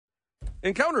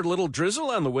Encountered a little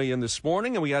drizzle on the way in this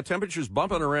morning, and we got temperatures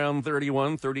bumping around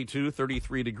 31, 32,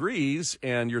 33 degrees,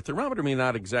 and your thermometer may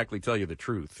not exactly tell you the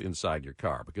truth inside your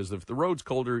car, because if the road's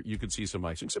colder, you could see some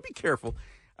icing. So be careful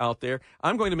out there.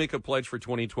 I'm going to make a pledge for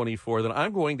 2024 that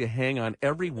I'm going to hang on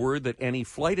every word that any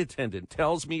flight attendant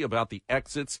tells me about the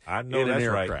exits in an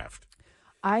aircraft.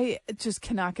 Right. I just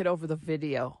cannot get over the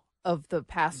video of the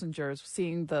passengers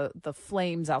seeing the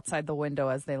flames outside the window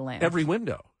as they land. Every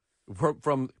window.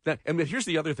 From that, and here's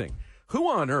the other thing. Who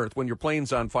on earth, when your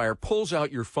plane's on fire, pulls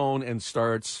out your phone and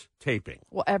starts taping?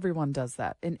 Well, everyone does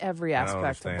that in every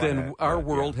aspect of life. Then our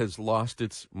world has lost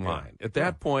its mind. At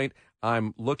that point,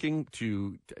 I'm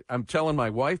telling my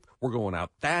wife, we're going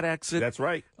out that exit. That's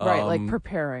right. Right, like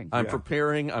preparing. I'm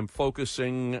preparing, I'm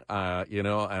focusing, and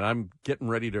I'm getting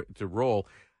ready to roll.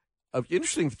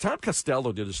 Interesting, Tom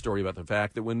Costello did a story about the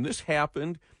fact that when this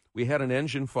happened, we had an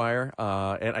engine fire,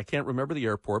 and I can't remember the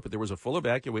airport, but there was a full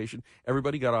evacuation.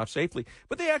 Everybody got off safely.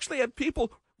 But they actually had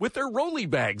people with their rolly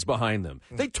bags behind them.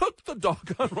 They took the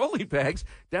doggone rolly bags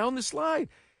down the slide.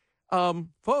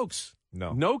 Folks,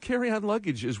 no carry-on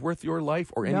luggage is worth your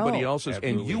life or anybody else's,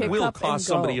 absolutely. and you will cost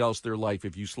somebody else their life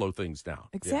if you slow things down.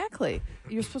 Exactly.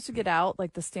 Yeah. You're supposed to get out,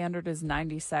 like the standard is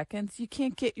 90 seconds. You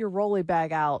can't get your rolly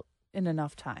bag out in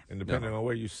enough time. And depending on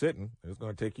where you're sitting, it's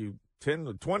going to take you 10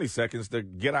 to 20 seconds to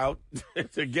get out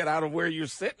of where you're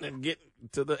sitting and get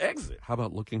to the exit. How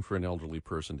about looking for an elderly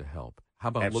person to help? How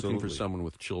about looking for someone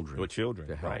with children?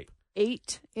 To help. Right.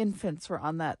 8 infants were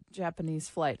on that Japanese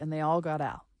flight, and they all got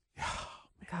out.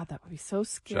 God, that would be so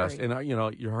scary.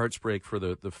 Your hearts break for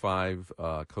the 5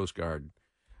 Coast Guard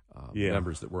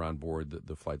members that were on board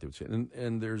the flight that was hit.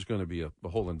 And there's going to be a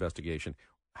whole investigation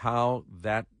how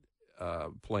that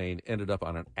plane ended up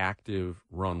on an active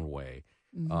runway.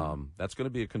 Mm-hmm. That's going to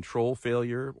be a control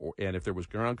failure, and if there was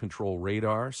ground control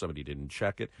radar, somebody didn't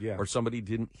check it, or somebody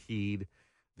didn't heed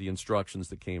the instructions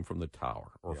that came from the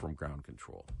tower or from ground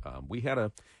control. We had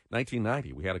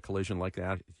 1990. We had a collision like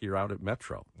that here out at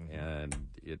Metro, and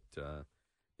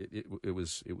it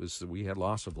was we had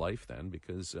loss of life then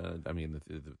because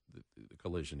the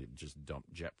collision, it just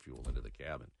dumped jet fuel into the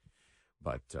cabin.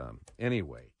 But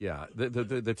anyway,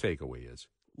 the takeaway is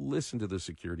listen to the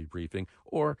security briefing,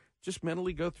 or just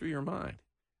mentally go through your mind.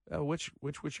 Which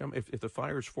if the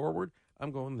fire's forward,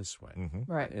 I'm going this way.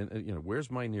 Mm-hmm. Right. And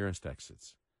where's my nearest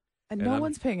exits? And no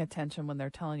one's paying attention when they're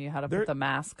telling you how to put the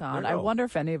mask on. I wonder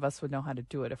if any of us would know how to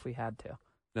do it if we had to.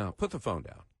 No, put the phone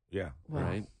down. Yeah. Wow.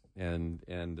 Right. And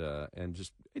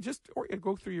just or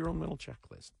go through your own mental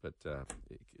checklist. But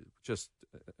just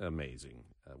amazing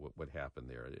what happened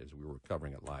there as we were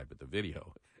covering it live. But the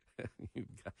video, you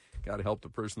got to help the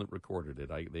person that recorded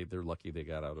it. They're lucky they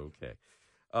got out okay.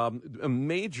 A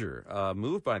major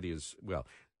move by the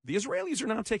Israelis are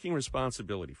now taking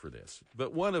responsibility for this,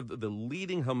 but one of the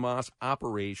leading Hamas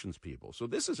operations people. So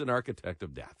this is an architect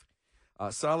of death.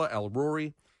 Salah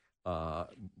al-Rouri,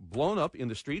 blown up in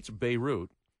the streets of Beirut,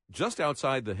 just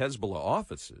outside the Hezbollah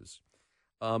offices.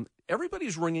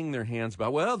 Everybody's wringing their hands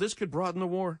about, well, this could broaden the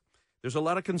war. There's a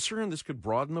lot of concern this could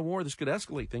broaden the war. This could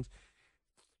escalate things.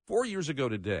 4 years ago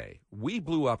today, we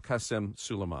blew up Qasem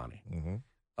Soleimani.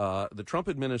 Mm-hmm. The Trump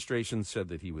administration said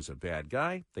that he was a bad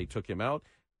guy. They took him out.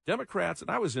 Democrats,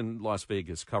 and I was in Las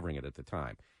Vegas covering it at the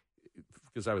time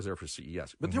because I was there for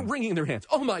CES, but they're wringing their hands.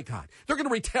 Oh, my God, they're going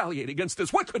to retaliate against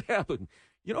us. What could happen?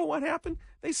 You know what happened?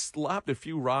 They slapped a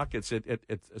few rockets at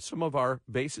some of our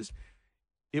bases.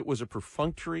 It was a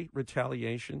perfunctory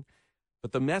retaliation,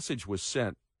 but the message was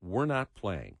sent, we're not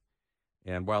playing.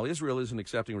 And while Israel isn't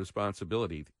accepting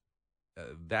responsibility,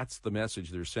 that's the message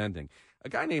they're sending. A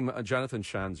guy named Jonathan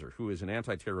Schanzer, who is an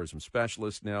anti-terrorism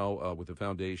specialist now with the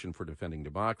Foundation for Defending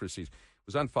Democracies,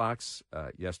 was on Fox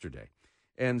yesterday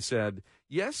and said,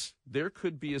 yes, there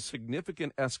could be a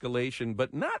significant escalation,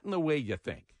 but not in the way you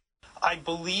think. I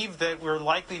believe that we're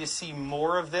likely to see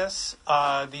more of this.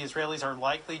 The Israelis are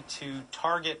likely to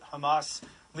target Hamas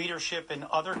leadership in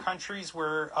other countries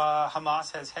where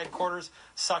Hamas has headquarters,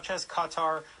 such as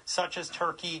Qatar, such as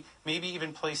Turkey, maybe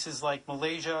even places like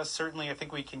Malaysia. Certainly, I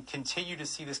think we can continue to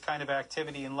see this kind of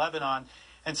activity in Lebanon.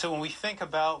 And so when we think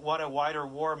about what a wider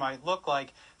war might look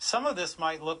like, some of this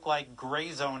might look like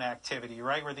gray zone activity,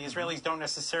 right, where the Israelis don't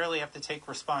necessarily have to take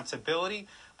responsibility,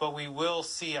 but we will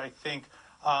see, I think,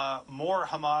 more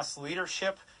Hamas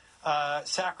leadership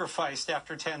sacrificed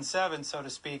after 10/7, so to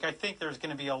speak. I think there's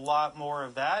going to be a lot more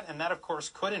of that, and that, of course,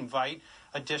 could invite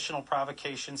additional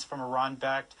provocations from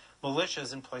Iran-backed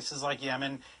militias in places like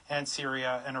Yemen and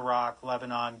Syria and Iraq,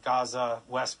 Lebanon, Gaza,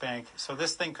 West Bank. So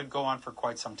this thing could go on for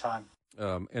quite some time.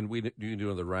 And you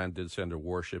know, the Iran did send a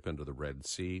warship into the Red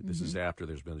Sea. This is after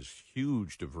there's been this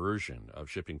huge diversion of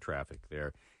shipping traffic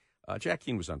there. Jack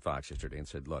Keane was on Fox yesterday and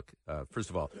said, look, first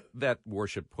of all, that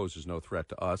warship poses no threat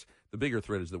to us. The bigger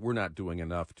threat is that we're not doing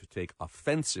enough to take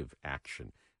offensive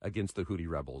action against the Houthi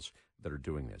rebels that are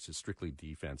doing this. It's strictly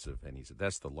defensive, and he said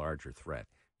that's the larger threat,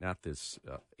 not this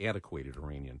antiquated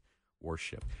Iranian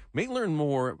warship. May learn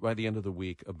more by the end of the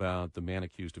week about the man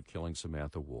accused of killing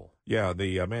Samantha Wool. Yeah,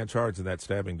 the man charged in that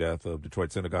stabbing death of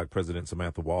Detroit Synagogue President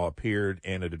Samantha Wool appeared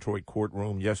in a Detroit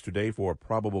courtroom yesterday for a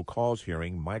probable cause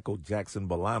hearing. Michael Jackson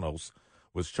Bolanos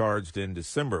was charged in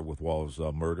December with Wool's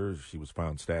murder. She was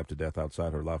found stabbed to death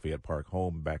outside her Lafayette Park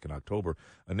home back in October.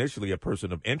 Initially, a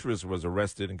person of interest was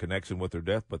arrested in connection with her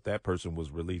death, but that person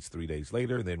was released 3 days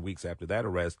later. And then weeks after that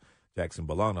arrest, Jackson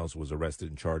Bolanos was arrested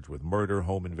and charged with murder,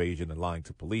 home invasion, and lying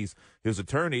to police. His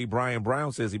attorney, Brian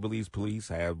Brown, says he believes police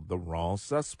have the wrong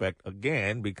suspect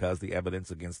again because the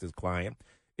evidence against his client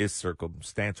is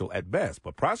circumstantial at best.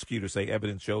 But prosecutors say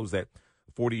evidence shows that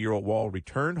 40-year-old Wool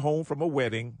returned home from a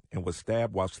wedding and was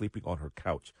stabbed while sleeping on her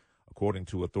couch. According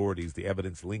to authorities, the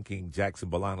evidence linking Jackson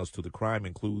Bolanos to the crime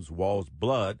includes Wool's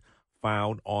blood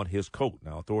found on his coat.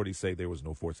 Now, authorities say there was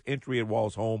no forced entry at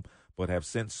Wool's home, but have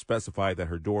since specified that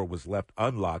her door was left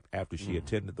unlocked after she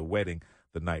attended the wedding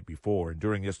the night before. And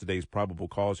during yesterday's probable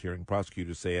cause hearing,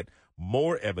 prosecutors said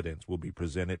more evidence will be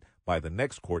presented by the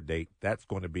next court date. That's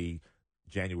going to be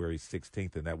January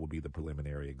 16th, and that will be the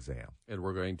preliminary exam. And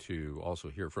we're going to also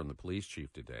hear from the police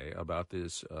chief today about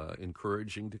this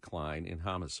encouraging decline in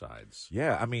homicides.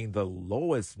 Yeah, I mean, the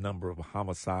lowest number of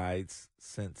homicides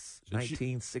since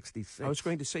 1966. I was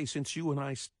going to say, since you and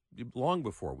I, long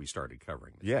before we started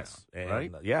covering this. Yes, now, and,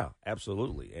 right? Yeah,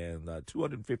 absolutely. And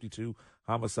 252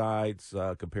 homicides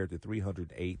compared to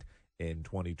 308 in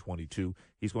 2022.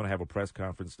 He's going to have a press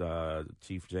conference,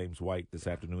 Chief James White, this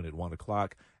afternoon at 1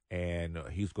 o'clock. And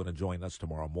he's going to join us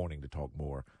tomorrow morning to talk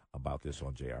more about this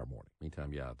on JR Morning.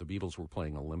 Meantime, yeah, the Beatles were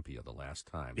playing Olympia the last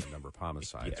time. The number of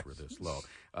homicides were this low.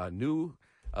 New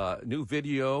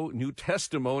video, new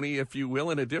testimony, if you will,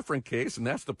 in a different case, and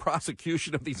that's the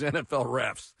prosecution of these NFL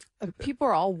refs. People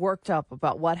are all worked up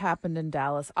about what happened in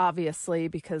Dallas, obviously,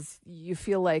 because you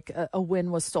feel like a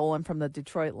win was stolen from the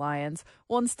Detroit Lions.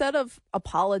 Well, instead of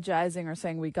apologizing or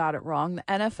saying we got it wrong, the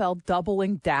NFL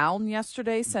doubling down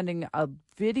yesterday, sending a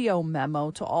video memo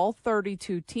to all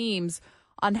 32 teams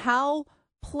on how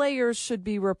players should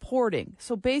be reporting.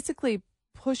 So basically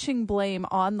pushing blame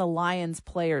on the Lions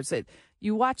players.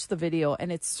 You watch the video,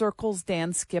 and it circles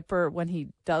Dan Skipper when he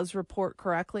does report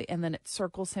correctly, and then it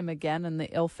circles him again in the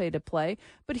ill-fated play.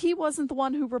 But he wasn't the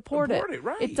one who reported.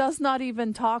 Right. It does not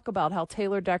even talk about how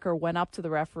Taylor Decker went up to the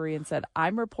referee and said,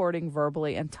 I'm reporting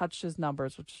verbally, and touched his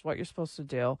numbers, which is what you're supposed to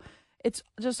do. It's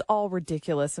just all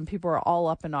ridiculous, and people are all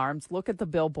up in arms. Look at the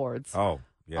billboards.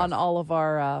 Yes. On all of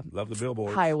our love the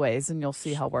billboards. highways, and you'll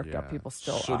see how worked up people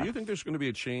still are. So do you think there's going to be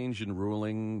a change in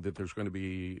ruling, that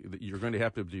you're going to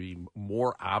have to be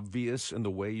more obvious in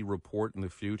the way you report in the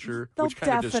future, which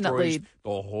kind of destroys the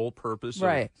whole purpose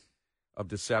of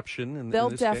deception?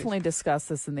 They'll definitely discuss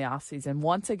this in the offseason.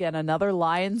 Once again, another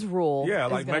Lions rule. Yeah,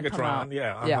 is like Megatron.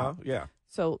 Yeah.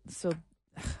 So,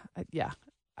 yeah.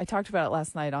 I talked about it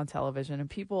last night on television, and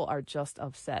people are just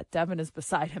upset. Devin is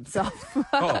beside himself.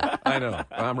 Oh, I know.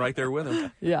 I'm right there with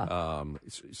him. Yeah.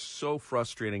 It's so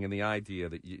frustrating, and the idea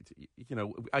that,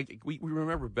 we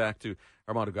remember back to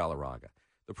Armando Galarraga,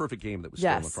 the perfect game that was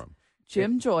stolen from.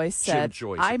 Jim Joyce said,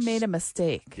 I made a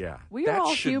mistake. Yeah. We are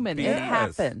all human. It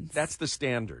happens. That's the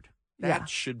standard. That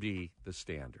should be the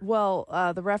standard. Well,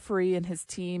 the referee and his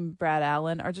team, Brad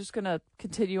Allen, are just going to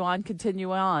continue on.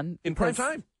 In prime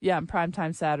time? Yeah, in prime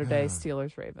time Saturday,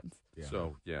 Steelers-Ravens. Yeah.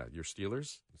 So, your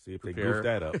Steelers? See if they goof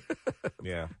that up.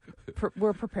 Yeah.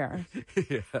 We're preparing.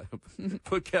 Yeah.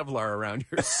 Put Kevlar around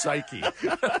your psyche.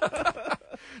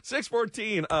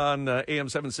 6:14 on AM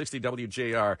 760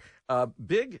 WJR.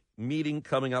 Big meeting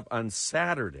coming up on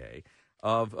Saturday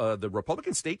of the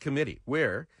Republican State Committee,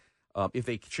 where if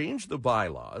they change the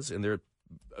bylaws, and they're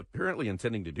apparently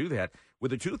intending to do that,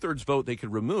 with a 2/3 vote, they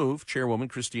could remove Chairwoman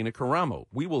Christina Caramo.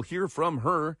 We will hear from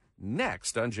her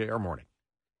next on JR Morning.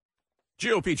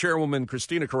 GOP Chairwoman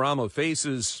Christina Caramo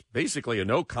faces basically a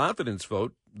no-confidence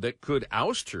vote that could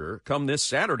oust her come this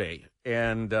Saturday.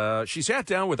 And she sat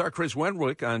down with our Chris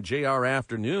Wenwick on JR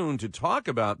Afternoon to talk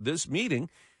about this meeting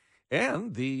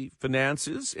and the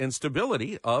finances and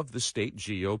stability of the state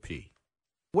GOP.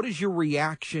 What is your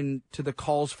reaction to the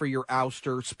calls for your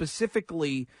ouster,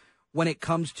 specifically when it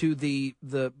comes to the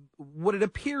what it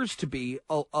appears to be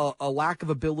a lack of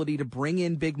ability to bring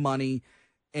in big money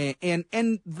and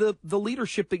the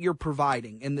leadership that you're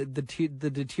providing and the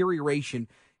deterioration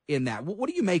in that. What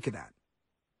do you make of that?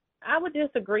 I would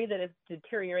disagree that it's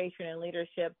deterioration in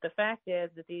leadership. The fact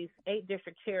is that these 8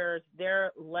 district chairs,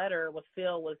 their letter was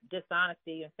filled with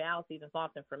dishonesty and fallacies and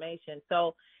false information.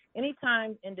 So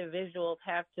anytime individuals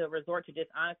have to resort to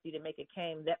dishonesty to make a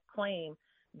claim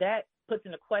that puts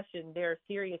into question their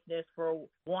seriousness for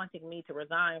wanting me to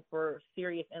resign for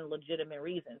serious and legitimate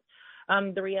reasons.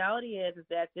 The reality is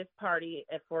that this party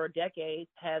for decades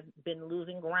has been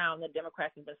losing ground. The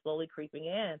Democrats have been slowly creeping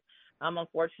in.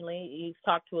 Unfortunately, he's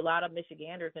talked to a lot of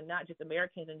Michiganders and not just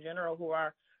Americans in general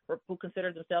who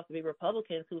consider themselves to be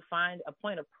Republicans, who find a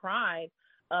point of pride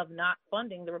of not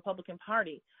funding the Republican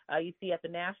Party. You see at the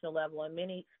national level in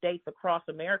many states across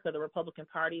America, the Republican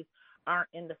parties aren't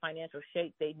in the financial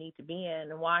shape they need to be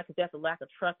in. And why? Because that's a lack of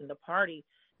trust in the party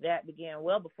that began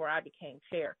well before I became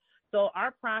chair. So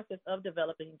our process of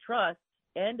developing trust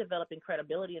and developing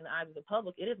credibility in the eyes of the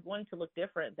public, it is going to look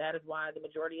different. That is why the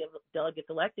majority of delegates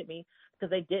elected me, because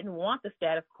they didn't want the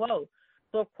status quo.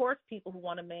 So, of course, people who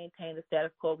want to maintain the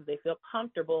status quo because they feel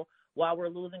comfortable while we're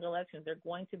losing elections, they're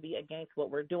going to be against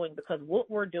what we're doing, because what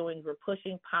we're doing is we're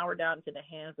pushing power down into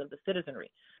the hands of the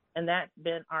citizenry. And that's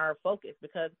been our focus,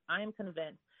 because I am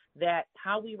convinced that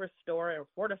how we restore and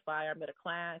fortify our middle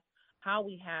class, how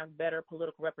we have better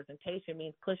political representation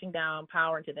means pushing down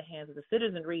power into the hands of the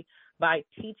citizenry by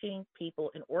teaching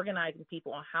people and organizing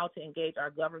people on how to engage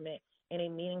our government in a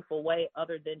meaningful way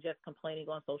other than just complaining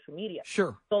on social media.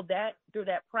 Sure. So that through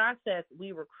that process,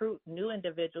 we recruit new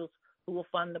individuals who will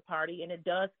fund the party, and it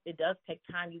does take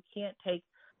time. You can't take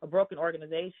a broken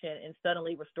organization and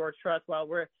suddenly restore trust while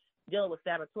we're dealing with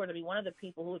saboteurs. I mean, one of the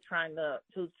people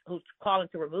who's calling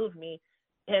to remove me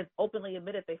has openly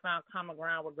admitted they found common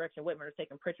ground with Gretchen Whitmer, or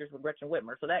taking pictures with Gretchen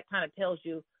Whitmer. So that kind of tells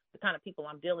you the kind of people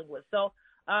I'm dealing with. So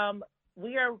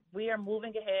we are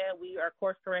moving ahead. We are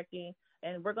course correcting,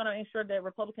 and we're going to ensure that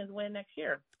Republicans win next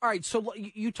year. All right. So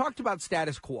you talked about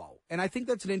status quo, and I think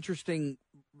that's an interesting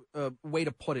way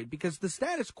to put it, because the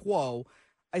status quo,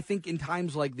 I think in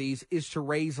times like these, is to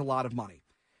raise a lot of money.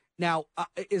 Now,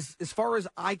 as far as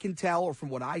I can tell, or from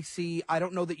what I see, I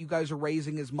don't know that you guys are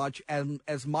raising as much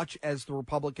as the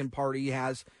Republican Party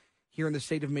has here in the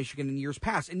state of Michigan in years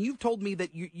past. And you've told me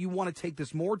that you want to take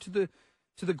this more to the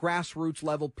grassroots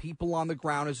level, people on the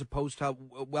ground, as opposed to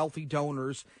wealthy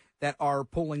donors that are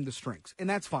pulling the strings, and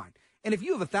that's fine. And if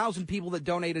you have 1,000 people that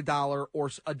donate $1,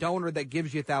 or a donor that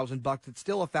gives you $1,000, it's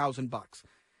still $1,000.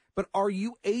 But are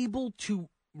you able to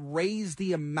raise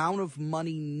the amount of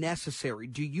money necessary,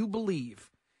 do you believe,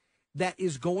 that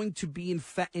is going to be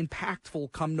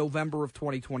impactful come November of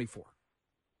 2024?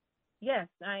 Yes,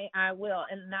 I will.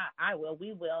 And not I will,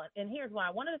 we will. And here's why.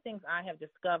 One of the things I have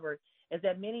discovered is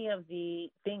that many of the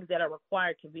things that are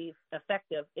required to be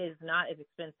effective is not as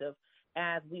expensive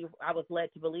as I was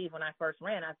led to believe when I first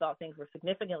ran. I thought things were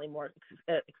significantly more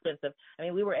expensive. I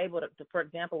mean, we were able to, for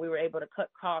example, cut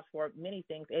costs for many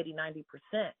things 80-90%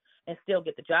 and still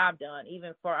get the job done.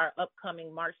 Even for our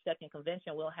upcoming March 2nd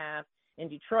convention we'll have in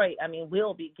Detroit, I mean,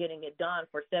 we'll be getting it done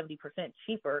for 70%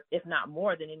 cheaper, if not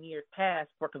more, than in years past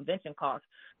for convention costs.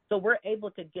 So we're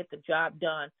able to get the job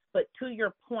done. But to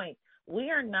your point, we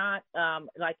are not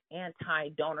like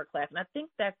anti-donor class. And I think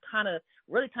that's kind of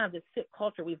the sick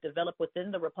culture we've developed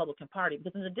within the Republican Party.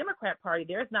 Because in the Democrat Party,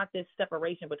 there's not this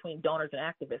separation between donors and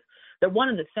activists. They're one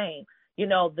and the same. You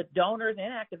know, the donors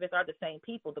and activists are the same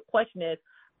people. The question is,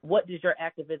 what does your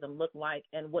activism look like,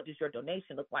 and what does your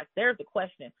donation look like? There's the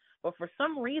question. But for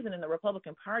some reason in the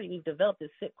Republican Party, we've developed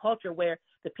this sick culture where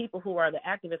the people who are the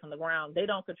activists on the ground, they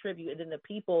don't contribute, and then the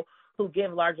people who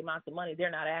give large amounts of money,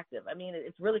 they're not active. I mean,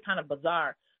 it's really kind of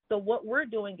bizarre. So what we're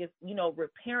doing is,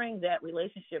 repairing that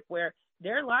relationship where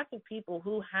there are lots of people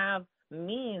who have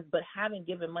means but haven't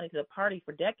given money to the party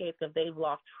for decades because they've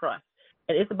lost trust.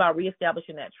 And it's about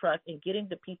reestablishing that trust and getting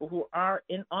the people who are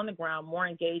on the ground more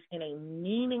engaged in a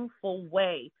meaningful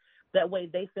way. That way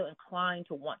they feel inclined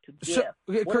to want to give.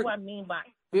 What do I mean by?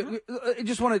 I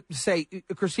just want to say,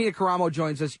 Christina Caramo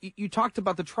joins us. You talked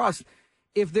about the trust.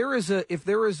 If there is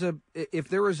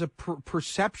a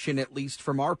perception, at least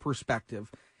from our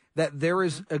perspective, that there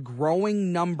is a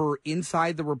growing number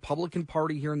inside the Republican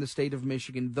Party here in the state of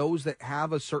Michigan, those that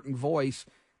have a certain voice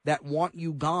that want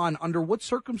you gone, under what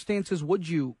circumstances would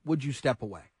you step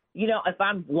away? If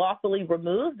I'm lawfully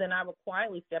removed, then I will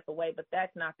quietly step away, but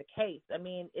that's not the case. I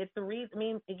mean, it's the reason. I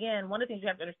mean, again, one of the things you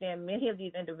have to understand, many of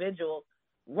these individuals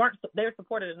they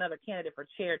supported another candidate for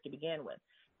chair to begin with.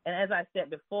 And as I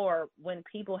said before, when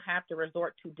people have to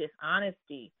resort to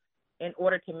dishonesty in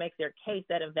order to make their case,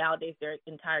 that invalidates their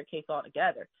entire case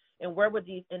altogether. And where were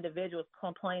these individuals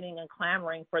complaining and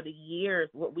clamoring for the years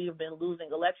what we've been losing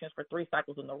elections for 3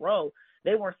 cycles in a row?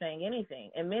 They weren't saying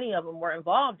anything, and many of them were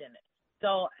involved in it.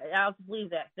 So I'll just leave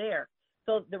that there.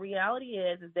 So the reality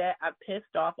is that I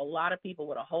pissed off a lot of people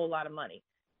with a whole lot of money.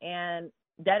 And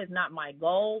that is not my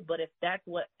goal, but if that's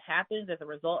what happens as a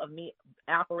result of me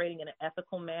operating in an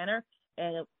ethical manner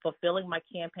and fulfilling my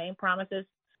campaign promises,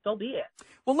 so be it.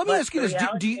 Well, let me ask you this.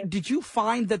 Did you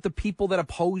find that the people that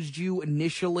opposed you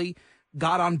initially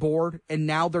got on board and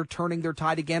now they're turning their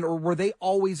tide again, or were they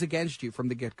always against you from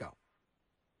the get-go?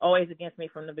 Always against me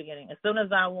from the beginning. As soon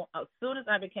as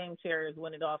I became chair is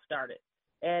when it all started.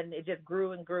 And it just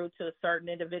grew and grew to certain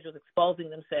individuals exposing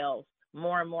themselves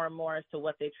more and more and more as to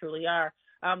what they truly are.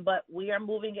 But we are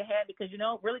moving ahead because,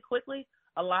 really quickly,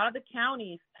 a lot of the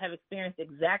counties have experienced the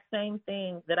exact same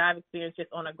thing that I've experienced,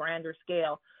 just on a grander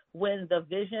scale, when the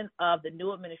vision of the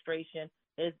new administration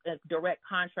is a direct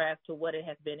contrast to what it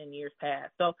has been in years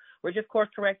past. So we're just course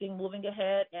correcting, moving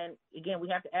ahead. And again, we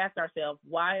have to ask ourselves,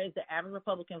 why is the average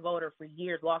Republican voter for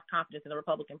years lost confidence in the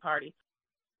Republican Party?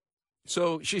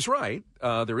 So she's right.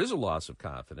 There is a loss of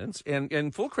confidence,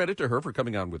 and full credit to her for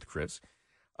coming on with Chris.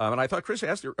 And I thought Chris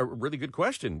asked a really good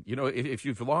question. If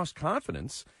you've lost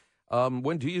confidence,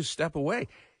 when do you step away?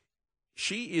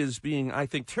 She is being, I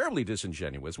think, terribly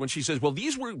disingenuous when she says, well,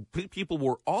 these people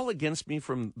were all against me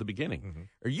from the beginning. Mm-hmm.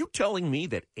 Are you telling me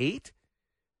that 8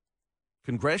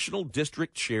 congressional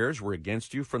district chairs were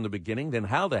against you from the beginning? Then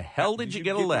how the hell did you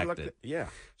get elected? Yeah.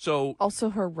 So also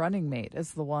her running mate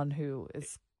is the one who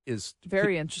is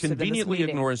very interested conveniently in this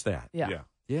meeting. Ignores that. Yeah.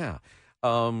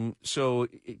 So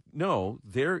no,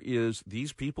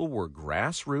 these people were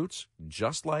grassroots,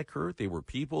 just like her. They were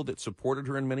people that supported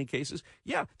her in many cases.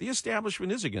 Yeah, the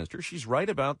establishment is against her. She's right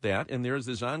about that. And there's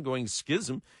this ongoing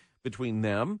schism between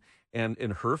them and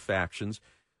her factions.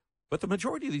 But the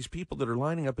majority of these people that are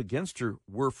lining up against her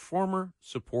were former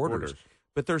supporters.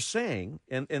 But they're saying,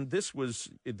 and this was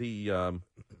this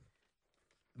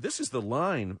is the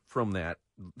line from that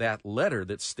letter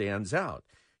that stands out.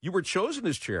 You were chosen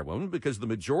as chairwoman because the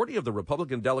majority of the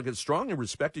Republican delegates strongly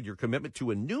respected your commitment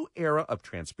to a new era of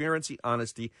transparency,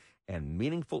 honesty, and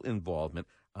meaningful involvement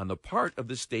on the part of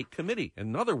the state committee.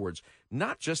 In other words,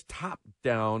 not just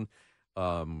top-down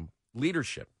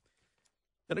leadership.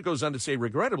 Then it goes on to say,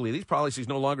 regrettably, these policies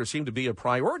no longer seem to be a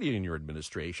priority in your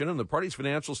administration, and the party's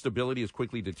financial stability is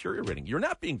quickly deteriorating. You're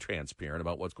not being transparent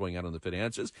about what's going on in the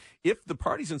finances. If the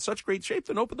party's in such great shape,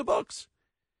 then open the books.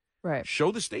 Right.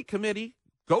 Show the state committee.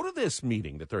 Go to this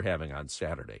meeting that they're having on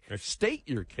Saturday. State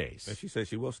your case. And she says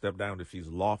she will step down if she's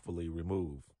lawfully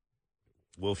removed.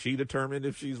 Will she determine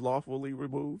if she's lawfully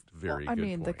removed? Very good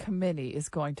point. The committee is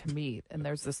going to meet, and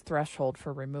there's this threshold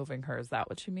for removing her. Is that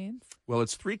what she means? Well,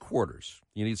 it's 3/4.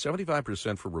 You need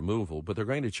 75% for removal, but they're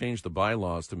going to change the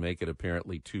bylaws to make it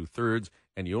apparently 2/3,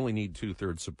 and you only need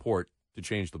 2/3 support to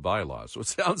change the bylaws. So it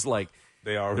sounds like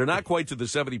they're not quite to the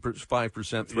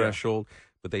 75% threshold,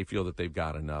 but they feel that they've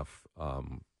got enough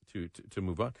to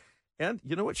move on. And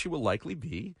you know what she will likely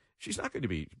be? She's not going to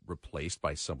be replaced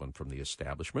by someone from the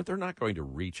establishment. They're not going to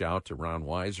reach out to Ron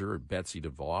Weiser or Betsy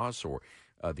DeVos or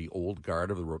the old guard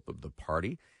of the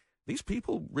party. These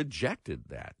people rejected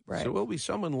that. Right. So it will be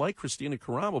someone like Christina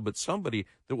Karamo, but somebody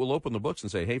that will open the books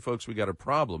and say, hey, folks, we got a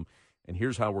problem, and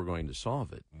here's how we're going to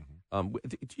solve it.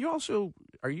 Mm-hmm.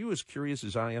 Are you as curious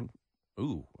as I am?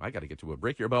 Ooh, I got to get to a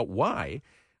break here about why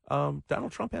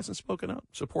Donald Trump hasn't spoken up,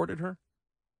 supported her.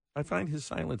 I find his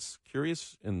silence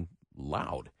curious and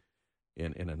loud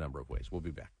in a number of ways. We'll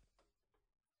be back.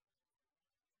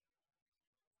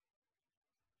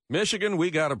 Michigan, we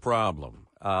got a problem.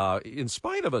 In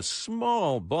spite of a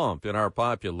small bump in our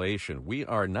population, we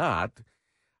are not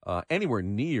anywhere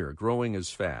near growing as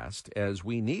fast as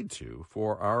we need to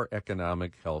for our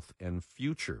economic health and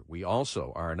future. We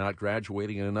also are not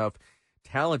graduating enough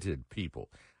talented people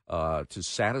to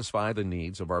satisfy the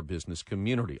needs of our business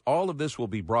community. All of this will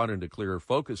be brought into clearer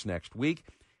focus next week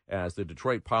as the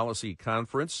Detroit Policy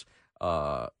Conference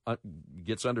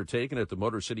gets undertaken at the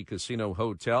Motor City Casino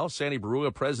Hotel. Sandy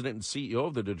Barua, President and CEO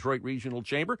of the Detroit Regional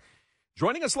Chamber,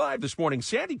 joining us live this morning.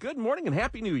 Sandy, good morning and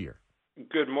Happy New Year.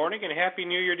 Good morning and Happy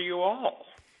New Year to you all.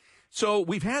 So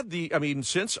we've had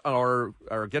since our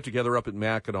get-together up at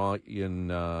Mackinac in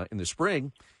the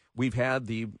spring, we've had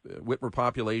the Whitmer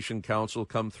Population Council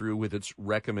come through with its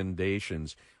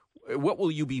recommendations. What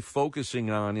will you be focusing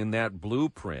on in that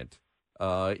blueprint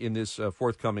in this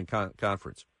forthcoming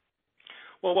conference?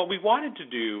 Well, what we wanted to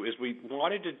do is we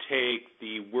wanted to take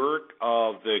the work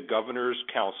of the Governor's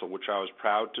Council, which I was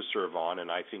proud to serve on, and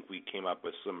I think we came up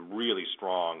with some really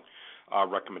strong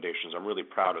recommendations. I'm really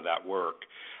proud of that work.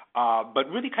 but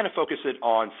really kind of focus it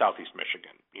on Southeast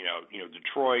Michigan,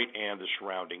 Detroit and the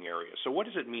surrounding area. So what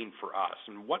does it mean for us,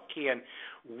 and what can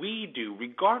we do,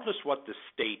 regardless what the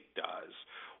state does?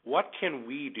 What can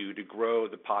we do to grow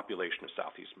the population of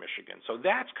Southeast Michigan? So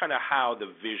that's kind of how the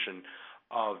vision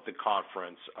of the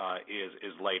conference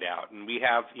is laid out. And we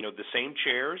have, the same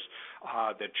chairs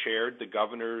that chaired the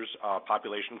Governor's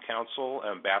Population Council,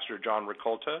 Ambassador John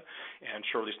Ricolta and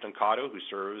Shirley Stancato, who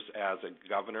serves as a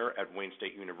governor at Wayne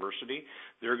State University.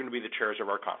 They're going to be the chairs of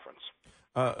our conference.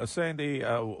 Sandy,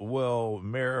 will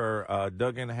Mayor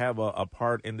Duggan have a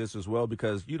part in this as well?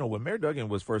 Because, when Mayor Duggan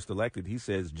was first elected, he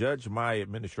says, judge my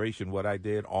administration what I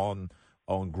did on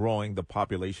growing the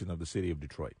population of the city of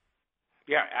Detroit.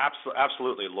 Yeah,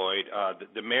 absolutely, Lloyd.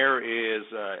 The mayor is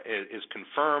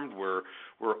confirmed.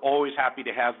 We're always happy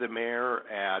to have the mayor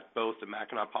at both the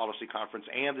Mackinac Policy Conference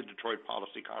and the Detroit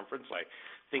Policy Conference. I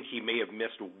think he may have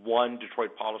missed one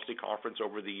Detroit Policy Conference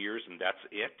over the years, and that's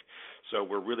it. So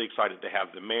we're really excited to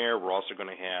have the mayor. We're also going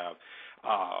to have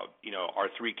our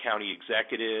three county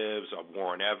executives,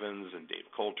 Warren Evans and Dave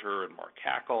Coulter and Mark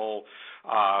Hackle.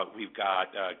 We've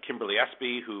got Kimberly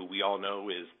Espy, who we all know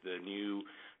is the new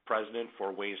president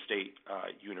for Wayne State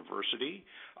University,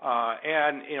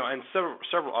 and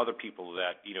several other people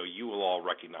that you will all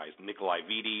recognize. Nikolai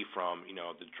Vitti from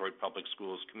the Detroit Public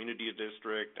Schools Community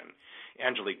District, and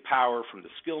Angelique Power from the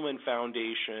Skillman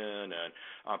Foundation, and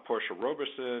Portia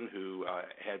Roberson, who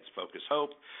heads Focus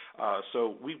Hope.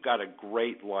 So we've got a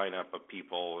great lineup of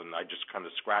people, and I just kind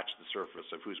of scratched the surface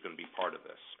of who's going to be part of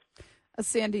this.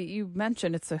 Sandy, you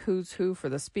mentioned it's a who's who for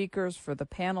the speakers, for the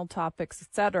panel topics,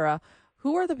 et cetera.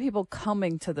 Who are the people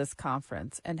coming to this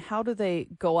conference, and how do they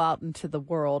go out into the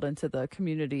world, into the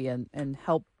community, and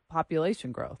help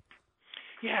population growth?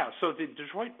 Yeah, so the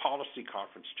Detroit Policy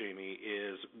Conference, Jamie,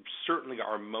 is certainly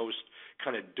our most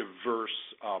kind of diverse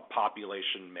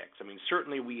population mix. I mean,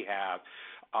 certainly we have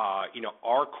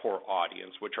our core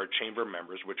audience, which are chamber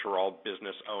members, which are all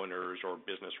business owners or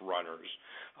business runners.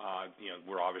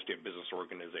 We're obviously a business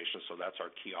organization, so that's our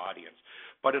key audience.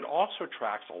 But it also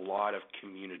attracts a lot of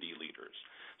community leaders.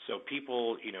 So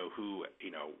people, who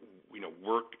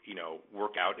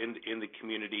work out in the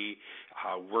community,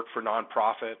 work for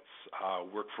nonprofits,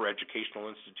 work for educational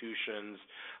institutions,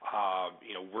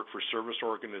 work for service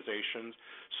organizations.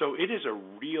 So it is a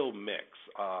real mix.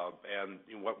 And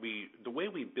the way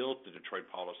we built the Detroit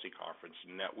Policy Conference,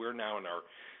 and that we're now in our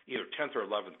 10th or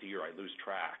 11th year, I lose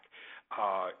track,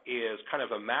 is kind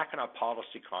of a Mackinac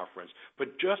Policy Conference,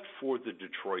 but just for the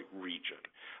Detroit region.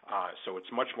 So it's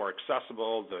much more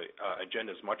accessible. The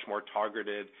agenda is much more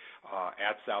targeted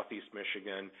at Southeast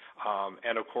Michigan.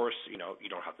 And, of course, you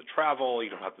don't have to travel. You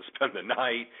don't have to spend the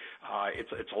night.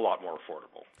 It's a lot more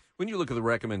affordable. When you look at the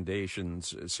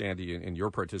recommendations, Sandy, and your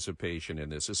participation in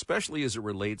this, especially as it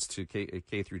relates to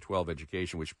K through 12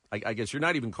 education, which I guess you're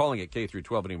not even calling it K through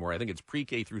 12 anymore. I think it's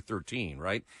pre-K through 13,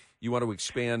 right? You want to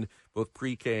expand both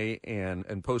pre-K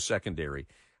and post-secondary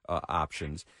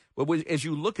options. But as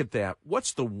you look at that,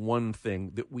 what's the one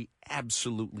thing that we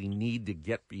absolutely need to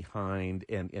get behind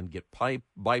and get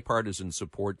bipartisan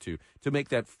support to make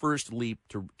that first leap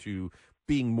to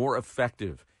being more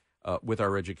effective with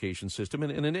our education system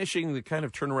and initiating the kind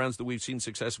of turnarounds that we've seen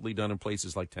successfully done in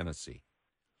places like Tennessee?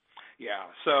 Yeah.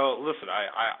 So listen,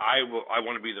 I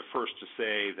want to be the first to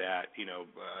say that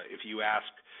if you ask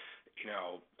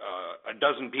a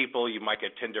dozen people, you might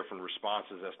get 10 different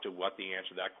responses as to what the answer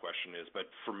to that question is. But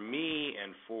for me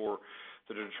and for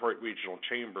the Detroit Regional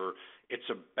Chamber, it's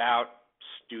about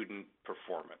student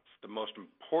performance. The most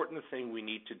important thing we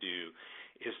need to do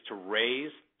is to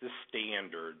raise the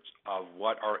standards of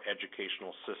what our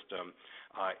educational system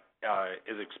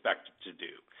is expected to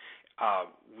do.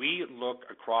 We look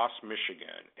across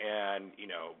Michigan, and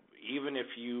even if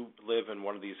you live in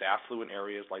one of these affluent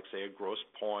areas, like say a Grosse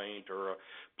Pointe or a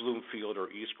Bloomfield or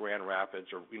East Grand Rapids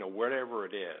or wherever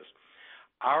it is,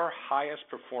 our highest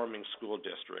performing school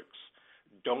districts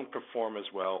don't perform as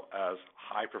well as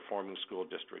high performing school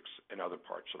districts in other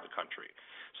parts of the country.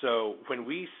 So when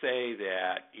we say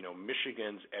that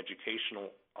Michigan's educational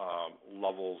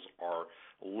levels are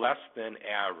less than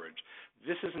average,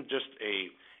 this isn't just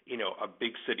a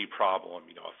big city problem,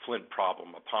 a Flint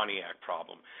problem, a Pontiac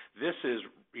problem. This is,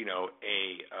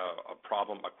 a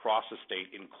problem across the state,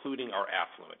 including our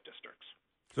affluent districts.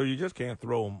 So you just can't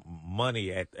throw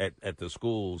money at the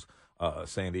schools,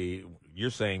 Sandy. You're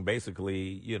saying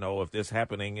basically, if this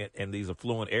happening in these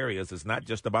affluent areas, it's not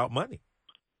just about money.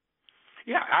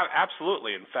 Yeah,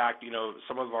 absolutely. In fact,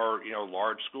 some of our,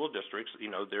 large school districts,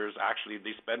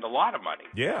 they spend a lot of money.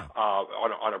 Yeah.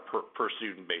 On a per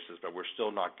student basis, but we're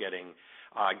still not getting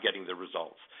the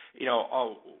results.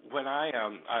 When I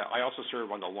also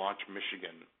serve on the Launch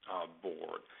Michigan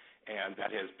board, and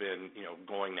that has been,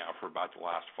 going now for about the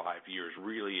last 5 years,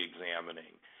 really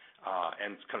examining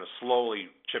and kind of slowly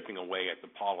chipping away at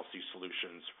the policy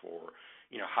solutions for,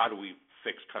 how do we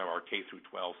fix kind of our K through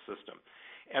 12 system.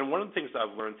 And one of the things that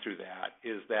I've learned through that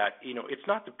is that, it's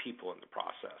not the people in the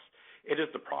process. It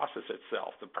is the process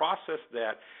itself. The process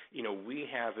that, we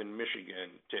have in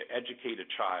Michigan to educate a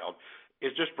child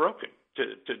is just broken,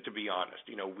 to be honest.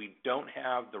 We don't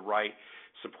have the right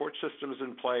support systems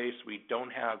in place. We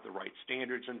don't have the right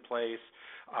standards in place.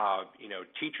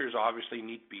 Teachers obviously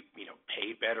need to be,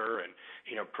 paid better and,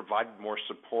 provide more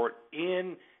support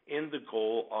in the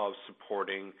goal of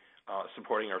supporting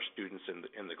our students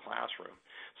in the classroom.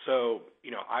 So,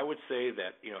 I would say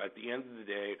that, at the end of the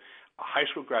day, a high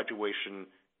school graduation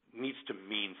needs to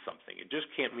mean something. It just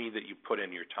can't mean that you put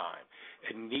in your time.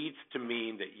 It needs to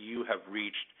mean that you have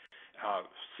reached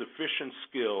sufficient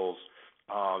skills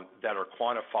that are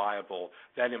quantifiable,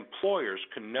 that employers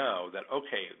can know that,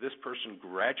 okay, this person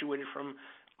graduated from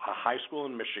a high school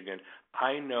in Michigan,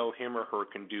 I know him or her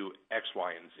can do X,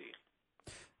 Y, and Z.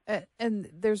 And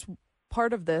there's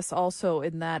part of this also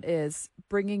in that is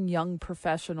bringing young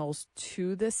professionals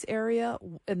to this area,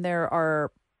 and there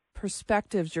are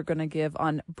perspectives you're going to give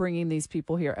on bringing these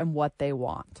people here and what they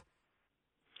want.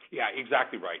 Yeah,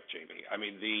 exactly right, Jamie. I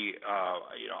mean,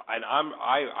 and I'm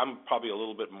probably a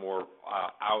little bit more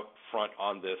out front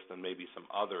on this than maybe some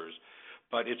others,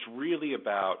 but it's really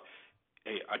about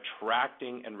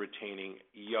attracting and retaining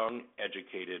young,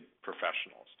 educated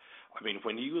professionals. I mean,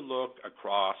 when you look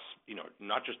across,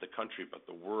 not just the country but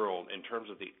the world in terms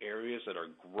of the areas that are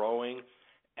growing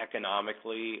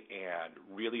economically and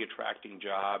really attracting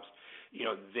jobs,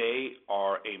 they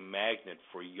are a magnet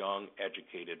for young,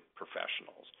 educated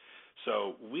professionals.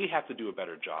 So we have to do a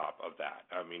better job of that.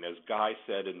 I mean, as Guy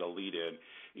said in the lead-in,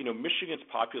 Michigan's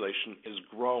population is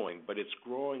growing, but it's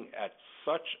growing at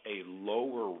such a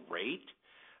lower rate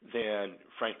than,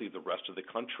 frankly, the rest of the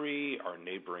country, our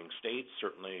neighboring states,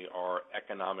 certainly our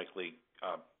economically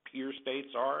peer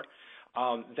states are,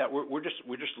 that we're just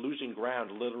losing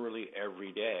ground literally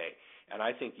every day. And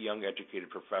I think young, educated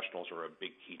professionals are a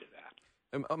big key to that.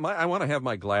 I want to have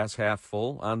my glass half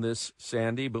full on this,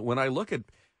 Sandy, but when I look at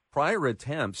prior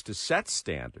attempts to set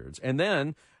standards and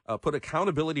then put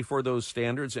accountability for those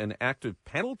standards and active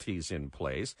penalties in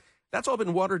place, that's all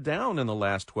been watered down in the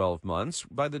last 12 months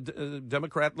by the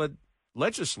Democrat-led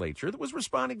legislature that was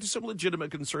responding to some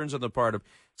legitimate concerns on the part of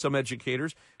some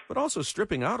educators, but also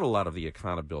stripping out a lot of the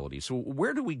accountability. So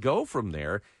where do we go from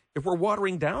there if we're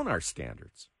watering down our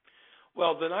standards?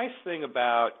 Well, the nice thing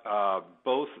about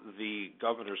both the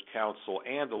Governor's Council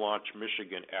and the Launch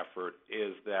Michigan effort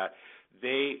is that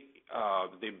they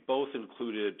both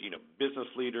included, business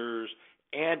leaders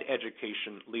and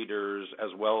education leaders,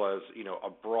 as well as, a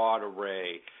broad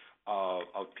array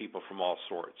of people from all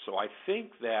sorts. So I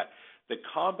think that the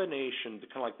combination,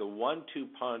 kind of like the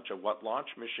 1-2 punch of what Launch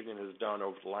Michigan has done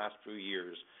over the last few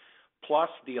years, plus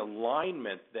the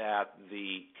alignment that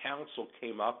the council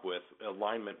came up with,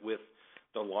 alignment with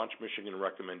the Launch Michigan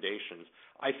recommendations,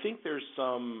 I think there's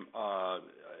some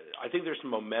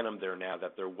momentum there now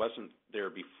that there wasn't there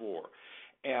before.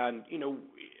 And,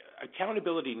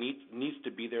 accountability needs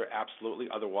to be there, absolutely.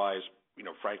 Otherwise,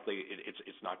 frankly,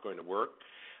 it's not going to work.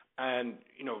 And,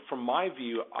 from my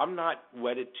view, I'm not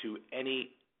wedded to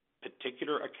any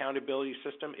particular accountability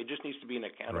system. It just needs to be an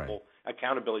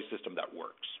accountability system that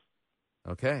works.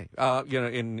 Okay.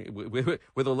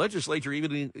 With the legislature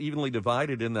evenly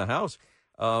divided in the House,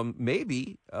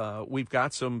 maybe we've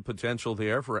got some potential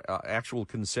there for actual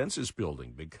consensus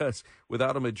building, because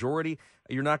without a majority,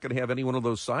 you're not going to have any one of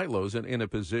those silos in a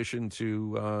position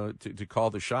to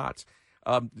call the shots.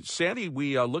 Sandy,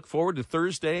 we look forward to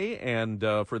Thursday, and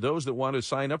for those that want to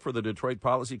sign up for the Detroit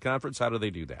Policy Conference, how do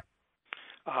they do that?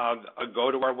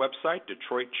 Go to our website,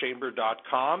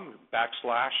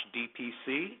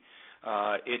 DetroitChamber.com/DPC.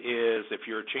 It is, if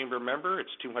you're a chamber member,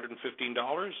 it's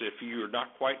 $215. If you're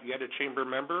not quite yet a chamber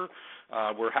member,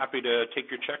 we're happy to take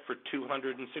your check for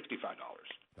 $265.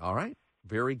 All right.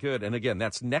 Very good. And again,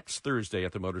 that's next Thursday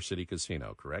at the Motor City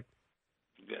Casino, correct?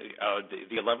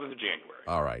 The 11th of January.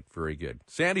 All right. Very good.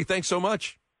 Sandy, thanks so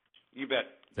much. You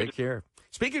bet. Take care.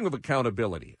 Speaking of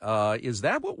accountability, is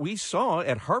that what we saw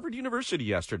at Harvard University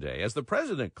yesterday as the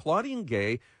president, Claudine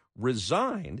Gay,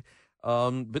 resigned,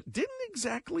 but didn't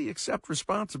exactly accept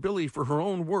responsibility for her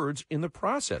own words in the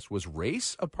process? Was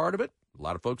race a part of it? A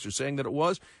lot of folks are saying that it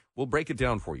was. We'll break it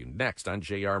down for you next on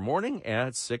JR Morning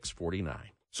at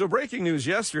 6:49. So breaking news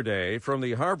yesterday from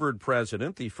the Harvard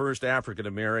president, the first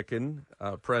African-American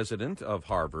president of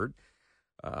Harvard,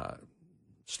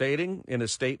 stating in a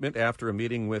statement after a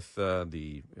meeting with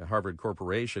the Harvard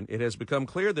Corporation, it has become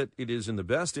clear that it is in the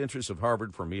best interest of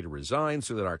Harvard for me to resign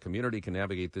so that our community can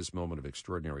navigate this moment of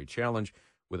extraordinary challenge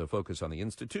with a focus on the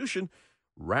institution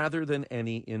rather than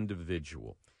any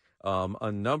individual.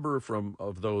 A number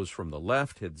of those from the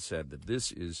left had said that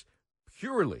this is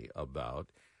purely about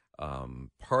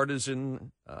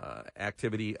partisan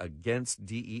activity against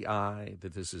DEI,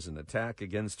 that this is an attack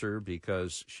against her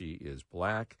because she is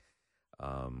black.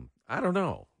 I don't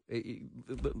know.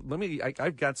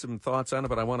 I've got some thoughts on it,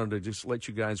 but I wanted to just let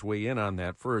you guys weigh in on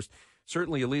that first.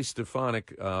 Certainly, Elise Stefanik,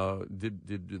 did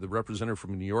the representative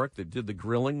from New York that did the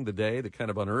grilling the day that kind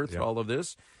of unearthed all of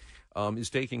this, is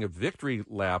taking a victory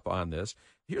lap on this.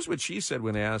 Here's what she said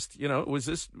when asked, was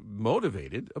this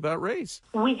motivated about race?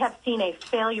 We have seen a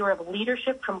failure of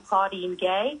leadership from Claudine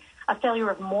Gay, a failure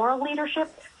of moral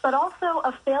leadership, but also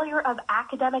a failure of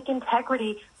academic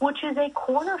integrity, which is a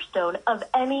cornerstone of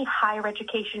any higher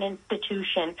education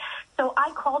institution. So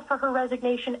I called for her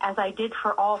resignation, as I did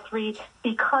for all three,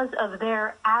 because of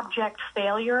their abject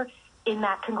failure in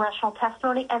that congressional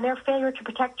testimony and their failure to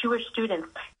protect Jewish students.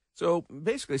 So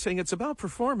basically saying it's about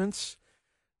performance,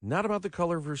 not about the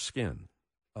color of her skin.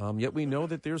 Yet we know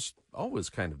that there's always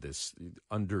kind of this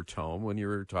undertone when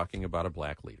you're talking about a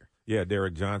black leader. Yeah,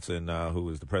 Derek Johnson, who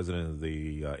is the president of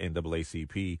the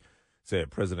NAACP, said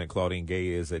President Claudine Gay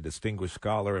is a distinguished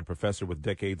scholar and professor with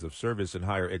decades of service in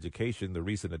higher education. The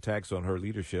recent attacks on her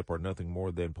leadership are nothing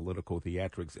more than political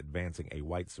theatrics advancing a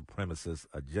white supremacist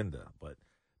agenda. But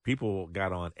people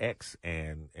got on X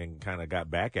and kind of got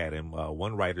back at him.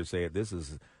 One writer said this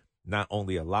is not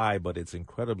only a lie, but it's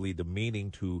incredibly demeaning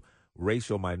to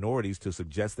racial minorities to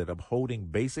suggest that upholding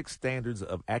basic standards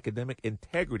of academic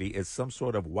integrity is some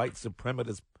sort of white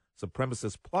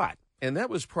supremacist plot. And that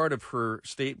was part of her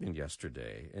statement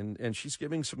yesterday. And she's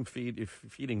giving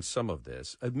feeding some of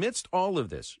this. Amidst all of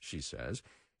this, she says,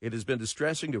 it has been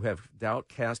distressing to have doubt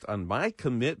cast on my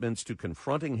commitments to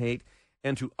confronting hate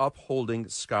and to upholding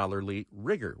scholarly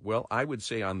rigor. Well, I would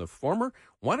say on the former,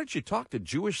 why don't you talk to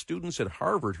Jewish students at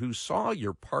Harvard who saw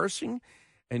your parsing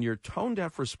and your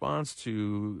tone-deaf response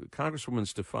to Congresswoman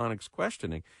Stefanik's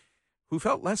questioning, who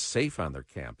felt less safe on their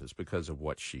campus because of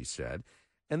what she said.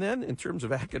 And then in terms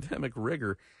of academic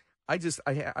rigor, I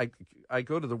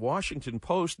go to the Washington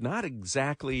Post, not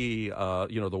exactly,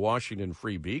 the Washington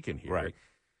Free Beacon here. Right.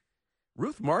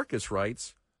 Ruth Marcus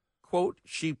writes, quote,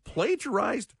 she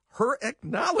plagiarized her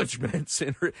acknowledgments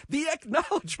in her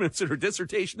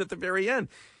dissertation at the very end.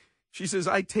 She says,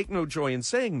 I take no joy in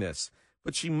saying this,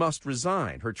 but she must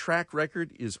resign. Her track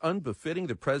record is unbefitting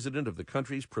the president of the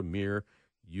country's premier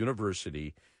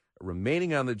university.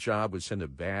 Remaining on the job would send a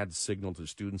bad signal to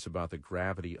students about the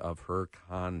gravity of her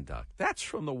conduct. That's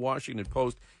from the Washington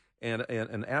Post, and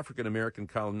an African-American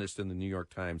columnist in the New York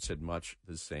Times said much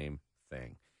the same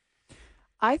thing.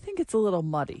 I think it's a little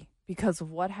muddy because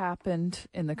of what happened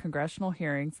in the congressional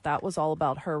hearings. That was all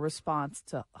about her response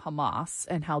to Hamas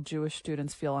and how Jewish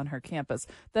students feel on her campus.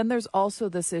 Then there's also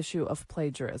this issue of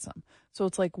plagiarism. So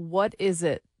it's like, what is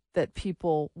it that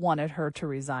people wanted her to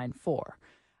resign for?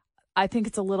 I think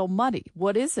it's a little muddy.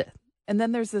 What is it? And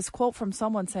then there's this quote from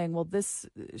someone saying, well, this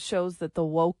shows that the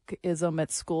wokeism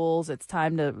at schools, it's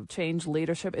time to change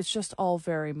leadership. It's just all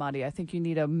very muddy. I think you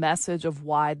need a message of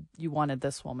why you wanted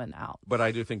this woman out. But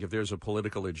I do think if there's a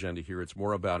political agenda here, it's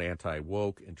more about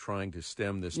anti-woke and trying to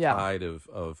stem this tide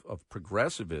of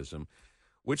progressivism,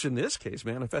 which in this case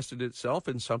manifested itself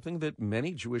in something that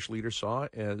many Jewish leaders saw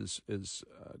as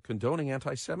condoning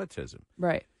anti-Semitism.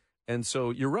 Right. And so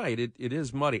you're right, it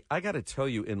is muddy. I got to tell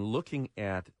you, in looking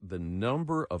at the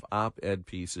number of op-ed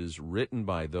pieces written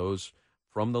by those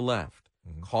from the left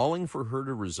calling for her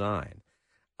to resign,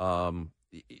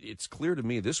 it's clear to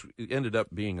me this ended up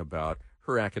being about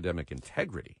her academic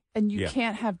integrity. And you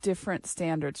can't have different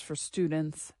standards for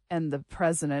students and the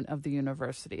president of the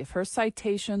university. If her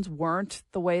citations weren't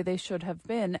the way they should have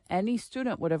been, any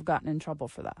student would have gotten in trouble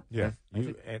for that. Yeah,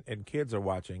 and kids are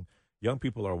watching, young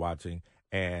people are watching.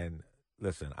 And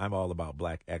listen, I'm all about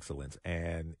black excellence.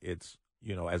 And it's,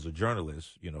 as a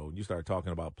journalist, you start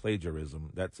talking about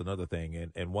plagiarism, that's another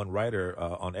thing. And one writer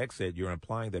on X said, you're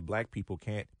implying that black people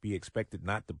can't be expected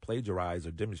not to plagiarize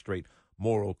or demonstrate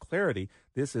moral clarity.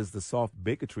 This is the soft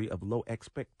bigotry of low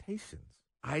expectations.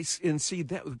 That's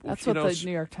what the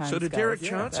New York Times So to goes. Derek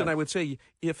Johnson, I would say,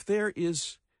 if there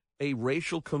is a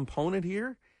racial component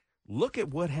here, Look at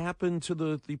what happened to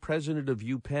the president of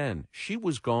UPenn. She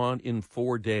was gone in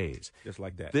 4 days. Just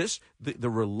like that. The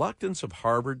reluctance of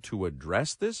Harvard to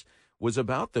address this was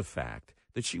about the fact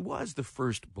that she was the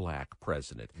first black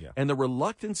president. Yeah. And the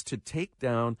reluctance to take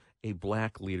down a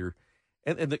black leader.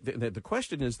 And the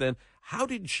question is then, how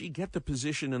did she get the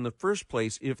position in the first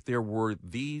place if there were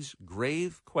these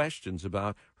grave questions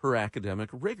about her academic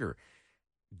rigor?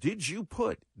 Did you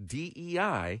put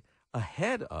DEI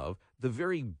ahead of the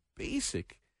very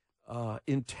basic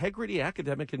integrity,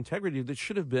 academic integrity that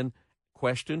should have been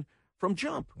questioned from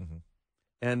jump? Mm-hmm.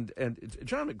 And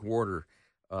John McWhorter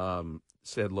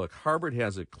said, look, Harvard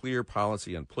has a clear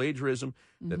policy on plagiarism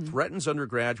that threatens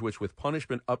undergraduates with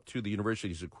punishment up to the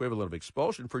university's equivalent of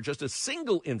expulsion for just a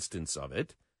single instance of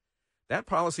it. That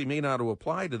policy may not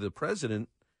apply to the president,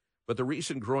 but the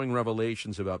recent growing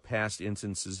revelations about past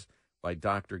instances by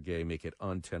Dr. Gay make it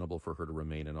untenable for her to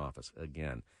remain in office.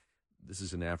 Again, this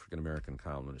is an African-American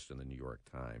columnist in the New York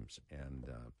Times. And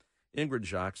Ingrid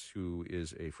Jacques, who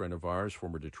is a friend of ours,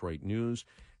 former Detroit News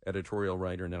editorial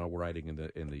writer, now writing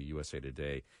in the USA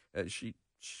Today, she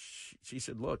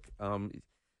said, look,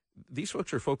 these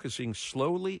folks are focusing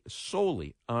solely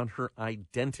on her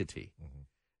identity,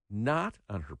 not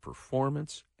on her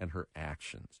performance and her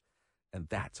actions. And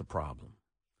that's a problem.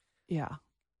 Yeah.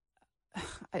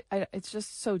 It's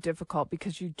just so difficult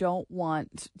because you don't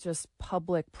want just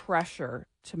public pressure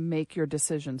to make your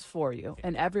decisions for you.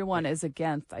 And everyone is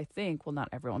against, I think, well, not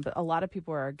everyone, but a lot of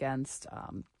people are against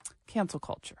cancel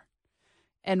culture.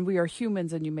 And we are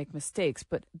humans and you make mistakes,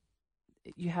 but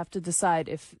you have to decide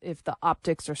if the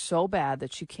optics are so bad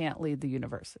that she can't lead the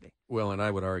university. Well, and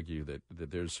I would argue that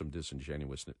there's some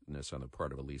disingenuousness on the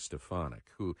part of Elise Stefanik,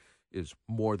 who is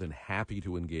more than happy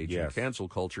to engage in cancel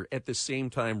culture, at the same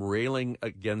time railing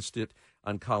against it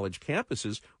on college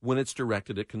campuses when it's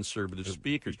directed at conservative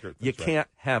speakers. You can't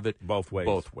have it both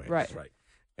ways. Right.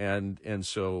 And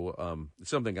so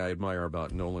something I admire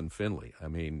about Nolan Finley. I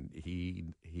mean,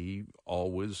 he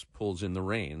always pulls in the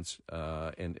reins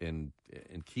and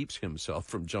keeps himself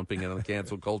from jumping on the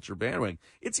cancel culture bandwagon.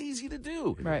 It's easy to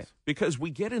do, right? Because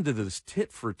we get into this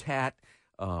tit for tat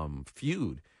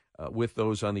feud with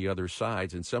those on the other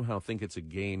sides, and somehow think it's a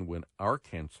gain when our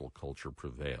cancel culture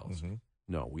prevails.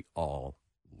 No, we all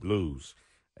lose,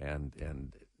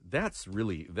 and that's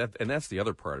really that. And that's the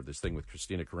other part of this thing with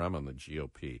Christina Karama and the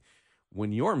GOP.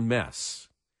 When your mess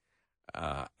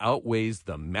outweighs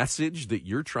the message that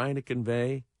you're trying to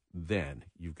convey, then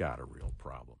you've got a real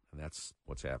problem, and that's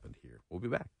what's happened here. We'll be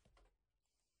back.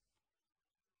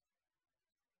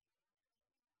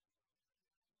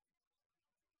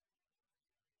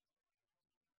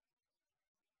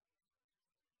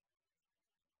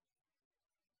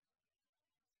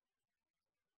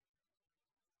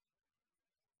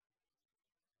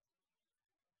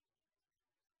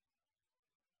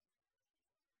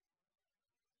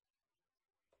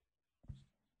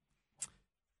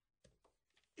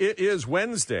 It is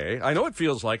Wednesday. I know it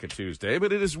feels like a Tuesday,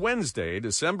 but it is Wednesday,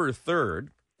 December 3rd,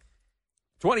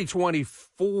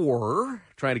 2024.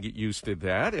 Trying to get used to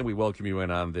that, and we welcome you in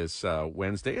on this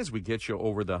Wednesday as we get you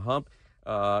over the hump.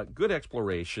 Good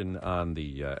exploration on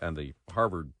the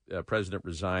Harvard president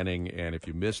resigning, and if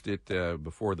you missed it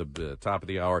before the top of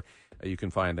the hour, you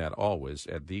can find that always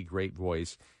at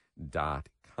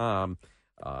thegreatvoice.com.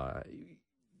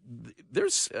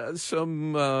 There's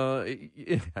some, I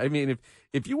mean,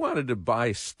 if you wanted to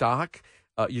buy stock,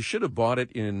 you should have bought it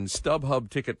in StubHub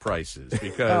ticket prices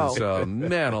because,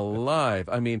 man alive.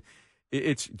 I mean,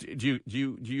 do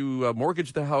you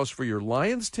mortgage the house for your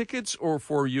Lions tickets or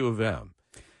for U of M?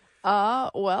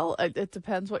 Well, it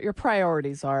depends what your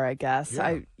priorities are, I guess.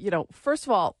 Yeah. First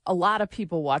of all, a lot of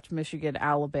people watch Michigan,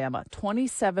 Alabama.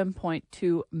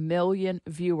 27.2 million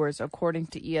viewers, according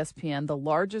to ESPN, the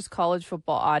largest college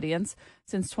football audience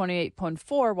since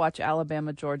 28.4 watch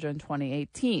Alabama, Georgia in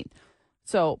 2018.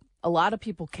 So a lot of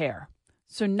people care.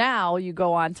 So now you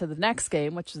go on to the next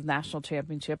game, which is the national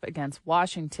championship against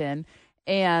Washington,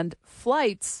 and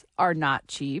flights are not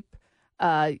cheap.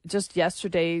 Just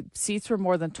yesterday, seats were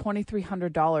more than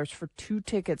 $2,300 for 2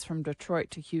 tickets from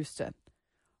Detroit to Houston.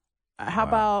 How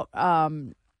about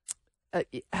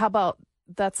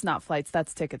that's not flights,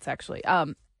 that's tickets actually.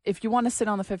 If you want to sit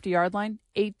on the 50-yard line,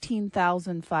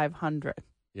 $18,500.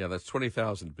 Yeah, that's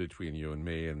 $20,000 between you and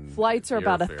me, and flights are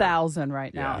about $1,000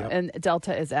 right now, and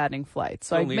Delta is adding flights.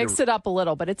 So I mixed it up a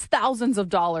little, but it's thousands of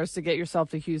dollars to get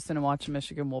yourself to Houston and watch the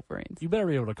Michigan Wolverines. You better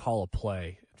be able to call a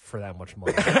play for that much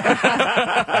money.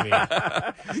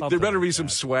 I mean, there better be some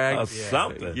swag,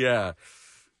 something. Yeah.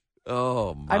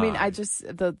 Oh my! I mean,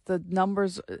 the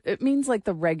numbers. It means like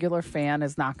the regular fan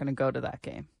is not going to go to that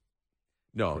game.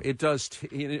 No, it does,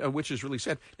 which is really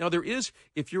sad. Now, there is,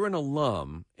 if you're an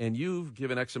alum and you've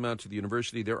given X amount to the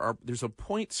university, there's a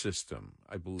point system,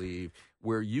 I believe,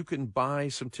 where you can buy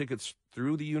some tickets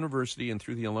through the university and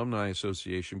through the Alumni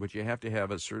Association, but you have to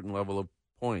have a certain level of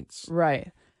points.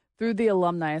 Right. Through the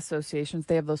Alumni Associations,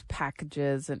 they have those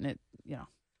packages, and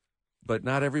But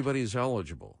not everybody is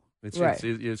eligible.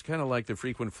 It's kind of like the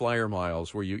frequent flyer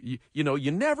miles where you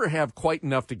never have quite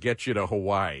enough to get you to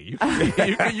Hawaii.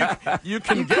 You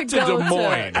can get to Des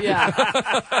Moines.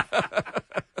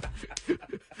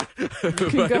 You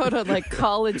can go to like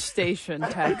College Station,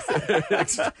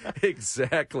 Texas.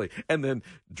 Exactly. And then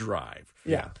drive.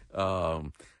 Yeah.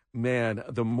 Man,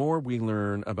 the more we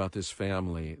learn about this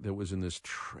family that was in this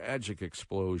tragic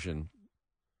explosion,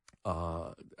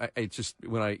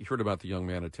 when I heard about the young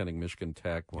man attending Michigan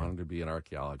Tech, wanting to be an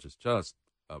archaeologist, just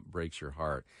breaks your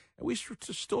heart. And we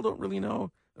still don't really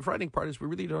know. The frightening part is we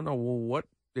really don't know what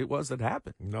it was that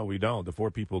happened. No, we don't. The 4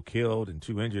 people killed and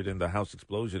 2 injured in the house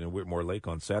explosion in Whitmore Lake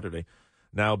on Saturday,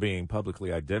 now being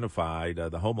publicly identified. The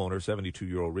homeowner,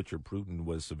 72-year-old Richard Pruden,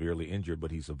 was severely injured,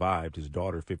 but he survived. His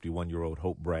daughter, 51-year-old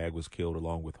Hope Bragg, was killed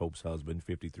along with Hope's husband,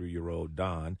 53-year-old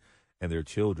Don, and their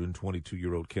children,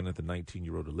 22-year-old Kenneth and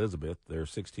 19-year-old Elizabeth. Their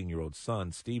 16-year-old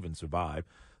son, Stephen, survived.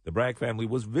 The Bragg family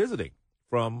was visiting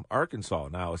from Arkansas.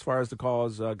 Now, as far as the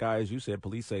cause, guys, you said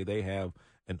police say they have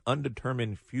an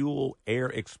undetermined fuel-air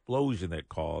explosion that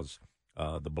caused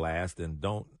the blast and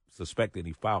don't suspect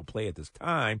any foul play at this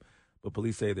time. But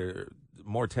police say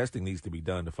more testing needs to be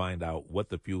done to find out what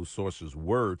the fuel sources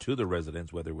were to the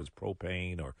residents, whether it was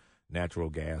propane or natural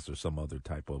gas or some other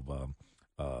type of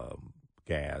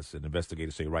gas. And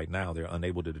investigators say right now they're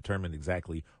unable to determine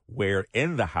exactly where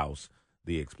in the house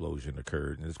the explosion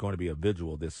occurred. And it's going to be a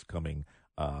vigil this coming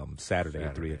Saturday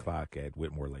at 3 o'clock at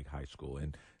Whitmore Lake High School.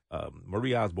 And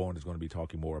Marie Osborne is going to be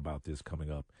talking more about this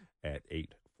coming up at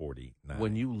 8:49.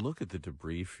 When you look at the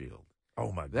debris field,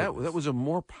 oh my goodness, that was a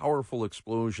more powerful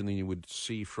explosion than you would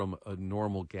see from a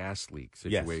normal gas leak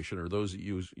situation, or those that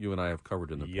you and I have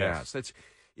covered in the past. It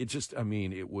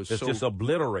was just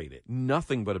obliterated.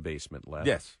 Nothing but a basement left.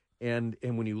 Yes. And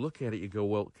when you look at it, you go,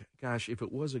 well, gosh, if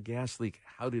it was a gas leak,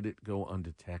 how did it go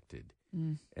undetected?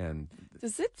 And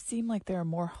does it seem like there are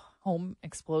more home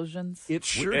explosions? It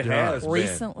sure has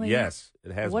recently. Been. Yes,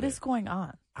 it has. What is going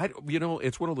on?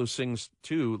 It's one of those things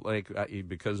too. Like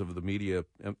because of the media,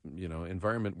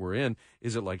 environment we're in.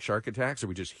 Is it like shark attacks? Are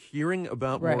we just hearing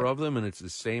about more of them, and it's the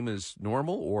same as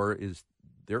normal, or is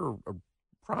there a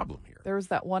problem here? There was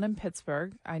that one in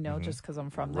Pittsburgh. I know just because I'm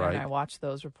from there and I watch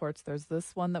those reports. There's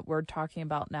this one that we're talking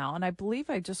about now, and I believe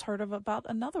I just heard about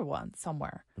another one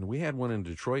somewhere. And we had one in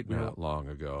Detroit not long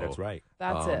ago. That's right.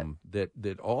 That's it.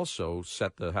 That also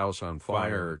set the house on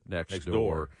fire next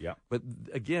door. Yeah. But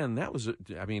again, that was it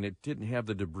didn't have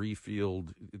the debris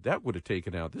field that would have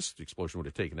taken out. This explosion would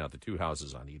have taken out the 2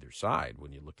 houses on either side.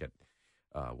 When you look at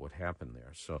what happened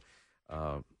there, so.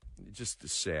 Just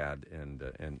sad and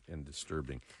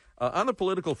disturbing. On the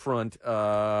political front,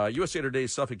 USA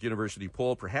Today's Suffolk University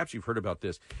poll, perhaps you've heard about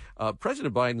this.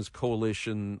 President Biden's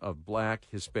coalition of black,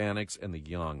 Hispanics, and the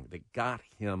young that got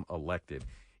him elected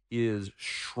is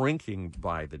shrinking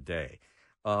by the day.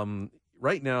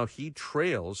 Right now, he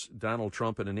trails Donald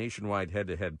Trump in a nationwide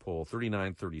head-to-head poll,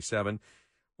 39-37,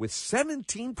 with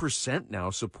 17% now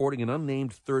supporting an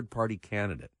unnamed third-party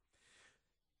candidate.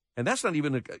 And that's not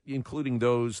even including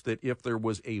those that if there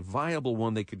was a viable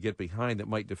one they could get behind that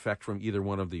might defect from either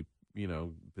one of the,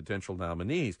 potential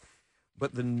nominees.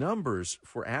 But the numbers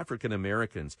for African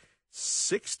Americans,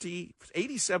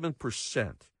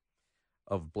 87%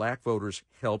 of black voters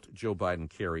helped Joe Biden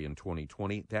carry in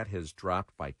 2020. That has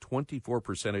dropped by 24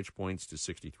 percentage points to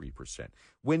 63%.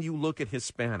 When you look at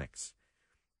Hispanics,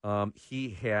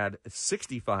 he had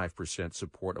 65%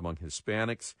 support among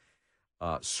Hispanics.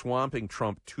 Swamping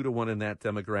Trump 2-1 in that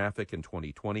demographic in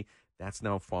 2020. That's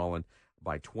now fallen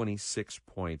by 26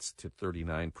 points to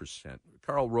 39%.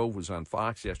 Karl Rove was on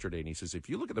Fox yesterday, and he says, if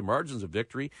you look at the margins of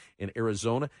victory in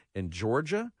Arizona and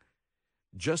Georgia,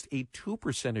 just a 2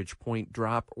 percentage point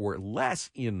drop or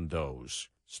less in those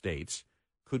states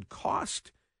could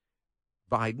cost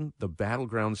Biden the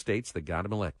battleground states that got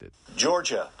him elected.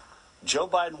 Georgia. Joe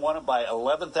Biden won it by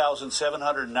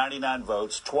 11,799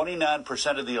 votes.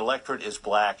 29% of the electorate is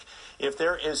black. If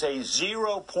there is a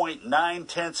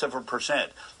 0.9%,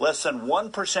 less than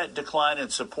 1% decline in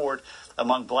support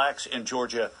among blacks in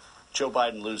Georgia, Joe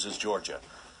Biden loses Georgia.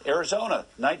 Arizona,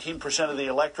 19% of the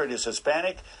electorate is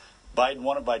Hispanic. Biden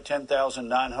won it by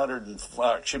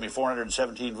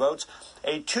 417 votes,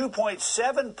 a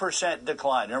 2.7%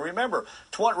 decline. Now remember,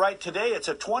 right today it's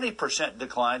a 20%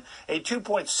 decline, a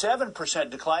 2.7%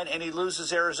 decline, and he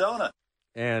loses Arizona.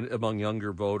 And among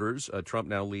younger voters, Trump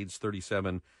now leads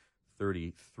 37-33.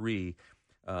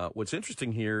 What's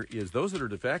interesting here is those that are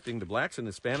defecting, the blacks and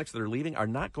Hispanics that are leaving, are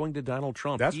not going to Donald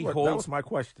Trump. That was my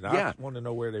question. I just wanted to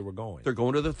know where they were going. They're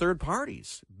going to the third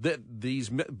parties. These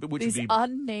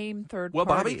unnamed third parties. Well,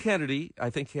 Bobby parties. Kennedy, I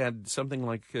think, had something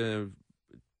like 10%.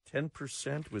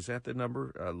 Was that the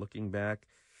number? Looking back,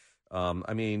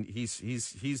 I mean, he's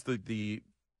the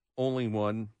only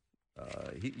one.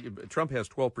 Trump has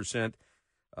 12%.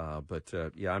 But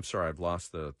I'm sorry, I've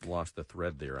lost the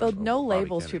thread there. Though no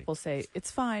labels, people say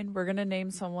it's fine. We're going to name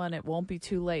someone. It won't be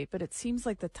too late. But it seems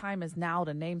like the time is now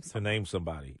to name someone. To name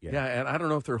somebody. Yeah, and I don't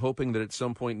know if they're hoping that at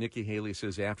some point Nikki Haley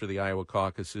says after the Iowa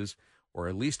caucuses or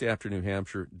at least after New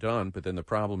Hampshire, done. But then the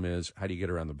problem is, how do you get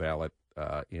her on the ballot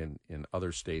in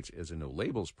other states as a no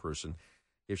labels person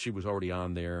if she was already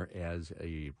on there as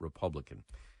a Republican?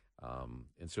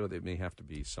 And so they may have to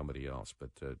be somebody else.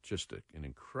 But just an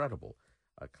incredible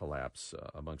collapse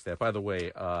amongst that. By the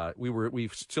way, we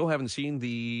still haven't seen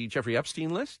the Jeffrey Epstein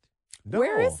list. No.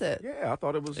 Where is it? Yeah, I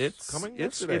thought it was coming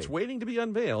yesterday. It's waiting to be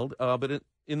unveiled. But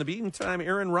in the meantime,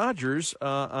 Aaron Rodgers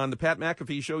on the Pat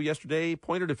McAfee show yesterday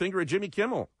pointed a finger at Jimmy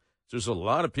Kimmel. There's a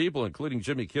lot of people, including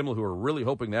Jimmy Kimmel, who are really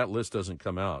hoping that list doesn't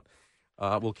come out.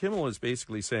 Well, Kimmel is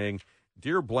basically saying,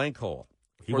 "Dear blank hole."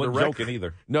 He wasn't joking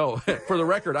either. No, for the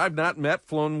record, I've not met,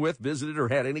 flown with, visited, or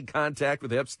had any contact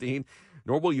with Epstein.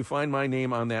 Nor will you find my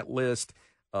name on that list,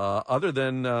 other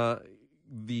than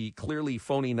the clearly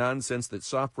phony nonsense that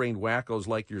soft-brained wackos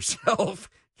like yourself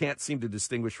can't seem to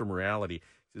distinguish from reality.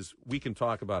 Says, we can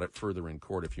talk about it further in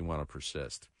court if you want to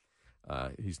persist.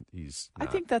 He's I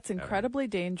think that's incredibly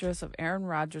dangerous of Aaron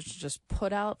Rodgers to just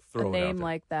put out a name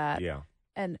like that. Yeah.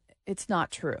 And it's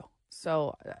not true.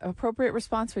 So appropriate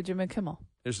response for Jimmy Kimmel.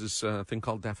 There's this thing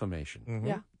called defamation. Mm-hmm.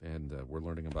 Yeah. And we're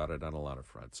learning about it on a lot of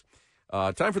fronts.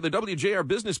 Time for the WJR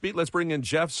Business Beat. Let's bring in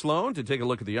Jeff Sloan to take a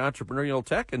look at the entrepreneurial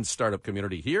tech and startup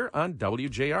community here on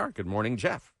WJR. Good morning,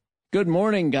 Jeff. Good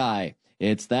morning, Guy.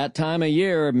 It's that time of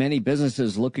year. Many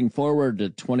businesses looking forward to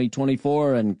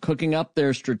 2024 and cooking up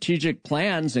their strategic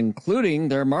plans, including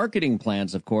their marketing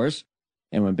plans, of course.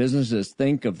 And when businesses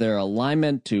think of their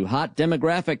alignment to hot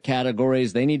demographic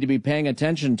categories they need to be paying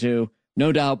attention to,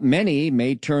 no doubt many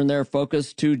may turn their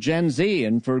focus to Gen Z,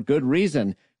 and for good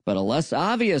reason. But a less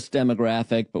obvious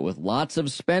demographic, but with lots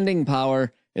of spending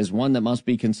power, is one that must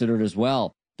be considered as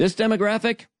well. This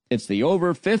demographic, it's the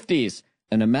over 50s,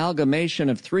 an amalgamation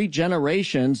of three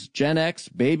generations, Gen X,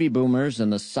 baby boomers,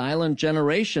 and the silent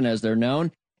generation as they're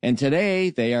known. And today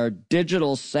they are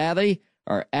digital savvy,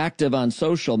 are active on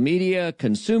social media,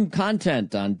 consume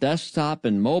content on desktop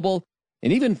and mobile,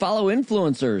 and even follow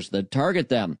influencers that target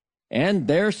them. And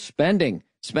they're spending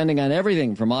on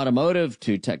everything from automotive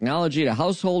to technology to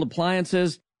household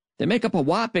appliances. They make up a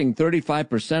whopping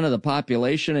 35% of the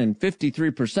population and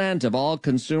 53% of all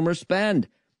consumer spend.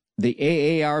 The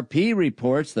AARP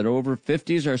reports that over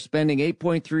 50s are spending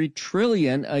 $8.3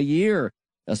 trillion a year,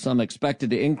 a sum expected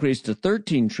to increase to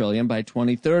 $13 trillion by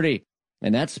 2030.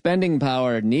 And that spending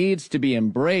power needs to be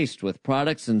embraced with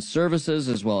products and services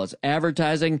as well as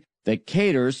advertising that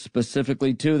caters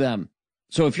specifically to them.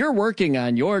 So if you're working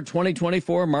on your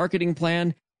 2024 marketing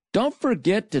plan, don't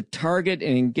forget to target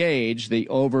and engage the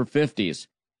over 50s.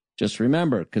 Just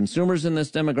remember, consumers in this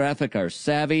demographic are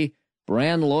savvy,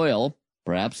 brand loyal,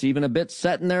 perhaps even a bit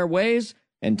set in their ways,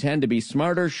 and tend to be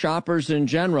smarter shoppers in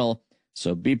general,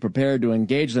 so be prepared to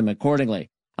engage them accordingly.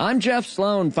 I'm Jeff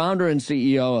Sloan, founder and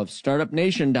CEO of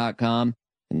StartupNation.com,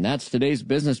 and that's today's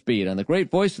Business Beat on the great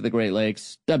voice of the Great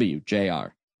Lakes,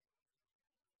 WJR.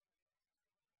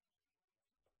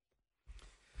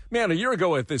 Man, a year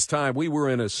ago at this time, we were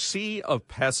in a sea of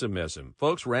pessimism.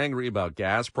 Folks were angry about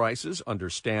gas prices,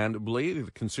 understandably. The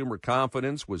consumer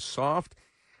confidence was soft.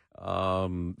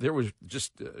 There was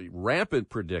just rampant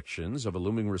predictions of a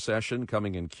looming recession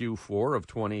coming in Q4 of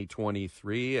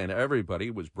 2023, and everybody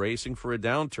was bracing for a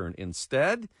downturn.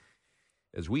 Instead,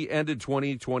 as we ended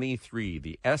 2023,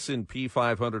 the S&P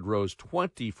 500 rose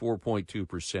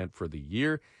 24.2% for the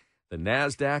year. The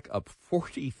NASDAQ up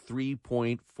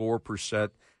 43.4%.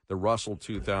 The Russell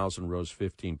 2000 rose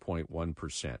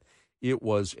 15.1%. It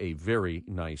was a very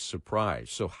nice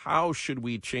surprise. So how should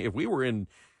we change? If we were in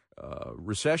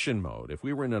recession mode, if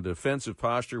we were in a defensive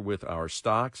posture with our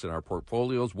stocks and our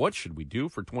portfolios, what should we do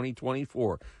for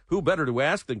 2024? Who better to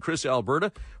ask than Chris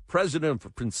Alberta, president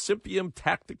of Principium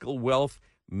Tactical Wealth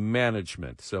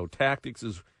Management. So tactics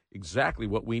is exactly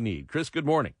what we need. Chris, good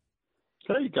morning.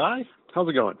 Hey, Guy. How's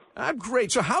it going? I'm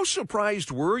great. So how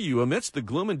surprised were you amidst the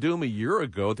gloom and doom a year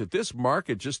ago that this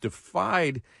market just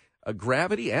defied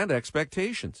gravity and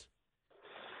expectations?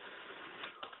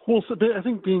 Well, so I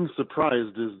think being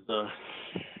surprised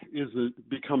is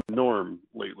become a norm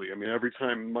lately. I mean, every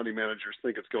time money managers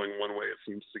think it's going one way, it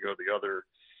seems to go the other.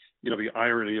 The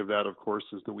irony of that, of course,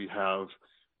 is that we have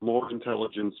more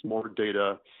intelligence, more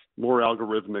data, more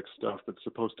algorithmic stuff that's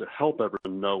supposed to help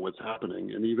everyone know what's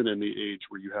happening. And even in the age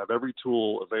where you have every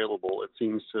tool available, it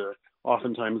seems to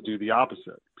oftentimes do the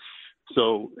opposite.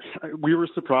 So we were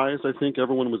surprised. I think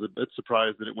everyone was a bit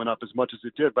surprised that it went up as much as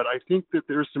it did. But I think that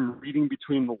there's some reading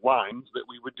between the lines that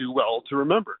we would do well to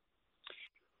remember.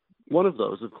 One of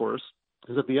those, of course,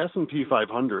 is that the S&P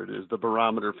 500 is the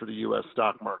barometer for the U.S.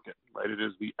 stock market, right? It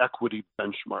is the equity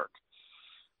benchmark.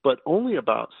 But only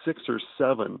about 6 or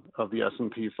 7 of the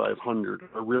S&P 500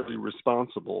 are really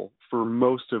responsible for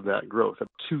most of that growth,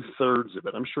 2/3 of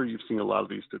it. I'm sure you've seen a lot of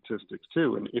these statistics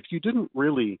too. And if you didn't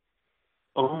really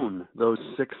own those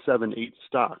 6, 7, 8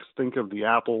 stocks, think of the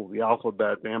Apple, the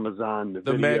Alphabet, Amazon, NVIDIA,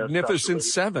 the Magnificent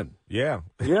Seven. Yeah,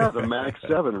 the Mag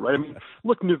 7, right? I mean,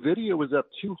 look, NVIDIA was up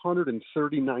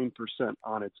 239%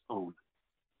 on its own.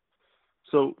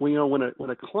 So, when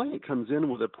a client comes in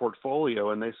with a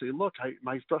portfolio and they say, look,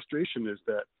 my frustration is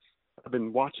that I've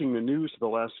been watching the news for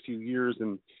the last few years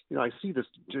and, I see this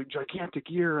gigantic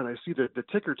year and I see the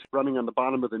ticker running on the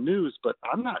bottom of the news, but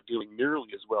I'm not doing nearly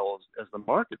as well as the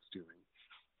market's doing.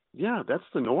 Yeah, that's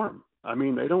the norm. I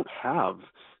mean, they don't have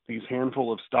these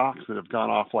handful of stocks that have gone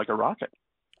off like a rocket.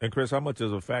 And, Chris, how much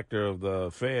is a factor of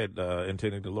the Fed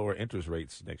intending to lower interest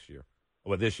rates next year,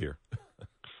 or this year?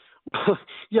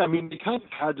 Yeah, I mean, they kind of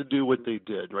had to do what they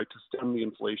did, right, to stem the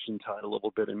inflation tide a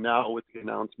little bit. And now with the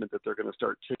announcement that they're going to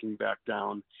start ticking back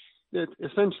down,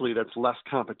 essentially that's less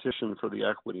competition for the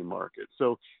equity market.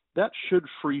 So that should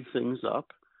free things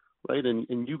up, right?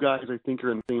 And you guys, I think,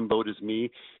 are in the same boat as me.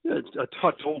 It's a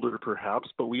touch older, perhaps,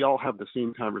 but we all have the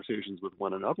same conversations with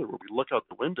one another where we look out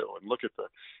the window and look at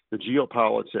the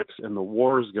geopolitics and the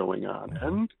wars going on,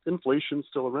 and inflation's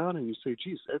still around, and you say,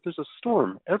 geez, there's a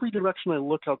storm. Every direction I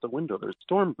look out the window, there's a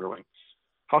storm brewing.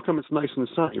 How come it's nice and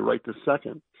sunny right this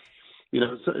second?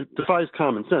 So it defies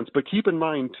common sense. But keep in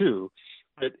mind, too,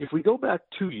 that if we go back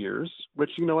 2 years,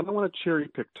 which, I don't want to cherry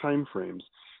pick time frames,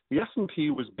 the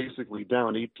S&P was basically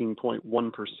down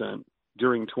 18.1%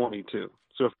 during 22.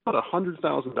 So if you put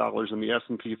 $100,000 in the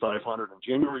S&P 500 on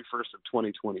January 1st of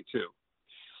 2022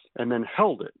 and then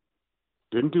held it,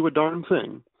 didn't do a darn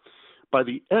thing, by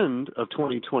the end of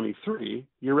 2023,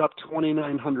 you're up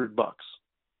 $2,900.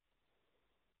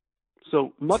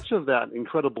 So much of that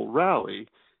incredible rally,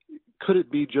 could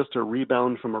it be just a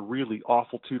rebound from a really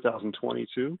awful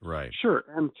 2022? Right. Sure.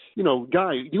 And,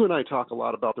 Guy, you and I talk a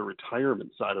lot about the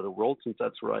retirement side of the world since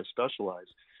that's where I specialize.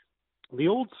 The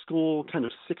old school kind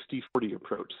of 60-40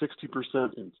 approach,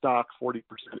 60% in stock, 40%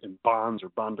 in bonds or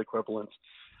bond equivalents,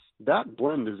 that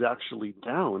blend is actually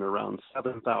down around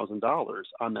 $7,000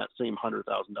 on that same $100,000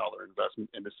 investment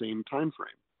in the same time frame.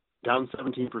 Down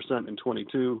 17% in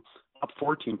 22, up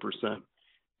 14%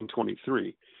 in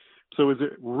 23. So is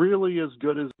it really as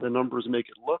good as the numbers make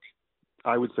it look?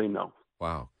 I would say no.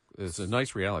 Wow. It's a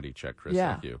nice reality check, Chris.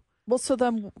 Yeah. Thank you. Well, so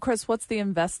then, Chris, what's the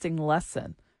investing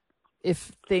lesson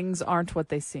if things aren't what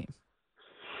they seem?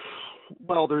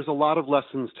 Well, there's a lot of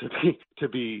lessons to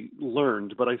be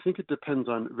learned, but I think it depends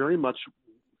on very much,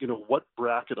 what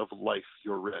bracket of life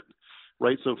you're in,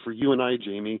 right? So for you and I,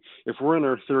 Jamie, if we're in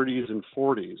our 30s and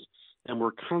 40s and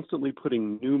we're constantly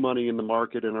putting new money in the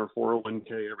market in our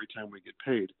 401k every time we get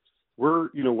paid, we're,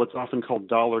 what's often called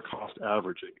dollar cost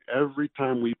averaging. Every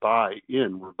time we buy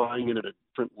in, we're buying in at a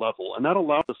different level. And that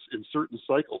allows us in certain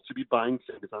cycles to be buying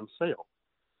things on sale.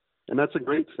 And that's a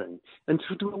great thing. And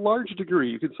to a large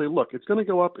degree, you could say, look, it's going to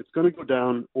go up, it's going to go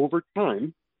down over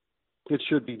time. It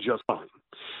should be just fine.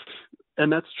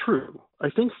 And that's true. I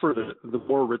think for the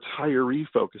more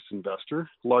retiree-focused investor,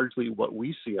 largely what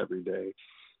we see every day,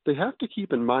 they have to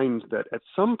keep in mind that at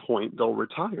some point they'll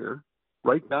retire,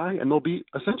 right, Guy? And they'll be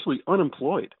essentially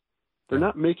unemployed. They're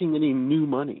not making any new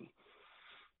money.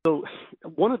 So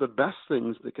one of the best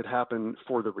things that could happen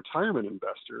for the retirement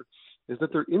investor is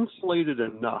that they're insulated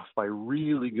enough by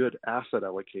really good asset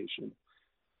allocation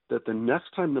that the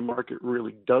next time the market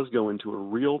really does go into a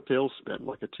real tailspin,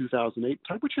 like a 2008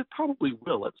 type, which it probably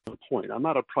will at some point. I'm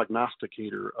not a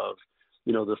prognosticator of,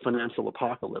 the financial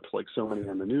apocalypse like so many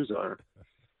on the news are,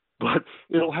 but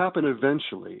it'll happen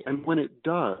eventually. And when it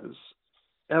does,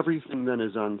 everything then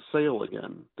is on sale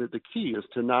again. The key is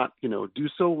to not, do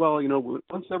so well,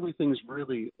 once everything's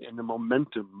really in the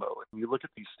momentum mode. When you look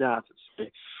at these stats,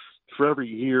 it's for every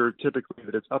year typically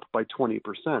that it's up by 20%,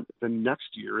 the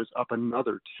next year is up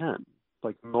another 10.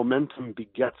 Like momentum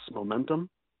begets momentum.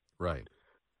 Right.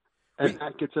 And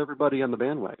that gets everybody on the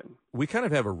bandwagon. We kind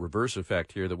of have a reverse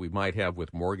effect here that we might have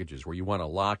with mortgages, where you want to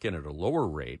lock in at a lower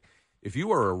rate. If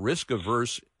you are a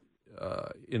risk-averse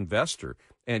investor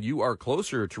and you are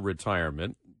closer to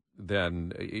retirement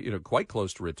than, quite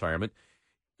close to retirement,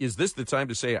 is this the time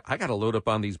to say, I got to load up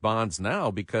on these bonds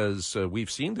now because we've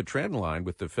seen the trend line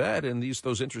with the Fed and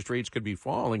those interest rates could be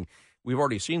falling. We've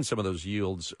already seen some of those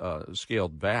yields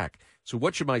scaled back. So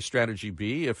what should my strategy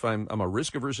be if I'm a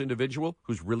risk-averse individual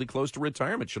who's really close to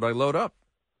retirement? Should I load up?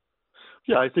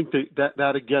 Yeah, I think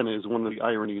that again is one of the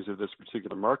ironies of this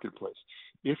particular marketplace.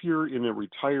 If you're in a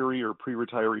retiree or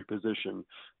pre-retiree position,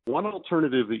 one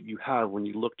alternative that you have when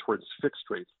you look towards fixed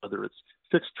rates, whether it's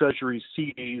fixed treasuries,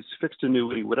 CDs, fixed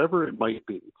annuity, whatever it might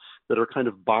be, that are kind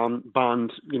of bond,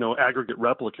 aggregate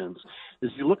replicants,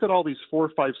 is you look at all these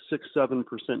 4, 5, 6,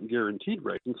 7% guaranteed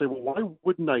rates and say, well, why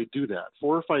wouldn't I do that?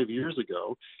 4 or 5 years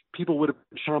ago, people would have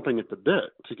been chomping at the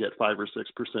bit to get 5 or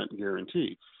 6%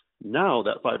 guarantee. Now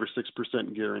that 5 or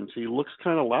 6% guarantee looks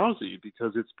kind of lousy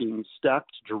because it's being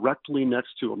stacked directly next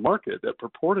to a market that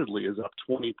purportedly is up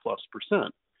 20+%.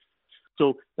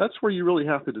 So that's where you really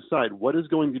have to decide what is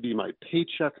going to be my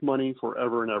paycheck money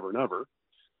forever and ever and ever.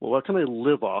 Well, what can I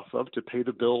live off of to pay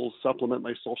the bills, supplement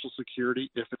my Social Security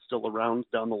if it's still around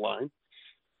down the line,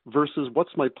 versus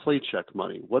what's my paycheck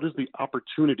money? What is the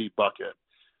opportunity bucket?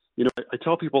 I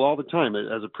tell people all the time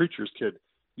as a preacher's kid,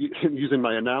 using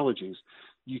my analogies,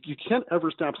 you can't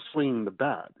ever stop swinging the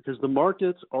bat because the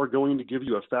markets are going to give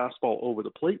you a fastball over the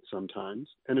plate sometimes.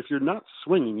 And if you're not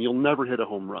swinging, you'll never hit a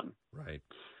home run. Right.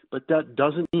 But that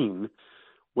doesn't mean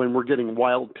when we're getting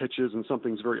wild pitches and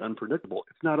something's very unpredictable,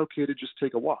 it's not okay to just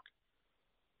take a walk.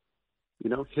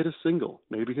 Hit a single,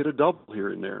 maybe hit a double here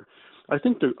and there. I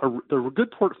think the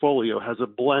good portfolio has a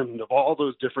blend of all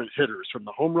those different hitters, from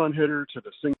the home run hitter to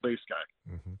the single base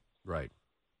guy. Mm-hmm. Right.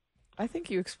 I think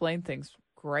you explain things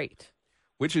great.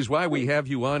 Which is why we have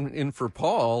you in for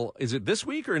Paul. Is it this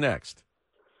week or next?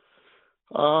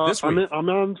 This week. I'm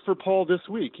on for Paul this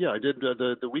week. Yeah, I did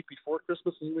the week before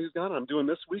Christmas and he's gone. I'm doing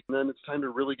this week, and then it's time to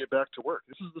really get back to work.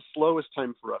 This is the slowest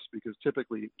time for us because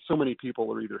typically so many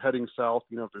people are either heading south,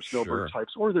 if they're snowbird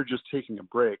types, or they're just taking a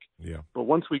break. Yeah. But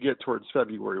once we get towards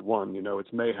February 1,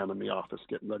 it's mayhem in the office,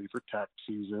 getting ready for tax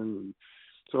season and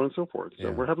so on and so forth.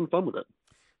 So we're having fun with it.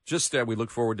 Just we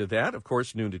look forward to that. Of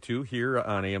course, noon to 2 here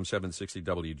on AM 760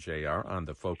 WJR on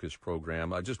the Focus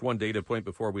program. Just one data point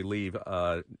before we leave. There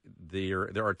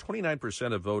are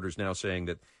 29% of voters now saying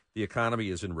that the economy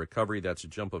is in recovery. That's a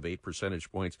jump of 8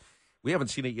 percentage points. We haven't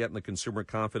seen it yet in the consumer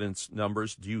confidence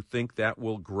numbers. Do you think that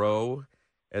will grow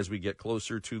as we get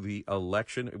closer to the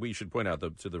election? We should point out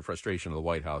to the frustration of the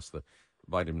White House, the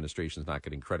Biden administration is not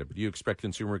getting credit. But do you expect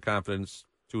consumer confidence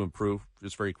to improve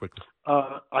just very quickly?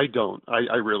 I don't.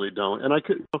 I really don't. And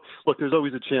look, there's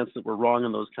always a chance that we're wrong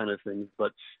on those kind of things,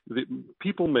 but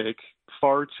people make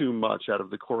far too much out of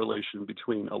the correlation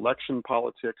between election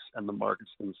politics and the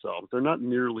markets themselves. They're not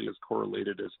nearly as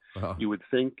correlated as you would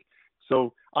think.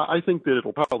 So I think that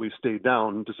it'll probably stay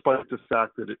down despite the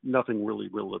fact that nothing really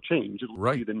will change. It'll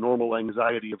be the normal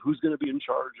anxiety of who's going to be in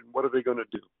charge and what are they going to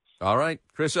do. All right.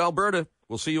 Chris Alberta,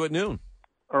 we'll see you at noon.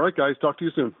 All right, guys. Talk to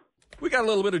you soon. We got a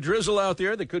little bit of drizzle out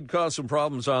there that could cause some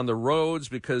problems on the roads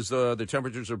because the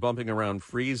temperatures are bumping around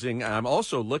freezing. I'm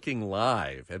also looking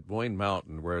live at Boyne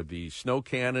Mountain where the snow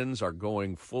cannons are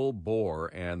going full bore,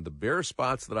 and the bare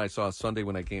spots that I saw Sunday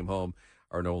when I came home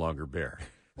are no longer bare.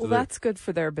 Well, that's good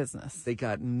for their business. They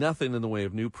got nothing in the way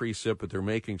of new precip, but they're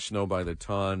making snow by the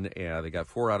ton. And they got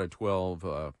 4 out of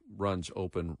 12 runs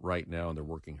open right now, and they're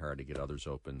working hard to get others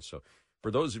open. So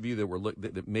for those of you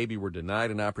that maybe were denied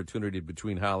an opportunity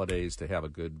between holidays to have a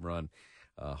good run,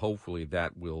 hopefully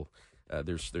that will.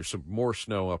 There's some more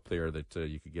snow up there that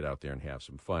you could get out there and have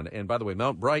some fun. And by the way,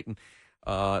 Mount Brighton,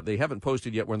 they haven't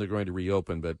posted yet when they're going to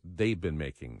reopen, but they've been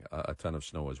making a ton of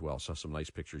snow as well. Saw some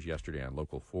nice pictures yesterday on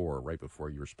Local 4 right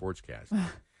before your sportscast.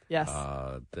 Yes,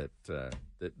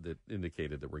 that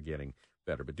indicated that we're getting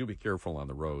better. But do be careful on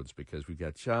the roads because we've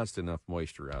got just enough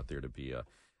moisture out there to be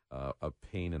a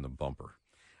pain in the bumper.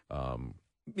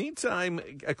 Meantime,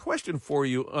 a question for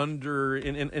you.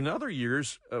 In other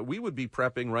years, we would be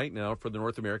prepping right now for the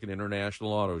North American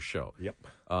International Auto Show. Yep.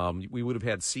 We would have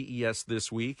had CES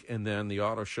this week and then the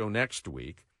auto show next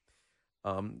week.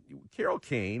 Carol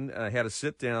Kane had a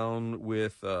sit down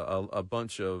with a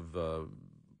bunch of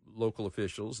local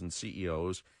officials and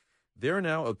CEOs. There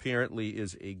now apparently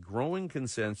is a growing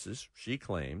consensus, she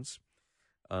claims,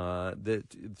 that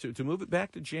to move it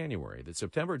back to January, that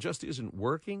September just isn't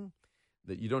working.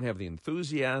 that you don't have the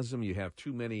enthusiasm. You have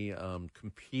too many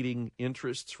competing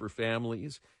interests for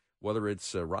families, whether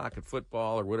it's rocket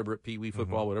football or whatever, Pee Wee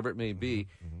football, whatever it may be.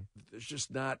 There's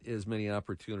just not as many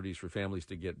opportunities for families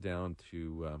to get down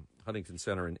to Huntington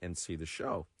Center and see the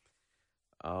show.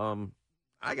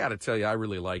 I got to tell you, I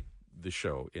really like the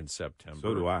show in September.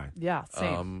 So do I. Yeah,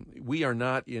 same. We are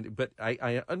not in, but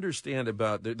I understand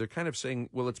about, they're kind of saying,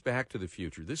 well, it's back to the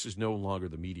future. This is no longer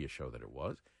the media show that it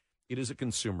was. It is a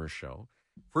consumer show.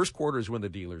 First quarter is when the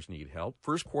dealers need help.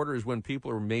 First quarter is when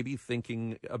people are maybe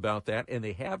thinking about that, and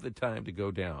they have the time to go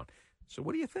down. So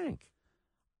what do you think?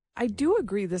 I do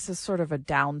agree this is sort of a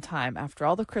downtime after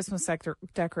all the Christmas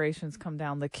decorations come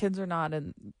down. The kids are not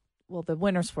in, well, the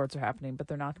winter sports are happening, but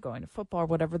they're not going to football or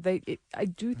whatever. I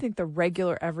do think the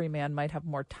regular everyman might have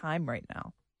more time right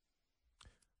now.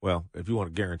 Well, if you want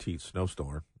a guaranteed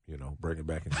snowstorm, bring it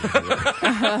back in January.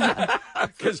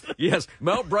 Because, yes,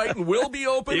 Mount Brighton will be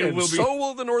open, so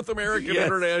will the North American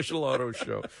International Auto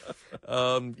Show.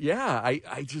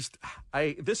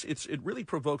 It really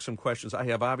provokes some questions. I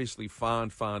have obviously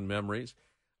fond memories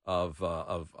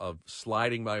of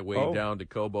sliding my way down to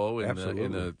Cobo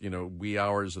in the wee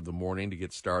hours of the morning to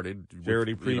get started.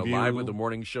 Charity preview. Live with the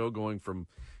morning show going from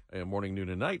morning, noon,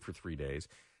 and night for 3 days.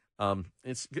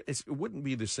 It wouldn't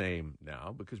be the same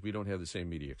now because we don't have the same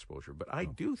media exposure. But I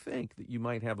do think that you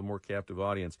might have a more captive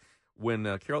audience. When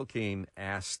Carol Kane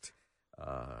asked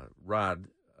Rod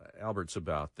Alberts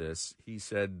about this, he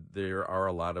said there are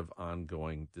a lot of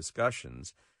ongoing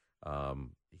discussions.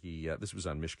 This was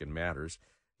on Michigan Matters.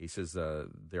 He says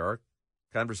there are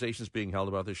conversations being held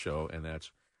about the show, and that's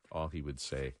all he would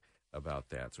say about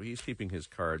that. So he's keeping his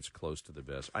cards close to the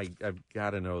vest. I've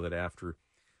got to know that after,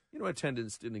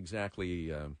 attendance didn't exactly,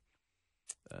 hit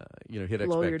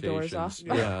blow expectations. Your doors off.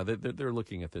 Yeah, they're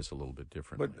looking at this a little bit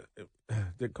differently.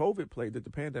 But did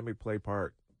the pandemic play a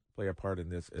part in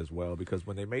this as well? Because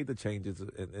when they made the changes,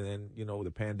 and then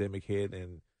the pandemic hit,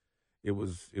 and it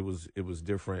was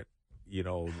different.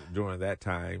 During that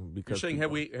time, because you're saying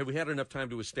have we had enough time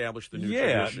to establish the new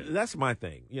tradition? Yeah, that's my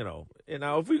thing. And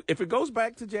now if it goes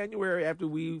back to January after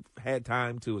we've had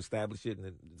time to establish it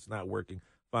and it's not working,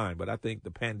 fine. But I think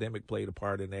the pandemic played a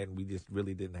part in that, and we just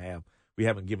really we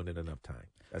haven't given it enough time.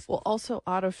 Also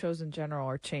auto shows in general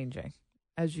are changing,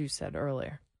 as you said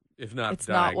earlier. If not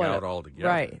dying out altogether.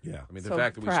 Right. Yeah. I mean, the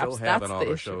fact that we still have an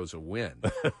auto show is a win.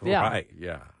 Yeah. Right.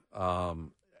 Yeah.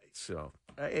 So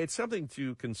it's something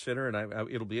to consider, and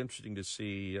it'll be interesting to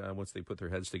see once they put their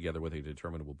heads together what they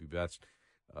determine will be best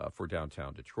for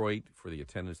downtown Detroit, for the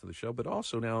attendance of the show. But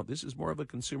also now this is more of a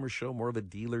consumer show, more of a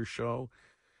dealer show.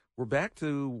 We're back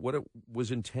to what it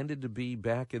was intended to be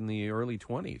back in the early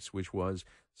 20s, which was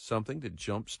something to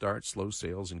jumpstart slow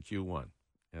sales in Q1.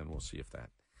 And we'll see if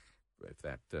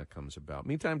that comes about.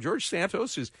 Meantime, George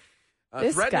Santos is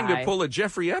threatening to pull a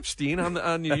Jeffrey Epstein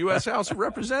on the U.S. House of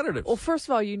Representatives. Well, first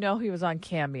of all, he was on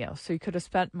Cameo, so you could have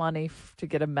spent money to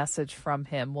get a message from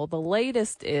him. Well, the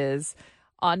latest is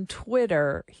on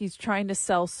Twitter, he's trying to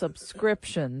sell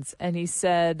subscriptions, and he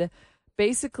said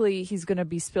basically he's going to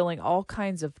be spilling all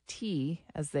kinds of tea,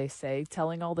 as they say,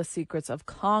 telling all the secrets of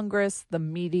Congress, the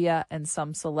media, and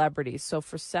some celebrities. So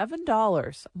for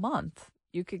 $7 a month,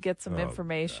 you could get some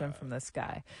information from this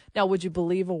guy. Now, would you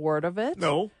believe a word of it?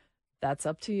 No. That's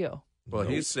up to you. Well,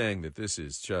 he's saying that this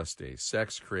is just a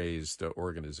sex-crazed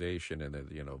organization, and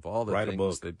that of all the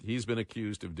things that he's been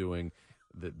accused of doing,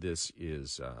 that this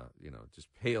is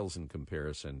just pales in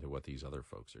comparison to what these other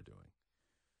folks are doing.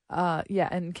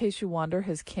 And in case you wonder,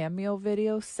 his Cameo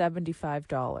video, $75.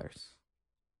 Boy,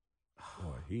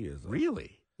 he is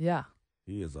really. Yeah,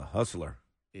 he is a hustler.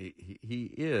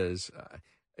 He is.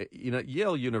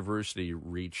 Yale University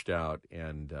reached out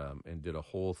and did a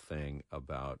whole thing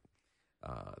about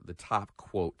the top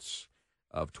quotes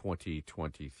of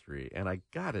 2023. And I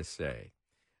got to say,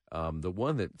 the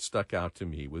one that stuck out to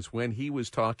me was when he was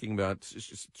talking about,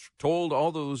 told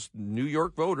all those New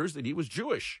York voters that he was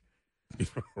Jewish.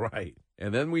 Right.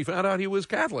 And then we found out he was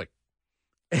Catholic.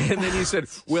 And then he said,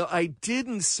 well, I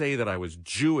didn't say that I was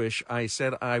Jewish. I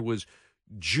said I was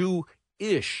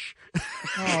Jew-ish.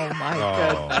 Oh, my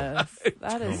goodness.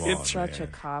 That is such a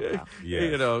cop-out.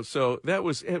 Yes. So that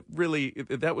was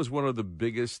that was one of the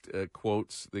biggest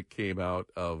quotes that came out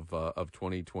of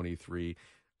 2023.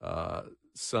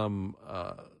 Some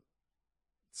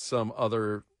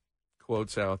other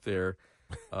quotes out there.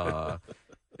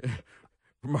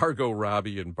 Margot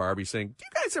Robbie and Barbie saying, do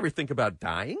you guys ever think about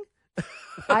dying?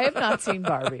 I have not seen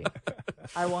Barbie.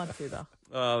 I want to, though.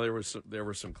 There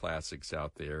were some classics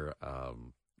out there.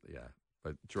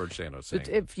 But George Santos saying,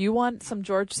 if you want some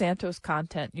George Santos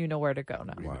content, you know where to go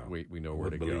now. We know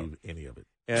where to go. Believe any of it.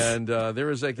 And there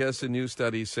is, I guess, a new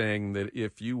study saying that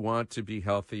if you want to be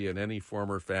healthy in any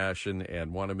form or fashion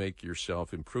and want to make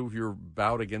yourself improve your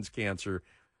bout against cancer,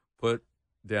 put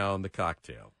down the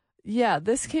cocktail. Yeah,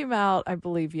 this came out, I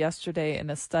believe, yesterday in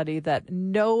a study that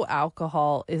no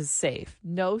alcohol is safe.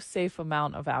 No safe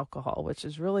amount of alcohol, which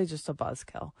is really just a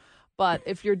buzzkill. But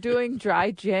if you're doing dry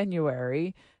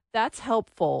January, that's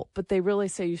helpful. But they really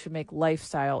say you should make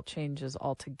lifestyle changes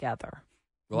altogether,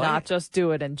 not just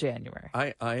do it in January.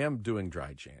 I am doing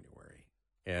dry January.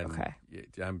 And okay.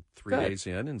 I'm 3 days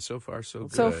in, and so far, so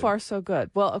good. So far, so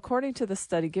good. Well, according to the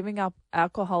study, giving up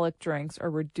alcoholic drinks or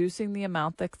reducing the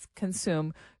amount that's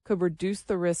consumed could reduce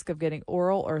the risk of getting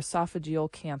oral or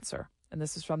esophageal cancer. And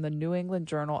this is from the New England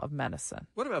Journal of Medicine.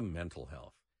 What about mental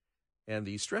health and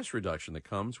the stress reduction that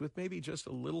comes with maybe just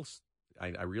a little?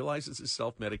 I realize this is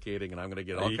self-medicating, and I'm going to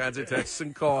get all kinds of texts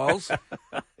and calls.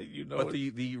 But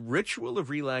the ritual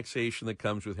of relaxation that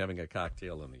comes with having a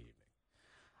cocktail in the evening.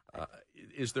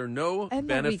 Is there no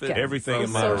benefit? Everything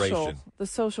in moderation. The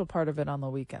social part of it on the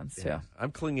weekends, too.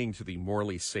 I'm clinging to the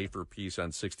morally safer piece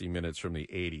on 60 Minutes from the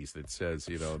 80s that says,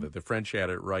 that the French had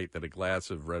it right, that a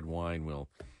glass of red wine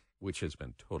which has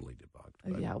been totally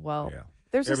debunked.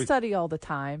 There's a study all the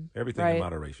time. Everything right? in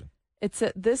moderation.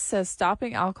 This says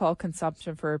stopping alcohol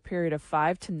consumption for a period of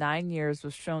 5 to 9 years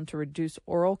was shown to reduce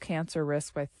oral cancer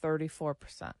risk by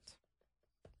 34%.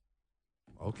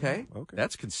 Okay.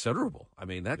 That's considerable. I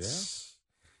mean, that's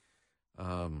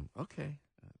okay.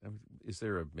 Is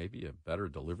there maybe a better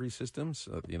delivery system?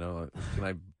 So, can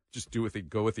I just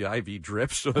go with the IV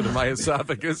drip so that my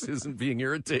esophagus isn't being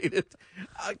irritated?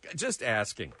 Just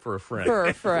asking for a friend. For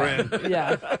a friend,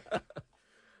 yeah.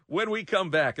 When we come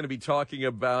back, going to be talking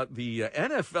about the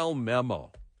NFL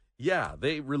memo. Yeah,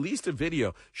 they released a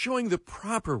video showing the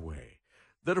proper way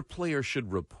that a player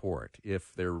should report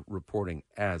if they're reporting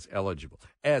as eligible,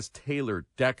 as Taylor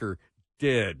Decker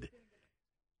did.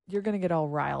 You're going to get all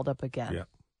riled up again. Yeah.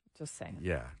 Just saying.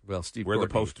 Yeah. Well, Steve We're the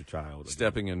Courtney poster child.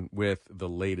 stepping in with the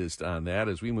latest on that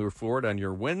as we move forward on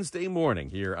your Wednesday morning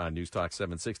here on News Talk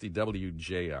 760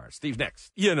 WJR. Steve,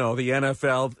 next. The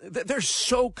NFL, they're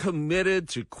so committed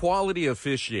to quality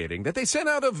officiating that they sent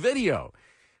out a video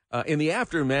in the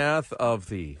aftermath of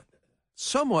the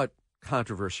somewhat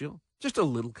controversial, just a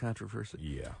little controversy.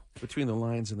 Yeah. Between the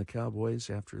Lions and the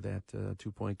Cowboys after that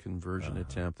 2-point conversion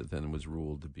attempt that then was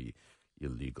ruled to be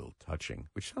illegal touching,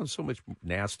 which sounds so much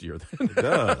nastier than it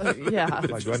does. Yeah.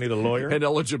 Like, do I need a lawyer? And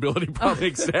eligibility problem,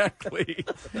 exactly.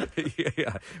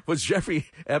 Yeah. Was Jeffrey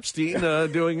Epstein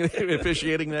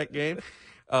officiating that game?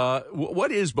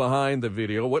 What is behind the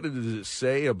video? What does it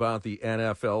say about the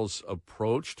NFL's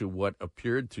approach to what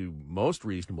appeared to most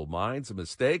reasonable minds a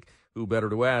mistake? Who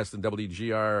better to ask than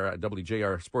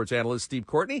WJR sports analyst Steve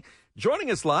Courtney,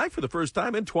 joining us live for the first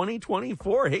time in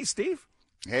 2024. Hey, Steve.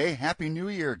 Hey, Happy New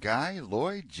Year, Guy,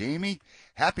 Lloyd, Jamie.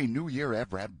 Happy New Year,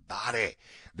 everybody.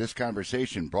 This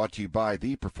conversation brought to you by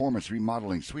the Performance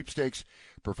Remodeling Sweepstakes.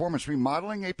 Performance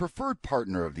Remodeling, a preferred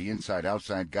partner of the Inside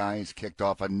Outside Guys, kicked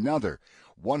off another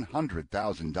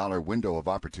 $100,000 window of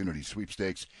opportunity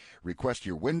sweepstakes. Request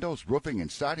your windows, roofing,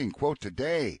 and siding quote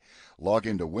today. Log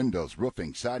into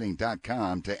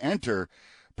windowsroofingsiding.com to enter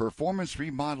Performance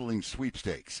Remodeling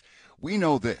Sweepstakes. We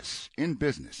know this. In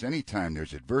business, anytime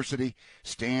there's adversity,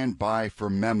 stand by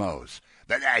for memos.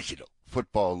 The National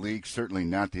Football League, certainly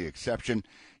not the exception.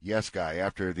 Yes, Guy,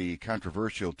 after the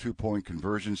controversial 2-point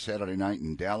conversion Saturday night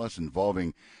in Dallas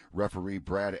involving referee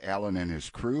Brad Allen and his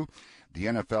crew, the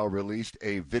NFL released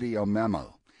a video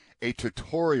memo, a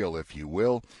tutorial, if you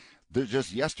will,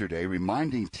 just yesterday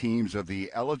reminding teams of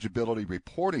the eligibility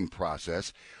reporting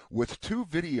process with 2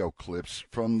 video clips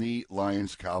from the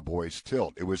Lions-Cowboys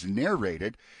tilt. It was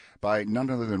narrated by none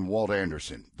other than Walt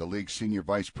Anderson, the league's senior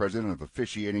vice president of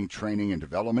officiating, training, and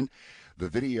development. The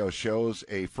video shows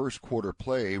a first-quarter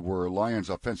play where Lions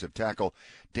offensive tackle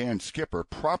Dan Skipper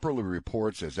properly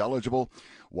reports as eligible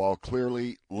while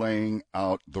clearly laying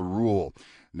out the rule.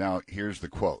 Now, here's the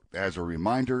quote. As a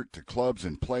reminder to clubs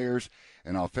and players,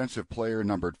 an offensive player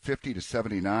numbered 50 to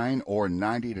 79 or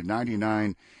 90 to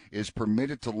 99 is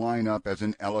permitted to line up as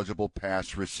an eligible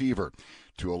pass receiver.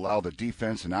 To allow the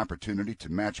defense an opportunity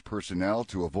to match personnel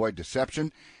to avoid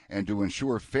deception and to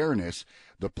ensure fairness,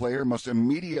 the player must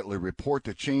immediately report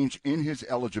the change in his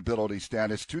eligibility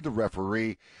status to the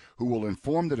referee, who will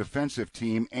inform the defensive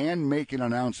team and make an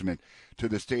announcement to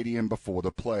the stadium before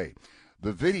the play.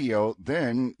 The video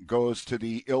then goes to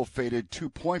the ill-fated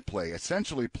 2-point play,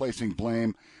 essentially placing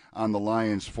blame on the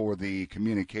Lions for the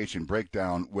communication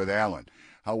breakdown with Allen.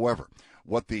 However,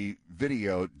 what the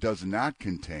video does not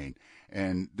contain,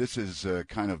 and this is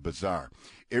kind of bizarre,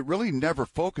 it really never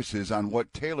focuses on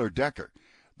what Taylor Decker,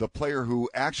 the player who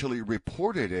actually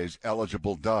reported as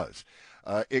eligible does.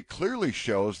 It clearly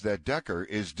shows that Decker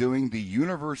is doing the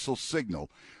universal signal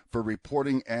for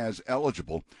reporting as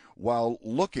eligible while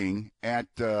looking at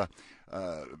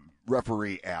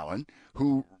referee Allen,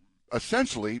 who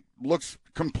essentially looks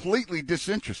completely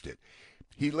disinterested.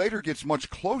 He later gets much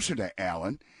closer to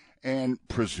Allen and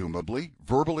presumably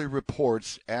verbally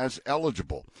reports as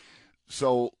eligible.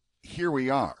 So here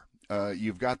we are.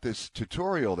 You've got this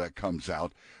tutorial that comes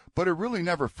out, but it really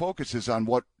never focuses on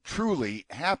what truly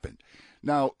happened.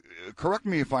 Now, correct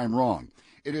me if I'm wrong.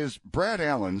 It is Brad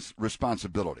Allen's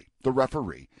responsibility, the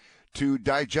referee, to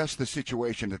digest the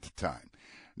situation at the time.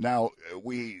 Now,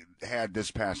 we had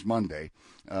this past Monday,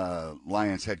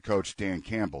 Lions head coach Dan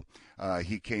Campbell.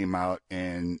 He came out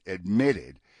and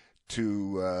admitted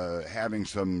to having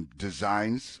some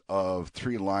designs of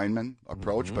three lineman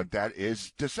approach, but that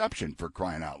is deception, for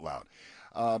crying out loud.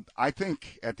 I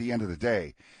think at the end of the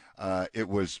day, it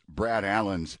was Brad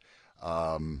Allen's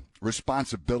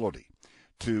responsibility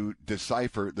to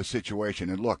decipher the situation.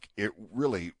 And look, it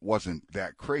really wasn't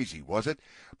that crazy, was it?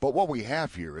 But what we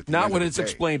have here at the not end when of it's the day,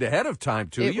 explained ahead of time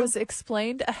to It you. was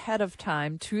explained ahead of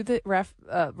time to the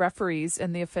referees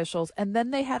and the officials, and then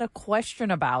they had a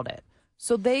question about it.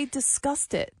 So they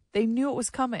discussed it. They knew it was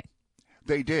coming.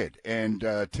 They did. And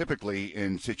typically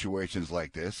in situations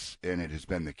like this, and it has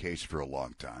been the case for a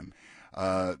long time,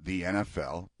 the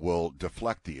NFL will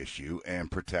deflect the issue and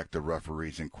protect the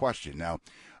referees in question. Now,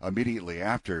 immediately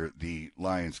after the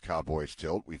Lions-Cowboys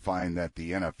tilt, we find that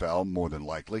the NFL, more than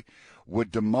likely,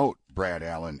 would demote Brad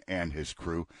Allen and his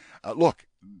crew. Look,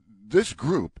 this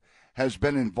group has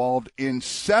been involved in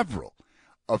several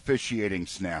officiating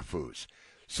snafus.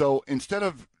 So instead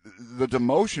of the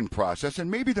demotion process,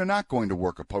 and maybe they're not going to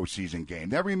work a postseason game,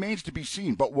 that remains to be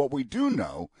seen. But what we do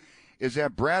know is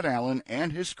that Brad Allen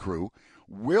and his crew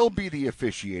will be the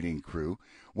officiating crew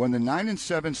when the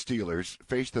 9-7 Steelers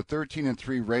face the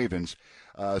 13-3 Ravens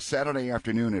Saturday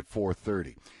afternoon at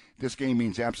 4:30. This game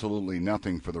means absolutely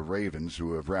nothing for the Ravens,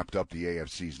 who have wrapped up the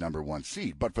AFC's number one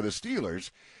seed. But for the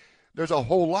Steelers, there's a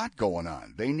whole lot going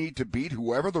on. They need to beat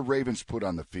whoever the Ravens put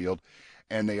on the field,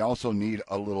 and they also need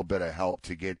a little bit of help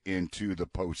to get into the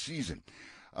postseason.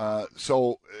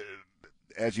 So,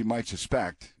 as you might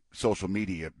suspect, social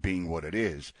media being what it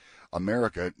is,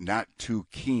 America not too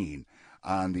keen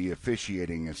on the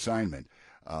officiating assignment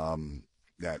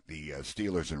that the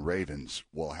Steelers and Ravens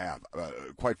will have.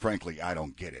 Quite frankly, I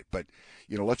don't get it. But,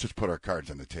 let's just put our cards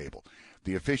on the table.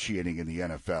 The officiating in the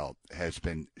NFL has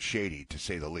been shady, to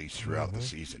say the least, throughout the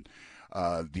season.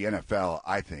 The NFL,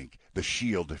 I think, the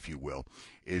shield, if you will,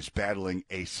 is battling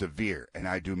a severe, and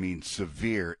I do mean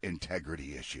severe,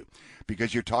 integrity issue.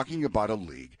 Because you're talking about a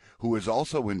league who is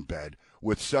also in bed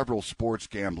with several sports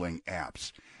gambling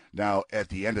apps. Now, at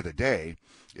the end of the day,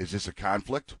 is this a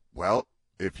conflict? Well,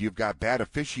 if you've got bad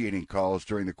officiating calls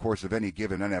during the course of any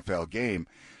given NFL game,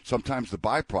 sometimes the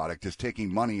byproduct is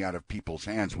taking money out of people's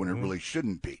hands when it really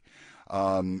shouldn't be.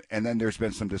 And then there's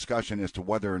been some discussion as to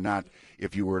whether or not,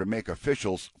 if you were to make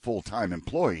officials full-time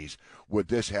employees, would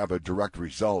this have a direct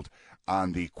result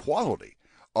on the quality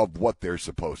of what they're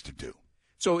supposed to do.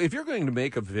 So if you're going to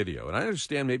make a video, and I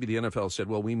understand maybe the NFL said,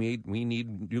 well, we need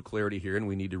new clarity here and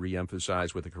we need to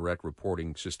reemphasize what the correct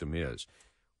reporting system is.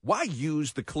 Why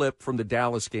use the clip from the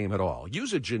Dallas game at all?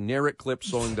 Use a generic clip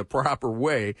showing the proper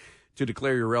way to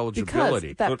declare your eligibility.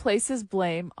 Because that places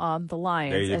blame on the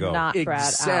Lions and not Brad Allen.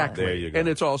 Exactly. There you go. And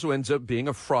it also ends up being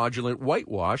a fraudulent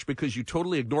whitewash because you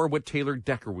totally ignore what Taylor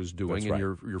Decker was doing in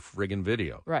your friggin'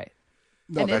 video. Right.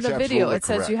 No, and in the video, it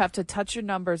says correct. you have to touch your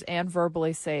numbers and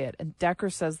verbally say it. And Decker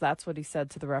says that's what he said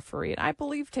to the referee. And I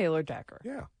believe Taylor Decker.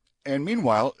 Yeah. And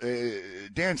meanwhile,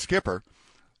 Dan Skipper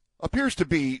appears to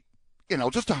be,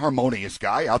 just a harmonious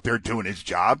guy out there doing his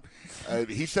job.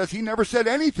 He says he never said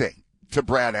anything to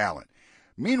Brad Allen.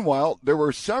 Meanwhile, there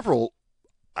were several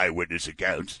eyewitness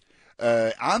accounts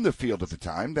on the field at the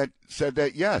time that said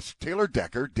that, yes, Taylor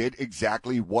Decker did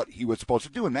exactly what he was supposed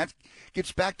to do. And that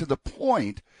gets back to the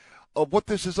point of what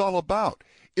this is all about.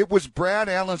 It was Brad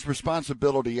Allen's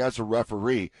responsibility as a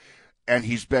referee, and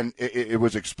it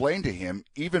was explained to him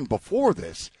even before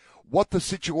this what the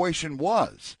situation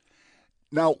was.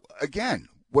 Now, again,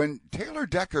 when Taylor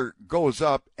Decker goes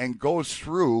up and goes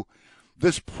through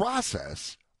this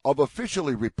process of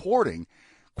officially reporting,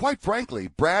 quite frankly,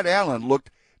 Brad Allen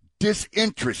looked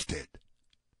disinterested.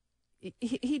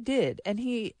 He did, and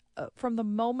he, from the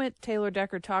moment Taylor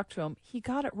Decker talked to him, he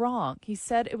got it wrong. He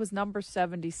said it was number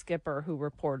 70 Skipper who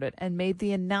reported and made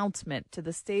the announcement to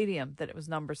the stadium that it was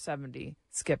number 70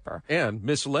 Skipper. And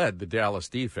misled the Dallas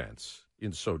defense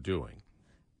in so doing.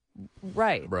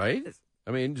 Right. Right?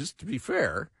 I mean, just to be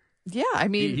fair. Yeah, I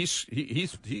mean,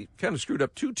 he kind of screwed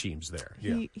up two teams there.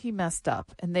 He messed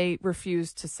up, and they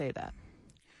refused to say that.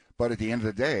 But at the end of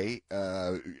the day,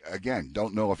 again,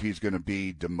 don't know if he's going to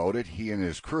be demoted, he and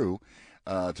his crew,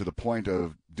 to the point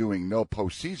of doing no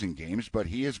postseason games, but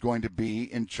he is going to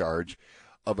be in charge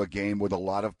of a game with a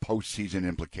lot of postseason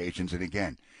implications. And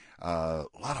again, a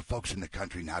lot of folks in the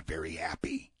country not very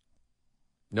happy.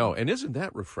 No, and isn't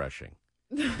that refreshing?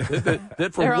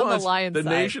 that for They're on once, the Lions the side.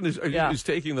 nation is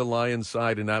taking the Lions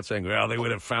side and not saying, well, they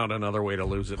would have found another way to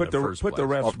lose it in the first place.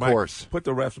 Put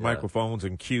the refs' Yeah. microphones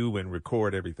in queue and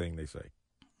record everything they say.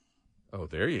 Oh,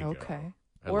 there you go. Okay.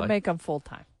 Or make them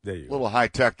full-time. There you go. A little high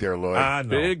tech there, Lloyd. I know.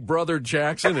 Big Brother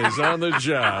Jackson is on the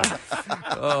job.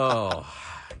 Oh,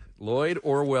 Lloyd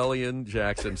Orwellian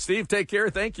Jackson. Steve, take care.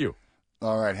 Thank you.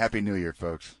 All right. Happy New Year,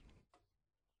 folks.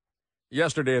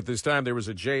 Yesterday at this time, there was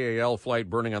a JAL flight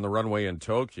burning on the runway in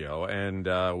Tokyo, and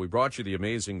we brought you the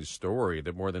amazing story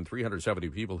that more than 370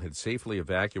 people had safely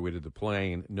evacuated the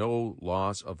plane. No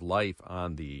loss of life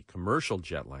on the commercial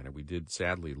jetliner. We did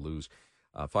sadly lose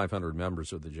 500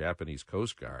 members of the Japanese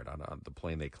Coast Guard on the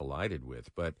plane they collided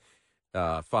with, but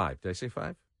 5. Did I say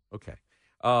 5? Okay.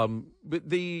 But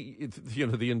the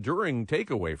enduring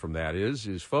takeaway from that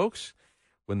is folks,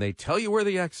 when they tell you where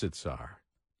the exits are,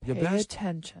 Pay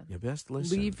attention. You best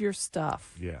listen. Leave your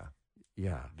stuff. Yeah.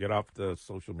 Yeah. Get off the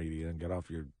social media and get off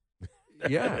your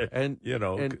Yeah, and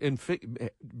and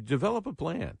develop a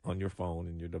plan on your phone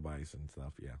and your device and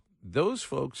stuff. Yeah, those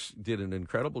folks did an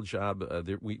incredible job.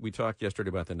 We talked yesterday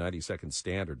about the 90-second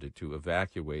standard to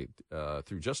evacuate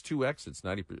through just 2 exits.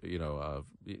 The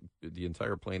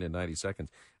entire plane in 90 seconds.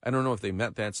 I don't know if they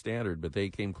met that standard, but they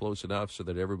came close enough so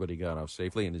that everybody got off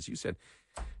safely. And as you said,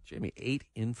 Jamie, 8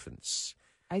 infants.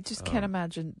 I just can't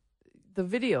imagine the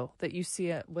video that you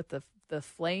see with the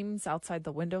flames outside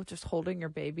the window, just holding your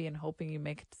baby and hoping you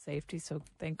make it to safety. So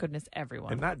thank goodness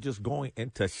everyone. And not just going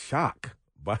into shock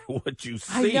by what you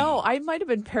see. I know. I might have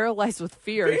been paralyzed with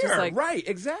fear. Just like, right,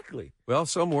 exactly. Well,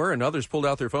 some were, and others pulled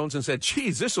out their phones and said,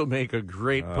 geez, this will make a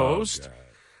great post.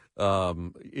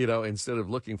 Instead of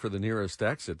looking for the nearest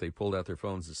exit, they pulled out their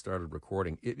phones and started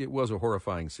recording. It was a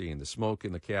horrifying scene. The smoke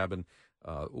in the cabin,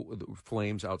 the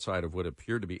flames outside of what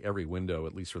appeared to be every window,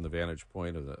 at least from the vantage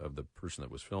point of the person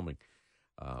that was filming.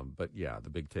 But yeah, the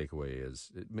big takeaway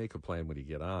is make a plan when you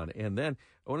get on. And then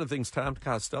one of the things Tom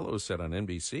Costello said on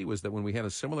NBC was that when we had a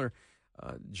similar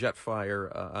jet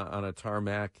fire on a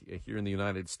tarmac here in the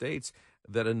United States,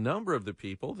 that a number of the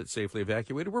people that safely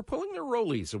evacuated were pulling their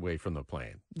rollies away from the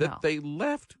plane. That they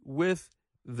left with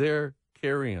their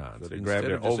carry-ons. So they grabbed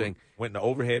it, went in the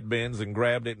overhead bins and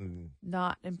grabbed it. And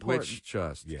not important. Which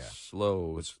just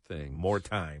slows things. More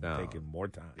time. down. Taking more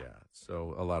time. Yeah,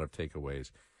 so a lot of takeaways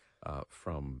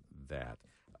from that.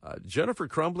 Jennifer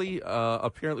Crumbley,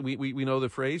 apparently, we know the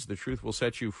phrase, the truth will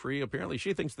set you free. Apparently,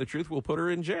 she thinks the truth will put her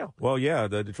in jail. Well, yeah,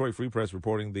 the Detroit Free Press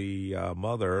reporting the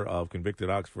mother of convicted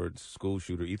Oxford school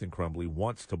shooter Ethan Crumbley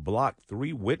wants to block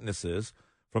 3 witnesses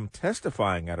from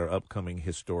testifying at her upcoming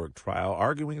historic trial,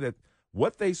 arguing that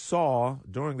what they saw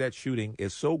during that shooting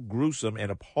is so gruesome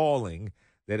and appalling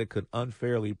that it could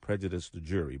unfairly prejudice the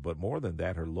jury. But more than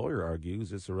that, her lawyer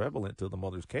argues it's irrelevant to the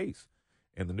mother's case.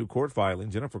 In the new court filing,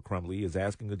 Jennifer Crumbley is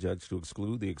asking the judge to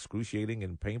exclude the excruciating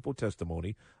and painful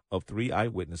testimony of 3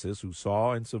 eyewitnesses who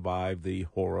saw and survived the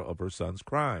horror of her son's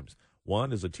crimes.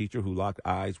 One is a teacher who locked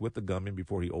eyes with the gunman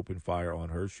before he opened fire on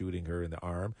her, shooting her in the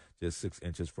arm just 6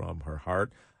 inches from her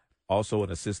heart. Also,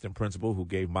 an assistant principal who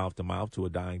gave mouth-to-mouth to a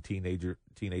dying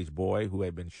teenage boy who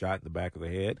had been shot in the back of the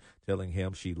head, telling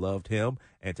him she loved him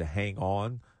and to hang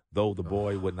on, though the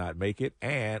boy would not make it.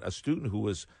 And a student who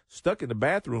was stuck in the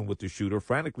bathroom with the shooter,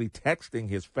 frantically texting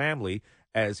his family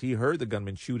as he heard the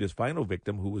gunman shoot his final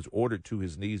victim, who was ordered to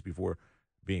his knees before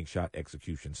being shot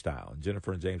execution style. And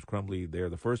Jennifer and James Crumbley, they're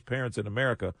the first parents in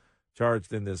America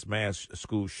charged in this mass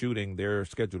school shooting. They're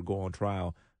scheduled to go on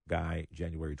trial,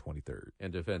 January 23rd.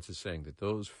 And defense is saying that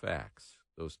those facts,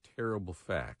 those terrible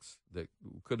facts that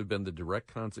could have been the direct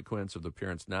consequence of the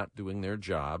parents not doing their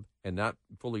job and not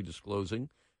fully disclosing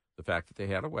the fact that they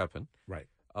had a weapon, right?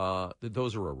 That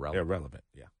those are irrelevant. They're relevant,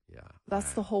 yeah.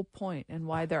 That's the whole point and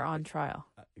why they're on trial.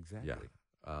 Exactly.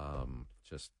 Yeah.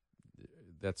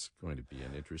 That's going to be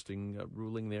an interesting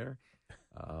ruling there.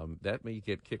 That may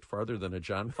get kicked farther than a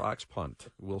John Fox punt.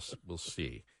 We'll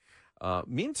see.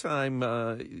 Meantime,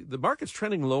 the market's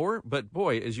trending lower, but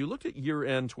boy, as you looked at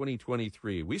year-end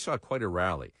 2023, we saw quite a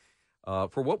rally.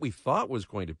 For what we thought was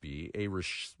going to be a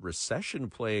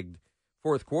recession-plagued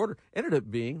fourth quarter, ended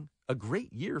up being a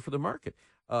great year for the market.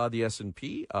 The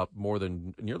S&P up more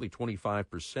than nearly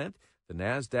 25%. The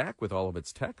NASDAQ, with all of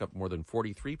its tech, up more than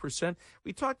 43%.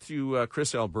 We talked to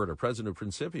Chris Alberta, president of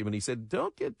Principium, and he said,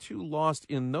 don't get too lost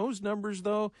in those numbers,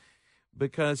 though,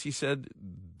 because he said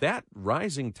that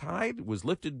rising tide was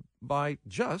lifted by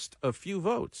just a few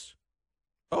votes.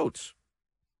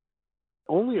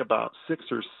 Only about 6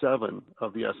 or 7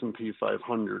 of the S&P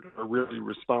 500 are really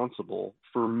responsible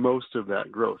for most of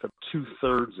that growth,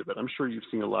 2/3 of it. I'm sure you've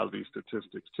seen a lot of these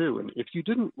statistics too. And if you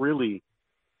didn't really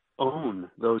own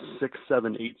those 6,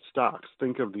 7, 8 stocks,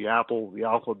 think of the Apple, the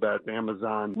Alphabet,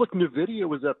 Amazon. Look, NVIDIA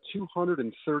was up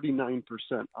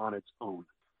 239% on its own.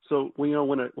 So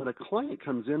when a client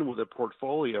comes in with a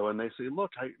portfolio and they say,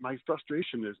 look, my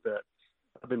frustration is that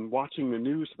I've been watching the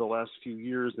news for the last few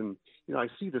years, and I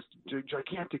see this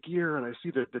gigantic year, and I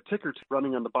see the ticker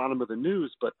running on the bottom of the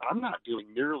news, but I'm not doing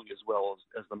nearly as well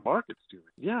as the market's doing.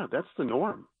 Yeah, that's the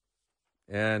norm.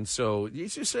 And so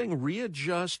he's just saying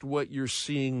readjust what you're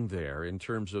seeing there in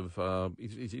terms of,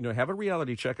 have a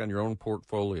reality check on your own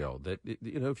portfolio that,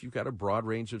 if you've got a broad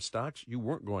range of stocks, you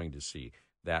weren't going to see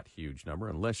that huge number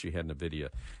unless you had NVIDIA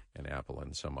and Apple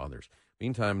and some others.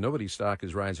 Meantime, nobody's stock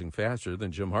is rising faster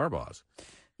than Jim Harbaugh's.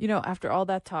 After all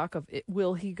that talk of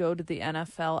will he go to the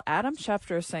NFL, Adam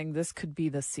Schefter is saying this could be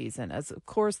the season. As, of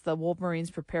course, the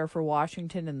Wolverines prepare for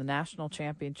Washington in the national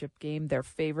championship game. They're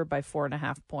favored by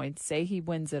 4.5 points. Say he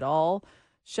wins it all.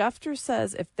 Schefter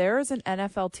says if there is an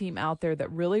NFL team out there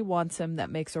that really wants him,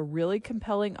 that makes a really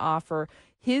compelling offer,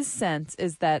 his sense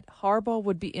is that Harbaugh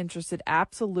would be interested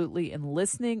absolutely in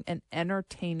listening and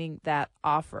entertaining that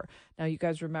offer. Now, you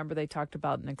guys remember they talked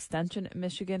about an extension at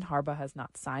Michigan. Harbaugh has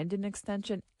not signed an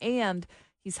extension, and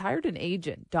he's hired an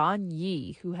agent, Don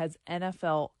Yee, who has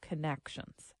NFL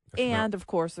connections. Of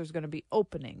course, there's going to be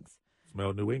openings.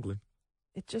 Smell New England.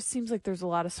 It just seems like there's a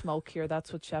lot of smoke here.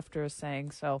 That's what Schefter is saying.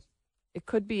 So it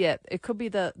could be it. It could be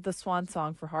the swan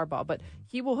song for Harbaugh, but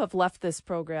he will have left this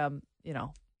program,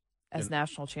 as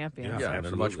national champion. Yeah, in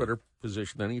a much better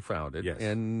position than he found it. Yes.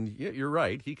 And you're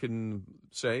right. He can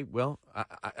say, well,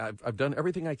 I've done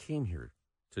everything I came here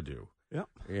to do. Yeah.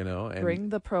 And bring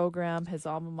the program, his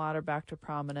alma mater, back to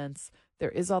prominence.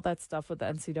 There is all that stuff with the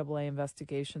NCAA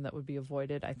investigation that would be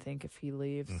avoided, I think, if he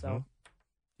leaves. Mm-hmm.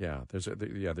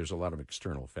 So, there's a lot of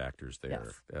external factors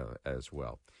there as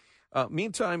well.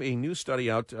 Meantime, a new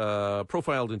study out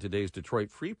profiled in today's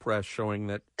Detroit Free Press showing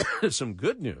that some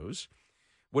good news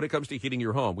when it comes to heating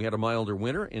your home. We had a milder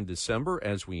winter in December,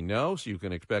 as we know, so you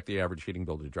can expect the average heating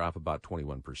bill to drop about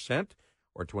 21%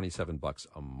 or $27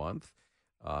 a month.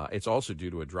 It's also due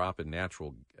to a drop in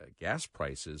natural gas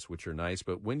prices, which are nice.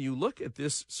 But when you look at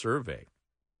this survey,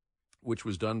 which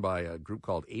was done by a group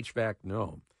called HVAC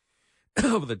Gnome,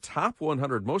 of the top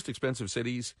 100 most expensive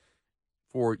cities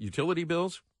for utility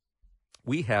bills,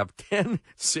 we have 10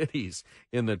 cities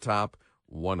in the top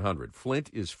 100. Flint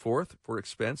is fourth for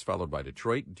expense, followed by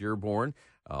Detroit, Dearborn.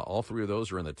 All three of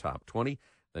those are in the top 20.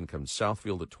 Then comes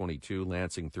Southfield at 22,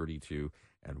 Lansing 32,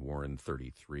 and Warren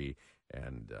 33.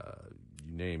 And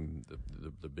you name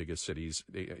the biggest cities.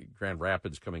 Grand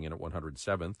Rapids coming in at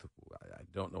 107th. I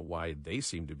don't know why they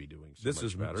seem to be doing so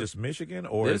much better. This is just Michigan,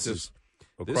 or is this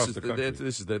across the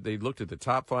country? They looked at the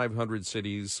top 500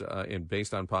 cities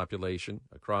based on population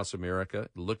across America,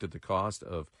 looked at the cost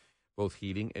of both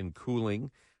heating and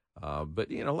cooling.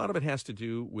 But, a lot of it has to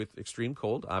do with extreme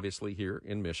cold, obviously, here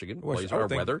in Michigan. Plays our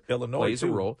weather. Illinois plays a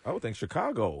role. I would think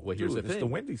Chicago. Well, here's the thing. It's the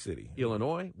windy city.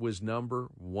 Illinois was number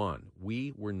 1.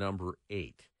 We were number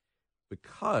 8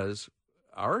 because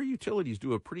our utilities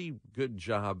do a pretty good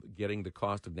job getting the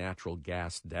cost of natural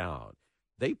gas down.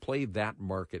 They play that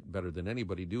market better than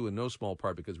anybody do, in no small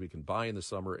part because we can buy in the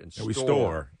summer and store. We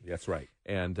store. That's right.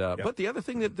 And But the other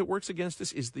thing that works against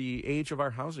us is the age of our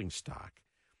housing stock.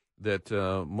 That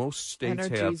most states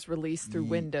have. Energy's released through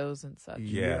windows and such.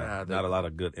 Yeah, not a lot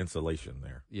of good insulation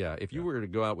there. Yeah, if you were to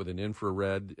go out with an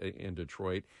infrared in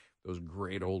Detroit, those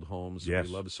great old homes we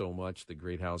love so much, the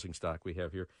great housing stock we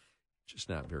have here, just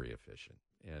not very efficient.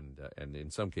 And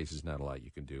in some cases, not a lot you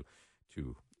can do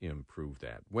to improve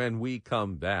that. When we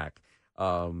come back,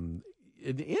 an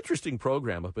interesting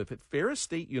program up at Ferris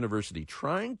State University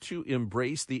trying to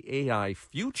embrace the AI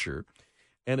future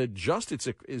and adjust its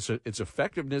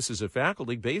effectiveness as a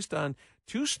faculty based on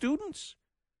 2 students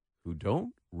who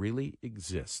don't really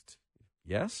exist.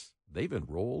 Yes, they've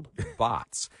enrolled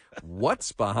bots.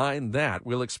 What's behind that?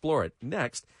 We'll explore it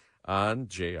next on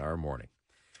JR Morning.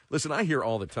 Listen, I hear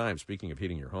all the time, speaking of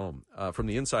heating your home, from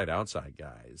the inside-outside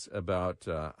guys about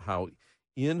how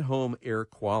in-home air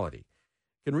quality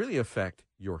can really affect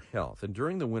your health. And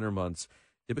during the winter months,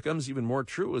 it becomes even more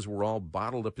true as we're all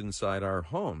bottled up inside our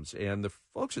homes. And the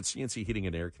folks at CNC Heating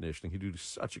and Air Conditioning, who do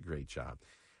such a great job,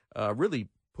 really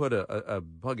put a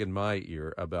bug in my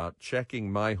ear about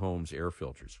checking my home's air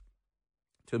filters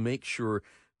to make sure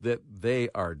that they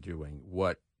are doing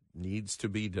what needs to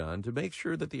be done to make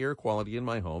sure that the air quality in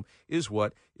my home is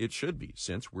what it should be,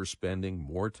 since we're spending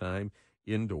more time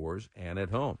indoors and at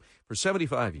home. For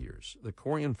 75 years, the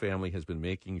Corian family has been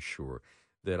making sure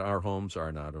that our homes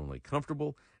are not only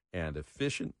comfortable and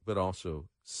efficient, but also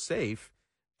safe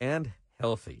and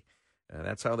healthy. And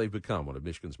that's how they've become one of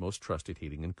Michigan's most trusted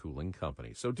heating and cooling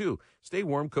companies. So do stay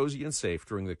warm, cozy, and safe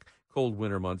during the cold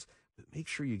winter months, but make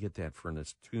sure you get that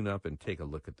furnace tune up and take a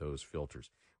look at those filters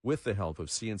with the help of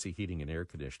CNC Heating and Air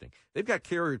Conditioning. They've got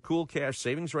Carrier Cool Cash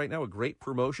Savings right now, a great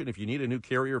promotion. If you need a new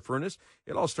Carrier furnace,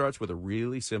 it all starts with a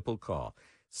really simple call.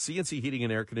 CNC Heating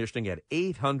and Air Conditioning at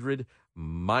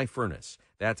 800-MY-FURNACE.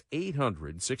 That's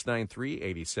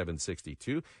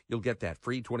 800-693-8762. You'll get that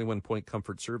free 21-point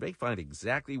comfort survey, find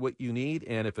exactly what you need,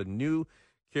 and if a new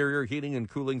Carrier heating and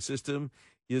cooling system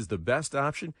is the best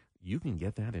option, you can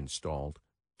get that installed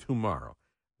tomorrow.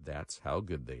 That's how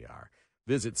good they are.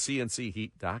 Visit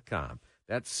cncheat.com.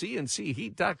 That's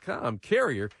cncheat.com.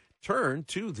 Carrier, turn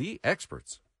to the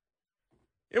experts.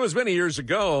 It was many years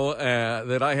ago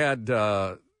that I had,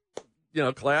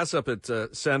 class up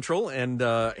at Central and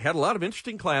had a lot of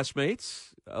interesting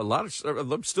classmates, a lot of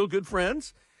them still good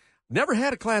friends. Never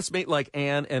had a classmate like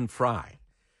Ann and Fry,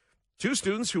 two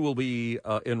students who will be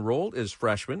enrolled as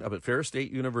freshmen up at Ferris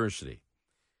State University.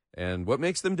 And what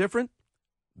makes them different?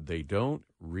 They don't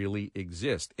really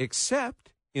exist,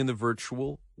 except in the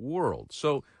virtual world.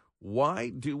 So why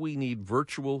do we need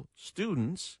virtual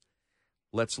students?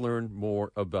 Let's learn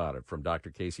more about it from Dr.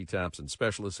 Casey Thompson,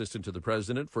 Special Assistant to the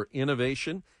President for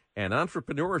Innovation and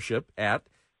Entrepreneurship at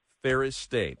Ferris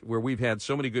State, where we've had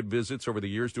so many good visits over the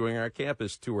years doing our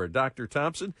campus tour. Dr.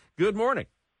 Thompson, good morning.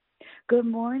 Good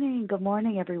morning. Good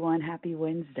morning, everyone. Happy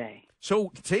Wednesday.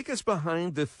 So take us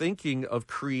behind the thinking of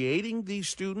creating these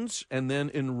students and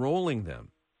then enrolling them.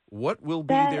 What will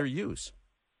be their use?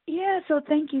 Yeah, so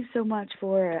thank you so much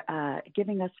for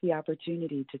giving us the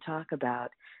opportunity to talk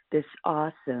about this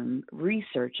awesome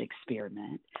research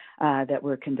experiment that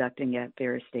we're conducting at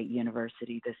Ferris State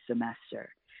University this semester.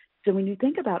 So when you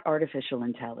think about artificial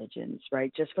intelligence,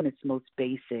 right, just from its most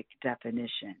basic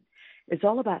definition, it's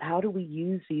all about how do we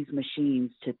use these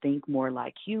machines to think more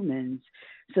like humans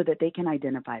so that they can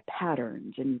identify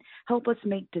patterns and help us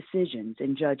make decisions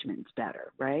and judgments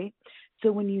better, right?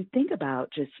 So when you think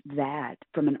about just that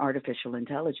from an artificial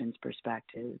intelligence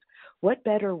perspective, what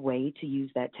better way to use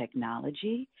that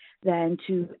technology than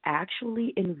to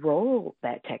actually enroll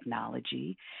that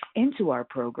technology into our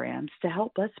programs to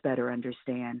help us better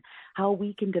understand how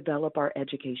we can develop our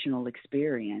educational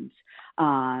experience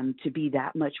to be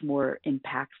that much more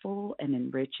impactful and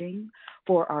enriching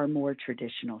for our more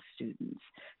traditional students.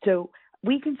 So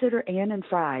we consider Ann and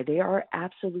Fry, they are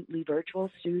absolutely virtual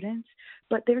students,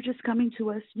 but they're just coming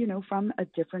to us, from a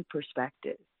different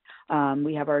perspective.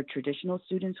 We have our traditional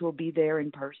students who will be there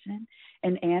in person,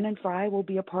 and Ann and Fry will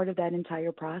be a part of that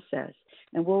entire process.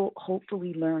 And we'll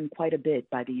hopefully learn quite a bit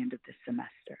by the end of this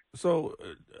semester. So,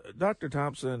 Dr.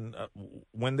 Thompson,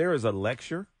 when there is a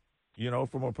lecture,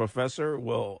 from a professor,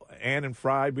 will Ann and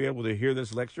Fry be able to hear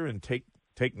this lecture and take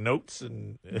notes?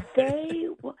 And They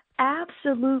will.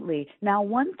 Absolutely. Now,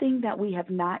 one thing that we have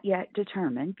not yet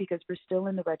determined, because we're still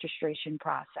in the registration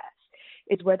process,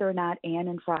 is whether or not Ann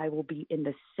and Fry will be in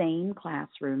the same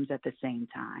classrooms at the same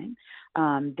time.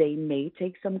 They may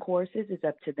take some courses. It's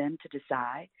up to them to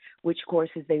decide which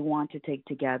courses they want to take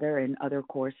together and other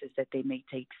courses that they may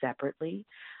take separately.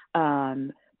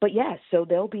 But yes, so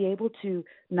they'll be able to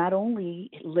not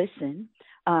only listen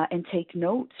and take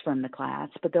notes from the class,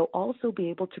 but they'll also be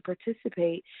able to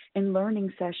participate in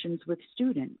learning sessions with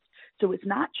students. So it's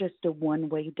not just a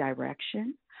one-way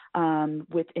direction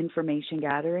with information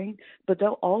gathering, but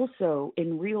they'll also,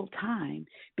 in real time,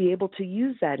 be able to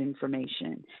use that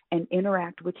information and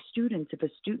interact with students. If a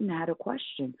student had a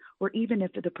question, or even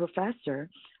if the professor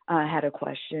had a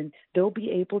question, they'll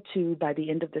be able to, by the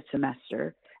end of the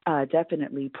semester,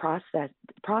 definitely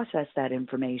process that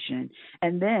information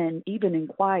and then even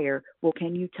inquire, well,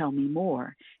 can you tell me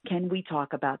more? Can we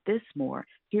talk about this more?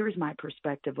 Here's my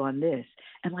perspective on this.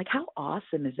 And how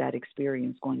awesome is that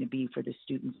experience going to be for the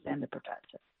students and the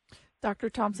professor? Dr.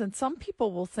 Thompson, some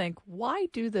people will think, why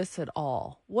do this at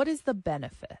all? What is the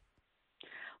benefit?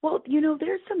 Well,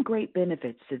 there's some great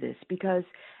benefits to this because,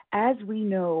 as we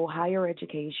know, higher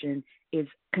education is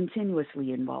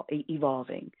continuously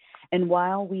evolving. And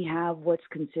while we have what's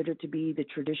considered to be the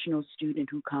traditional student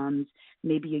who comes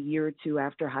maybe a year or two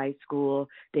after high school,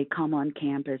 they come on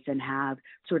campus and have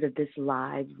sort of this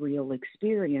live, real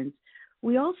experience,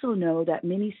 we also know that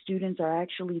many students are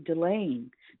actually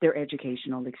delaying their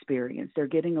educational experience. They're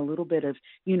getting a little bit of,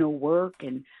 work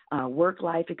and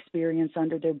work-life experience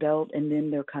under their belt, and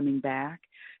then they're coming back.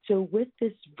 So with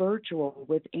this virtual,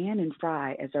 with Ann and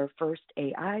Fry as our first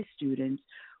AI students,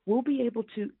 we'll be able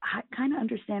to kind of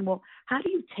understand, well, how do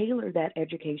you tailor that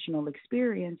educational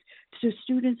experience to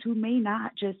students who may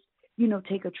not just,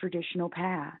 take a traditional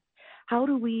path? How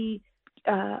do we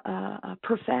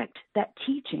perfect that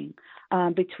teaching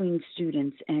between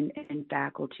students and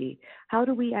faculty? How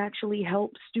do we actually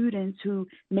help students who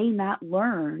may not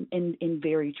learn in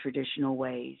very traditional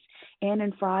ways? Ann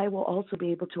and Fry will also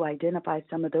be able to identify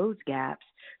some of those gaps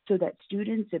so that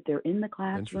students, if they're in the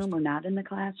classroom or not in the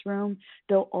classroom,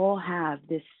 they'll all have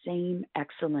this same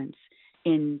excellence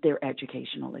in their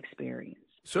educational experience.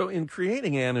 So in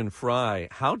creating Ann and Fry,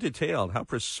 how detailed, how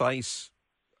precise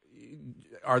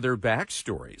are their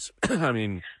backstories? I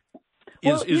mean,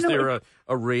 is there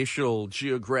a racial,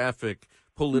 geographic,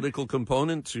 political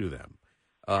component to them?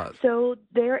 So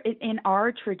there, in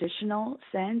our traditional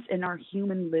sense, in our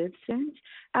human lived sense,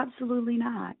 absolutely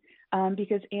not.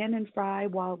 Because Ann and Fry,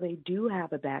 while they do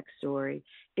have a backstory,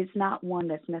 it's not one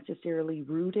that's necessarily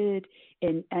rooted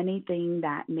in anything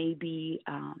that may be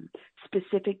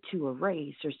specific to a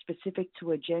race or specific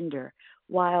to a gender.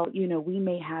 While, we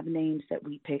may have names that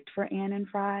we picked for Ann and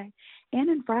Fry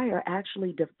are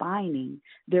actually defining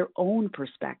their own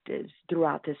perspectives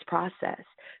throughout this process.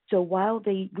 So while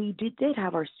we did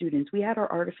have our students, we had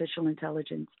our artificial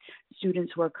intelligence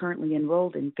students who are currently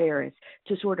enrolled in Ferris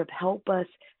to sort of help us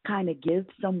kind of give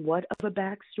somewhat of a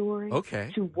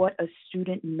backstory to what a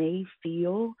student may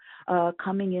feel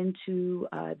coming into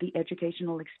the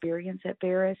educational experience at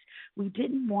Ferris. We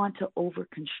didn't want to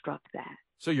overconstruct that.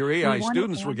 So your AI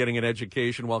students were getting an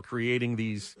education while creating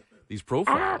these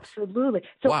profiles. Absolutely.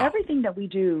 So wow. Everything that we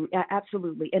do,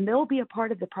 absolutely. And they'll be a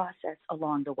part of the process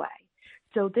along the way.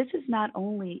 So this is not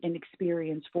only an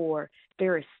experience for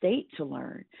Ferris State to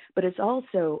learn, but it's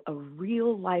also a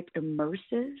real-life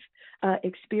immersive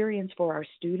experience for our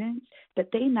students that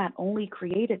they not only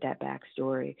created that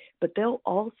backstory, but they'll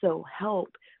also help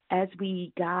as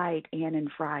we guide Ann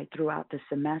and Fry throughout the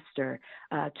semester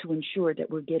to ensure that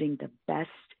we're getting the best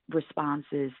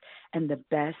responses and the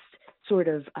best sort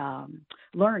of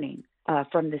learning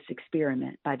from this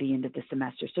experiment by the end of the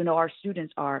semester. So, no, our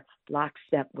students are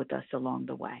lockstep with us along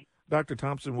the way. Dr.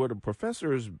 Thompson, would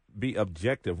professors be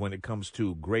objective when it comes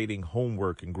to grading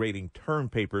homework and grading term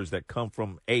papers that come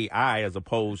from AI as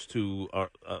opposed to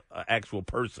an actual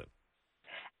person?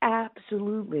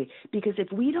 Absolutely, because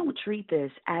if we don't treat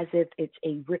this as if it's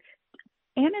Ann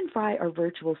and Fry are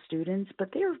virtual students, but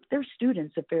they're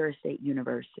students of Ferris State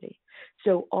University.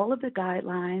 So all of the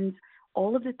guidelines,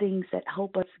 all of the things that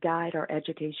help us guide our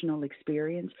educational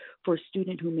experience for a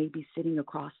student who may be sitting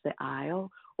across the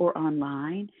aisle or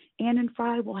online, Ann and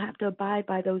Fry will have to abide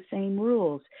by those same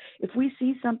rules. If we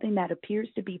see something that appears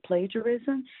to be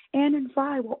plagiarism, Ann and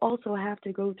Fry will also have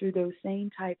to go through those same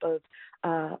type of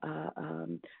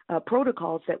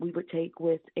protocols that we would take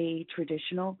with a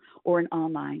traditional or an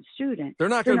online student. They're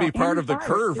not going to be part of the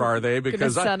curve, are they?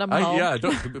 Because send them home.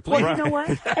 Please. Well, you know what?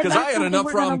 Because I had enough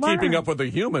problem keeping up with the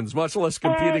humans, much less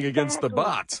competing against the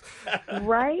bots.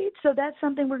 Right? So that's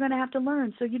something we're going to have to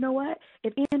learn. So you know what?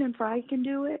 If Ann and Fry can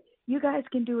do it, you guys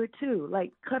can do it too.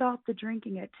 Like, cut off the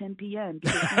drinking at 10 p.m.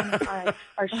 because Ann and Fry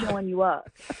are showing you up.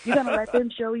 You're going to let them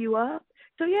show you up?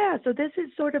 So, yeah, so this is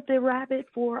sort of the rabbit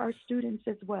for our students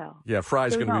as well. Yeah,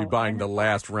 Fry's going to be buying the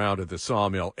last round at the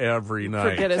sawmill every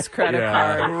night. Forget his credit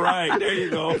card. Right, there you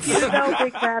go. You know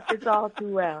Big Rapids all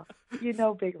too well. You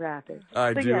know Big Rapids.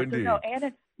 I do indeed.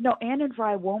 So Ann and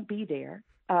Fry won't be there,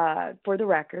 for the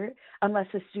record, unless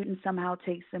a student somehow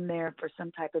takes them there for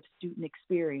some type of student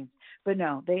experience. But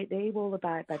no, they will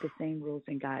abide by the same rules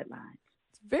and guidelines.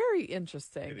 Very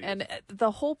interesting. And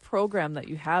the whole program that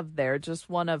you have there, just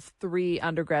one of 3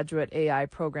 undergraduate AI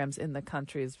programs in the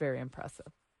country, is very impressive.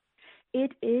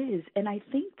 It is. And I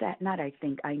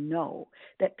know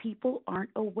that people aren't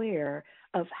aware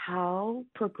of how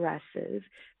progressive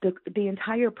the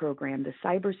entire program, the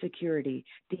cybersecurity,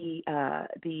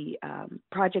 the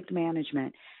project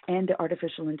management, and the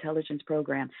artificial intelligence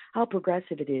program, how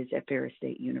progressive it is at Ferris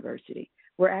State University.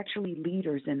 We're actually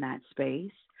leaders in that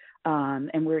space.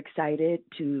 And we're excited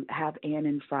to have Ann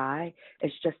and Fry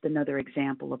as just another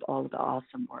example of all of the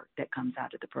awesome work that comes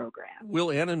out of the program.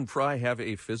 Will Ann and Fry have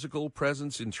a physical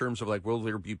presence in terms of, like, will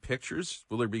there be pictures?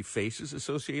 Will there be faces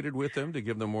associated with them to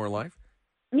give them more life?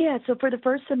 Yeah, so for the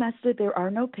first semester, there are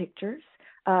no pictures.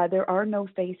 There are no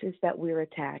faces that we're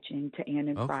attaching to Ann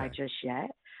and Fry just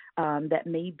yet. that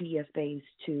may be a phase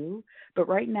 2. But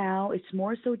right now, it's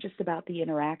more so just about the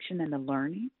interaction and the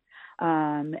learning.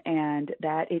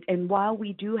 And while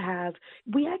we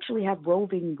actually have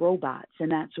roving robots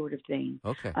and that sort of thing,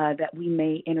 that we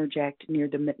may interject near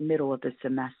the middle of the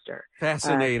semester.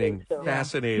 Fascinating.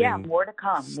 Fascinating. Yeah, more to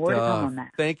come. More to come on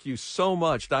that. Thank you so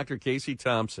much, Dr. Casey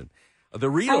Thompson. The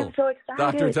real I'm so excited.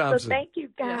 Dr. Thompson. So thank you,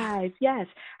 guys. Yes.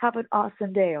 Have an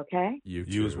awesome day, okay?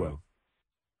 You as well.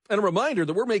 And a reminder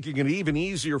that we're making it even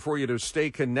easier for you to stay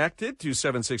connected to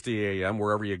 760 AM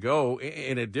wherever you go.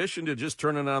 In addition to just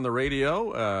turning on the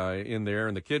radio in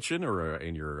the kitchen or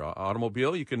in your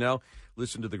automobile, you can now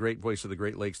listen to the great voice of the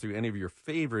Great Lakes through any of your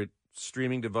favorite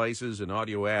streaming devices and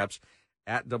audio apps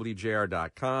at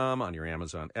WJR.com, on your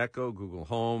Amazon Echo, Google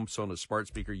Home, Sonos Smart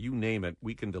Speaker, you name it.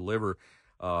 We can deliver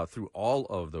through all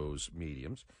of those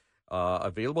mediums.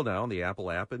 Available now on the Apple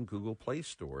app and Google Play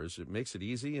stores. It makes it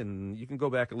easy, and you can go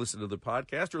back and listen to the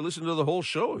podcast or listen to the whole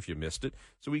show if you missed it,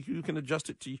 so you can adjust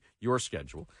it to your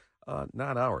schedule,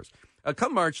 not ours.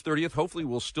 Come March 30th, hopefully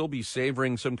we'll still be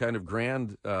savoring some kind of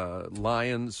grand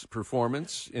Lions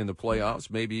performance in the playoffs,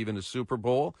 maybe even a Super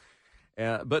Bowl.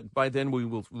 But by then,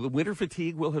 the winter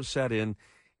fatigue will have set in,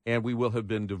 and we will have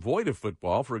been devoid of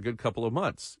football for a good couple of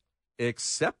months,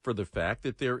 except for the fact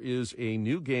that there is a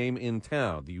new game in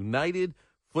town, the United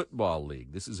Football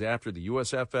League. This is after the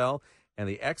USFL and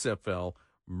the XFL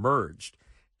merged.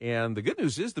 And the good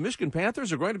news is the Michigan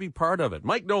Panthers are going to be part of it.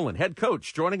 Mike Nolan, head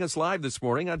coach, joining us live this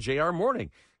morning on JR Morning.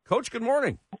 Coach, good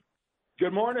morning.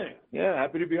 Good morning. Yeah,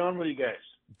 happy to be on with you guys.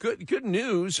 Good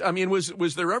news. I mean,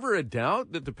 was there ever a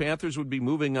doubt that the Panthers would be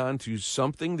moving on to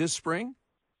something this spring?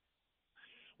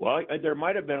 Well, there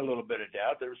might have been a little bit of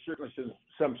doubt. There was certainly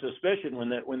some suspicion when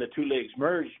the two leagues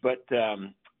merged. But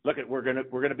look, we're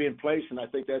gonna be in place, and I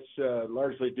think that's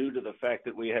largely due to the fact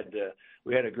that we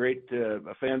had a great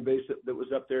fan base that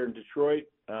was up there in Detroit.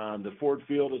 The Ford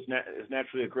Field is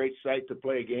naturally a great site to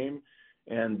play a game,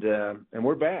 and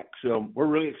we're back. So we're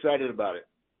really excited about it.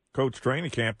 Coach, training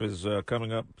camp is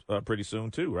coming up pretty soon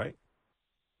too, right?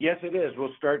 Yes, it is.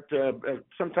 We'll start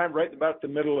sometime right about the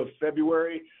middle of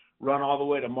February. Run all the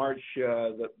way to March,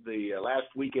 the last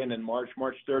weekend in March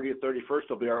 30th, 31st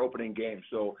will be our opening game.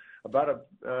 So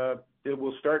it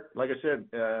will start, like I said,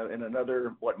 in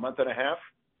another, month and a half?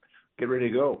 Get ready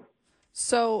to go.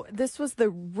 So this was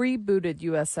the rebooted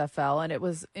USFL, and it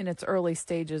was in its early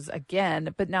stages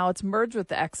again, but now it's merged with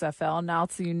the XFL, and now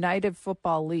it's the United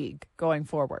Football League going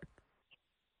forward.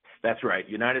 That's right,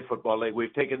 United Football League.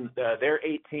 We've taken their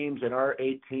 8 teams, and our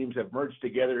 8 teams have merged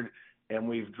together, and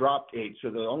we've dropped 8, so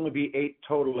there'll only be 8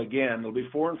 total again. There'll be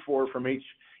 4 and 4 from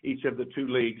each of the 2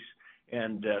 leagues,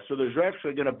 and so there's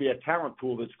actually going to be a talent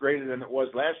pool that's greater than it was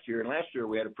last year. And last year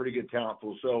we had a pretty good talent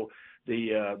pool. So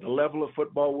the level of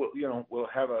football will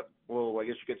have I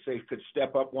guess you could say could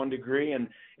step up 1 degree, and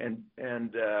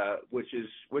which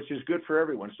is good for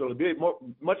everyone. So it'll be a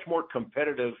much more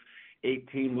competitive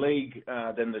 8-team league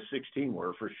than the 16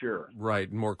 were, for sure. Right,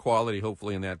 more quality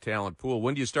hopefully in that talent pool.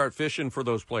 When do you start fishing for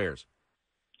those players?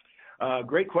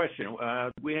 Great question.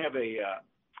 We have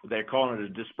they're calling it a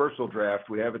dispersal draft.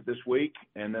 We have it this week,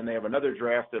 and then they have another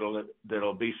draft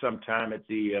that'll be sometime at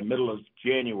the middle of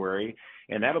January,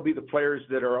 and that'll be the players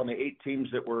that are on the 8 teams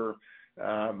that were.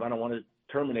 I don't want to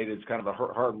terminate it. It's kind of a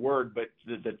hard word, but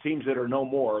the teams that are no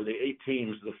more, the 8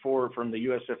 teams, the 4 from the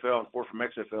USFL and 4 from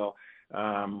XFL,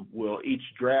 will each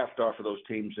draft off of those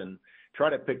teams and try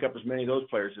to pick up as many of those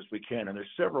players as we can. And there's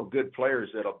several good players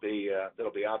that'll be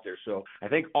out there. So I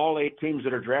think all 8 teams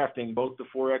that are drafting, both the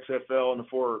 4 XFL and the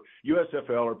 4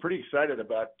 USFL, are pretty excited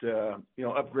about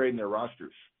upgrading their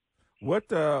rosters.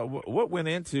 What went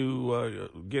into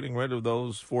getting rid of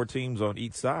those 4 teams on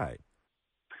each side?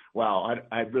 Wow,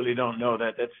 I really don't know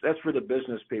that. That's for the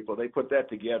business people. They put that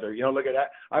together. Look at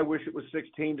that. I wish it was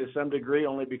 16 to some degree,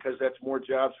 only because that's more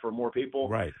jobs for more people.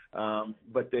 Right.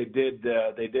 But they did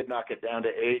knock it down to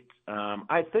 8.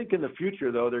 I think in the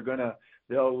future though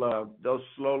they'll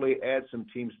slowly add some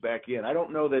teams back in. I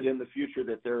don't know that in the future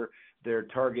that their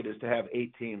target is to have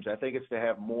 8 teams. I think it's to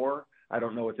have more. I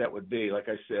don't know what that would be, like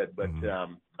I said, but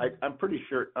I'm pretty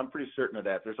certain of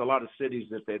that. There's a lot of cities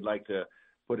that they'd like to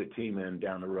put a team in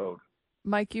down the road.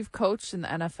 Mike, you've coached in the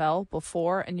NFL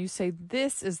before, and you say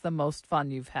this is the most fun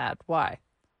you've had. Why?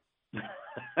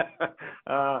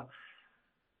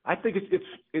 I think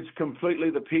it's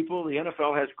completely the people. The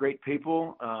NFL has great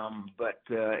people, but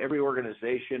every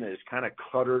organization is kind of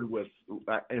cluttered with,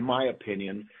 in my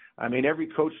opinion. I mean, every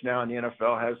coach now in the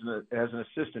NFL has an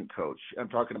assistant coach. I'm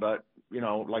talking about,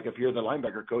 like if you're the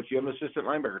linebacker coach, you have an assistant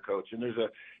linebacker coach, and there's a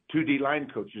 2D line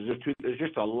coaches. There's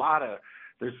just a lot of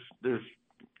there's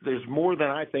there's more than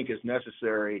I think is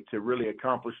necessary to really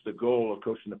accomplish the goal of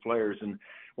coaching the players. And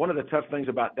one of the tough things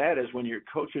about that is when you're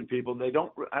coaching people,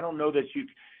 I don't know that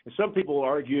and some people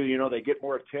argue, they get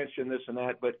more attention, this and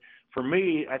that. But for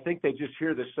me, I think they just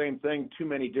hear the same thing too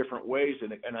many different ways.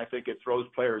 And I think it throws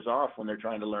players off when they're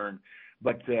trying to learn.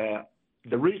 But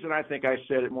the reason I think I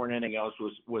said it more than anything else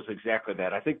was exactly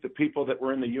that. I think the people that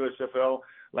were in the USFL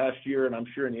last year, and I'm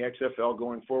sure in the XFL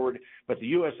going forward, but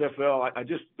the USFL,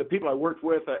 the people I worked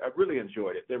with, I really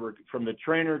enjoyed it. They were from the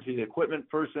trainer to the equipment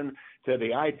person to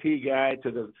the IT guy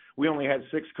we only had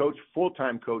 6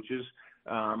 full-time coaches,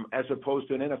 as opposed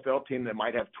to an NFL team that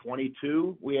might have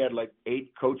 22. We had like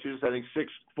 8 coaches, I think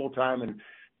 6 full-time, and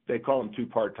they call them 2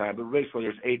 part-time, but basically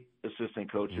there's 8 assistant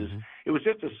coaches. Mm-hmm. It was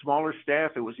just a smaller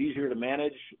staff. It was easier to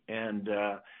manage, and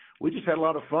we just had a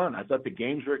lot of fun. I thought the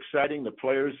games were exciting. The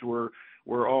players were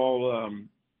all,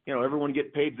 everyone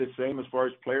get paid the same as far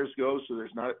as players go, so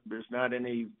there's not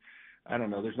any, I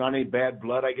don't know, there's not any bad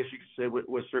blood, I guess you could say,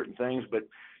 with certain things, but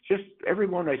just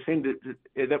everyone I seemed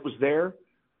that was there,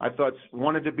 I thought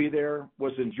wanted to be there,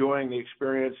 was enjoying the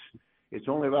experience. It's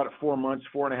only about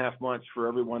 4.5 months for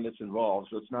everyone that's involved,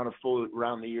 so it's not a full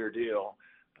round-the-year deal.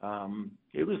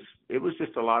 It was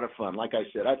just a lot of fun. Like I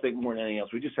said, I think more than anything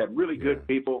else, we just had really good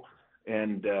people,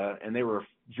 and they were a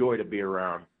joy to be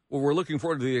around. Well, we're looking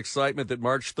forward to the excitement that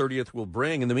March 30th will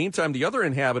bring. In the meantime, the other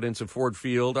inhabitants of Ford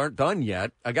Field aren't done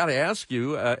yet. I got to ask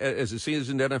you, as a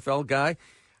seasoned NFL guy,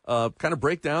 kind of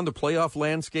break down the playoff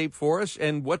landscape for us,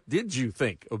 and what did you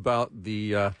think about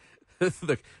the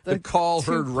call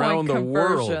heard round the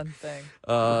world thing?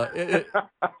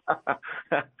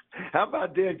 How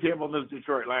about Dan Campbell and the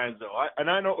Detroit Lions, though?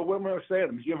 I know when we were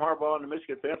saying Jim Harbaugh and the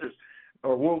Michigan Panthers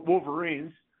or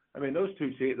Wolverines. I mean, those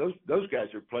two teams, those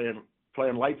guys are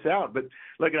playing lights out. But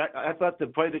look, I thought the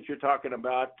play that you're talking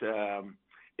about,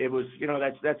 it was,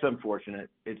 that's unfortunate.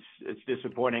 It's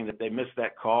disappointing that they missed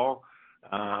that call.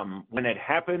 When it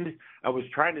happened, I was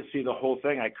trying to see the whole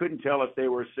thing. I couldn't tell if they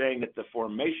were saying that the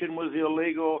formation was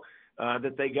illegal,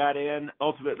 that they got in.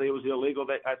 Ultimately, it was illegal.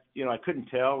 That I couldn't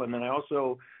tell. And then I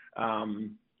also, I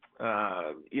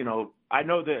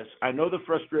know this. I know the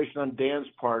frustration on Dan's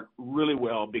part really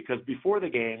well, because before the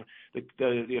game,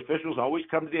 the officials always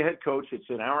come to the head coach. It's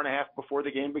an hour and a half before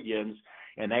the game begins,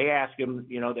 and they ask him.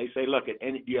 They say, "Look,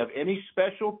 do you have any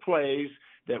special plays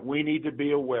that we need to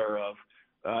be aware of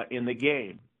in the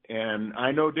game?" And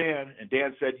I know Dan, and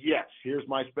Dan said, "Yes, here's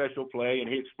my special play," and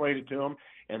he explained it to him,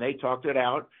 and they talked it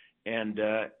out, and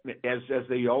as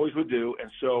they always would do.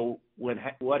 And so when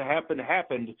what happened,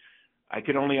 I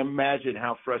can only imagine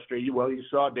how frustrated. Well, you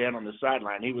saw Dan on the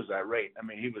sideline; he was irate. I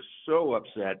mean, he was so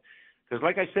upset because,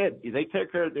 like I said, they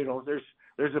take care.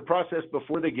 There's a process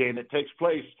before the game that takes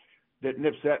place that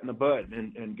nips that in the bud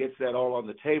and gets that all on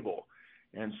the table.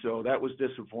 And so that was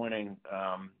disappointing.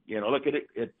 Look at it.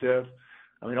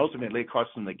 Ultimately, it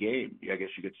cost them the game, I guess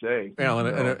you could say. Well,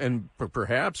 and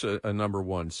perhaps a number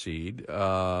 1 seed,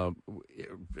 at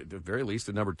the very least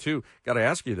a number 2. Got to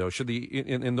ask you, though, should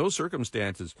in those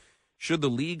circumstances, should the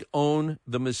league own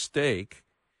the mistake,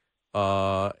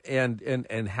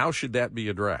 and how should that be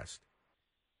addressed?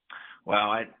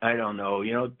 Well, I don't know.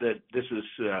 That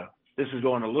this is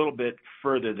going a little bit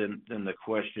further than the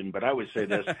question, but I would say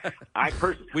this.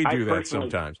 We do that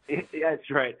sometimes. Yeah,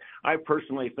 that's right. I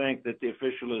personally think that the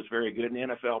official is very good in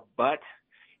the NFL, but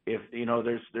if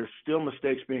there's still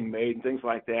mistakes being made and things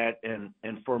like that, and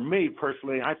for me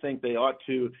personally, I think they ought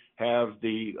to have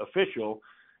the official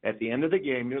at the end of the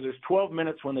game. There's 12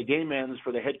 minutes when the game ends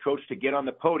for the head coach to get on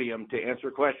the podium to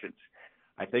answer questions.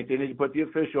 I think they need to put the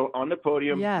official on the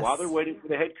podium while they're waiting for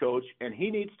the head coach, and he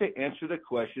needs to answer the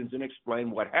questions and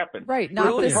explain what happened. Right,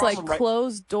 not this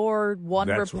closed door, one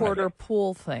reporter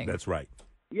pool thing. That's right.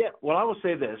 Yeah, well, I will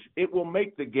say this. It will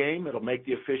make the game, it'll make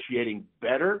the officiating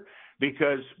better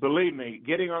because, believe me,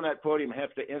 getting on that podium and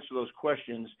have to answer those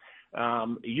questions,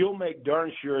 you'll make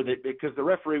darn sure that, because the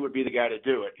referee would be the guy to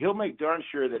do it, he'll make darn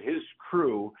sure that his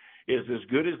crew is as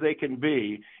good as they can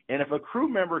be. And if a crew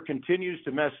member continues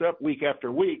to mess up week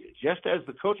after week, just as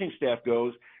the coaching staff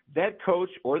goes, that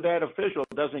coach or that official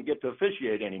doesn't get to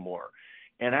officiate anymore.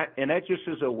 And that just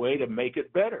is a way to make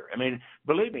it better. I mean,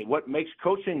 believe me, what makes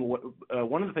coaching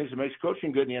one of the things that makes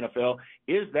coaching good in the NFL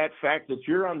is that fact that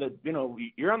you're on the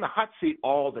hot seat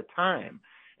all the time.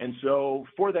 And so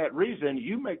for that reason,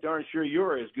 you make darn sure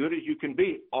you're as good as you can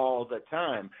be all the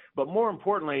time. But more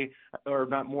importantly, or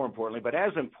not more importantly, but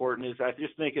as important is I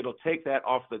just think it'll take that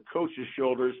off the coach's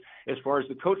shoulders as far as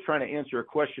the coach trying to answer a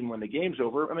question when the game's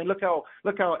over. I mean, look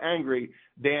how angry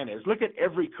Dan is. Look at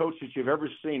every coach that you've ever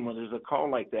seen when there's a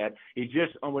call like that. He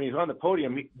just, when he's on the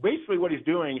podium, basically what he's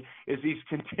doing is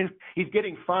he's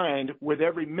getting fined with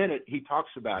every minute he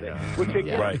talks about it, which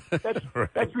again,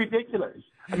 that's ridiculous.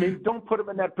 I mean, don't put him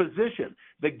in that position.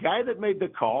 The guy that made the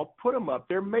call, put him up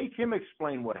there, make him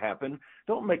explain what happened.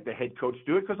 Don't make the head coach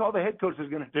do it, because all the head coach is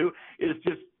going to do is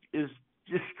just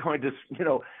going to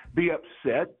be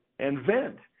upset and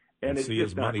vent, and it's see just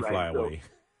his not money right. fly away.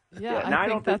 Yeah, I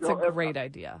think that's a great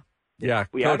idea. Yeah,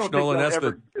 Coach Nolan,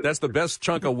 that's the best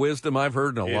chunk of wisdom I've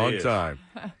heard in a long time.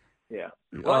 Yeah.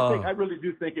 Well, I really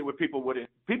do think people would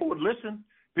listen.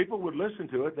 People would listen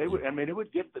to it. They would. I mean, it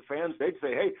would get the fans. They'd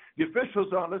say, "Hey, the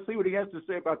official's on. Let's see what he has to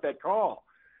say about that call,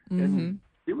 and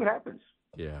see what happens."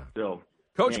 Yeah. So,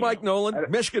 Coach Mike Nolan,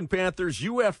 Michigan Panthers,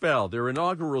 UFL, their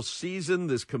inaugural season.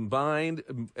 This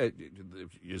combined,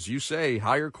 as you say,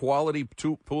 higher quality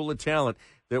pool of talent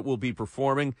that will be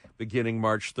performing beginning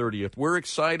March 30th. We're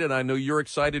excited. I know you're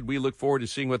excited. We look forward to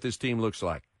seeing what this team looks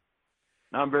like.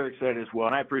 I'm very excited as well,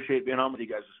 and I appreciate being on with you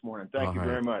guys this morning. Thank you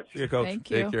very much. Yeah, Coach. Thank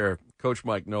you. Take care. Coach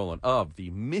Mike Nolan of the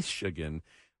Michigan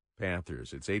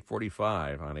Panthers. It's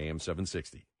 8:45 on AM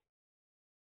 760.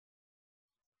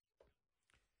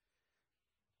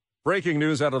 Breaking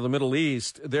news out of the Middle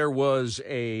East. There was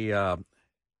a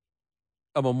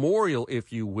memorial,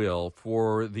 if you will,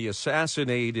 for the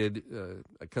assassinated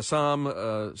Qassam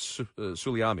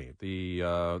Soleimani,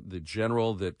 the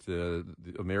general that the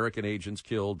American agents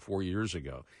killed 4 years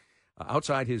ago.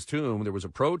 Outside his tomb, there was a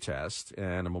protest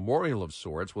and a memorial of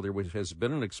sorts. Well, has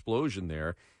been an explosion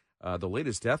there. The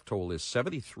latest death toll is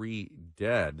 73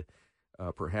 dead,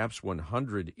 perhaps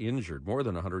 100 injured, more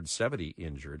than 170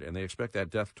 injured, and they expect that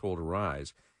death toll to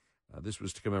rise. This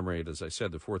was to commemorate, as I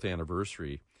said, the 4th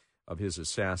anniversary of his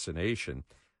assassination.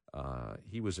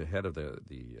 He was ahead of the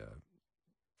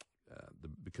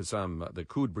Qassam, the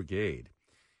Qud Brigade,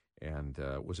 and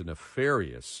was a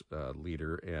nefarious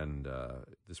leader, and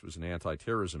this was an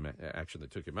anti-terrorism action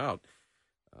that took him out.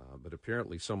 But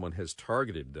apparently someone has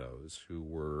targeted those who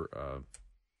were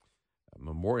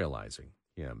memorializing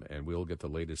him, and we'll get the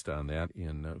latest on that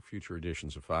in future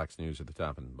editions of Fox News at the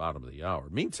top and bottom of the hour.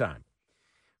 Meantime,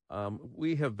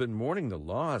 we have been mourning the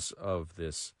loss of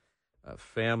this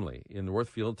family in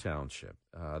Northfield Township,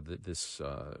 this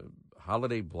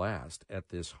holiday blast at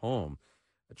this home.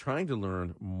 Trying to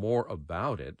learn more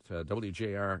about it,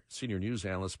 WJR senior news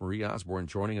analyst Marie Osborne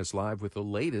joining us live with the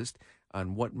latest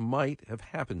on what might have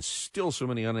happened. Still so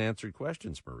many unanswered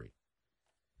questions, Marie.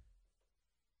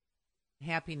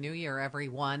 Happy New Year,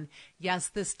 everyone. Yes,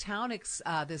 this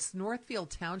Northfield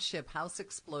Township house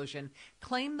explosion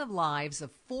claimed the lives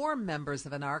of 4 members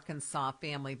of an Arkansas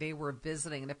family they were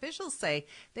visiting. And officials say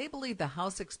they believe the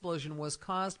house explosion was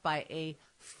caused by a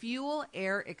fuel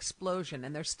air explosion,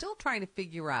 and they're still trying to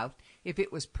figure out if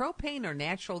it was propane or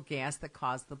natural gas that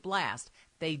caused the blast.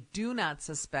 They do not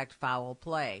suspect foul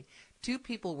play. 2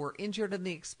 people were injured in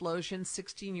the explosion,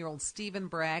 16-year-old Stephen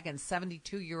Bragg and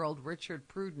 72-year-old Richard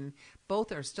Pruden.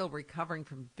 Both are still recovering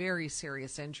from very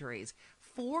serious injuries.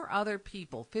 4 other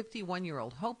people,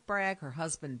 51-year-old Hope Bragg, her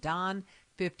husband Don,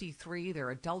 53,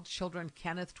 their adult children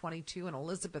Kenneth, 22, and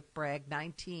Elizabeth Bragg,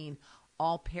 19,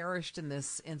 all perished in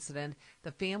this incident.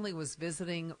 The family was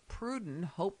visiting Pruden,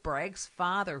 Hope Bragg's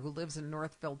father, who lives in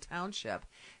Northfield Township.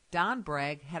 Don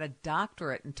Bragg had a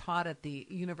doctorate and taught at the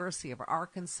University of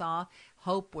Arkansas.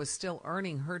 Hope was still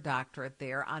earning her doctorate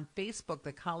there. On Facebook,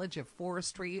 the College of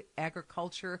Forestry,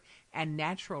 Agriculture, and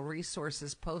Natural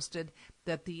Resources posted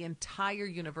that the entire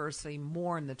university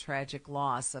mourned the tragic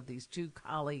loss of these 2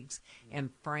 colleagues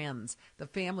and friends. The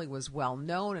family was well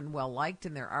known and well liked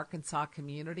in their Arkansas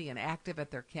community and active at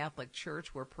their Catholic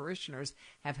church, where parishioners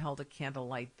have held a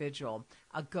candlelight vigil.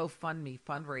 A GoFundMe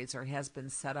fundraiser has been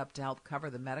set up to help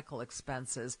cover the medical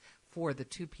expenses for the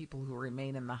 2 people who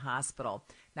remain in the hospital.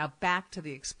 Now back to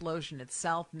the explosion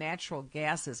itself. Natural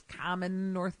gas is common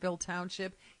in Northfield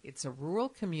Township. It's a rural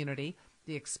community.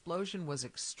 The explosion was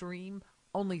extreme.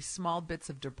 Only small bits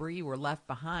of debris were left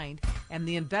behind, and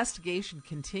the investigation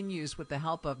continues with the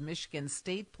help of Michigan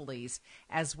State Police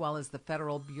as well as the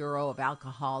Federal Bureau of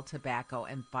Alcohol, Tobacco,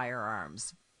 and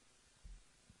Firearms.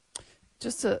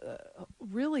 Just a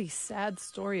really sad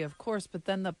story, of course, but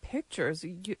then the pictures,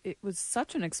 it was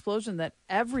such an explosion that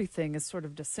everything is sort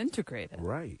of disintegrated.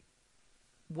 Right.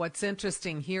 What's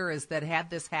interesting here is that had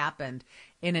this happened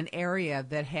in an area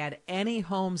that had any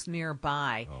homes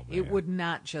nearby, it would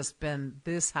not just been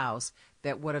this house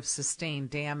that would have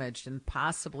sustained damage and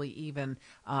possibly even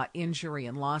injury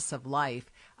and loss of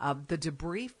life. The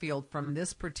debris field from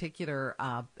this particular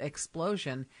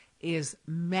explosion is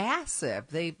massive.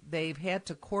 They've had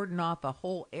to cordon off a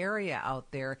whole area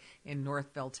out there in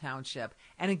Northfield Township.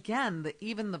 And again,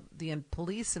 even the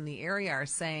police in the area are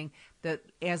saying that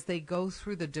as they go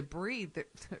through the debris,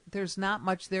 there's not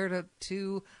much there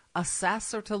to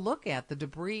assess or to look at. The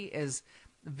debris is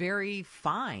very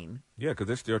fine. Yeah, because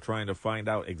they're still trying to find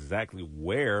out exactly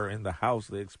where in the house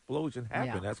the explosion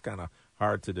happened. Yeah. That's kind of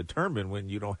hard to determine when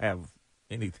you don't have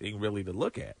anything really to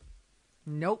look at.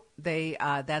 Nope,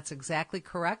 that's exactly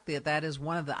correct. That is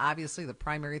one of obviously the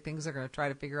primary things they're going to try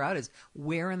to figure out is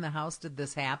where in the house did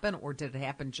this happen, or did it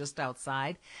happen just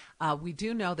outside? We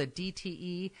do know that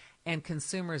DTE and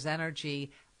Consumers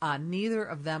Energy, neither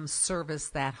of them service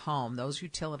that home. Those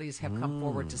utilities have come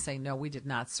forward to say, no, we did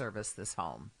not service this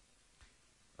home.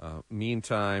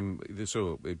 Meantime,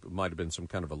 so it might have been some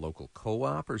kind of a local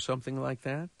co-op or something like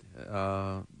that.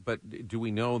 But do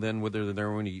we know then whether there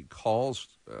were any calls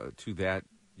to that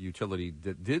utility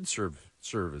that did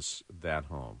service that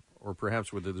home, or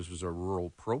perhaps whether this was a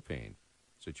rural propane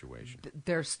situation?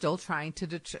 They're still trying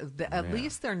to at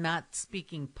least they're not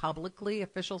speaking publicly.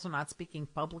 Officials are not speaking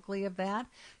publicly of that,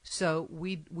 so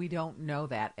we don't know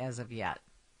that as of yet.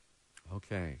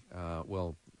 Okay.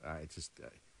 Well, I just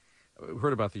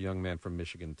heard about the young man from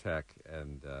Michigan Tech,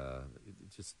 and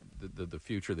just the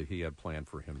future that he had planned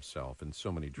for himself, and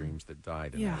so many dreams that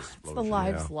died in that explosion. It's the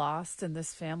lives lost in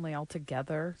this family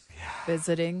altogether,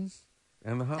 visiting.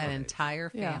 And the holidays. An entire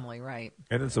family, right.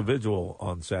 And it's a vigil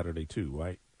on Saturday, too,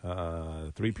 right?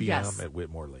 3 p.m. at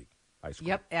Whitmore Lake High School.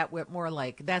 Yep, at Whitmore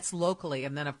Lake. That's locally.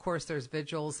 And then, of course, there's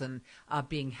vigils and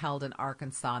being held in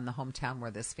Arkansas, in the hometown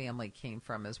where this family came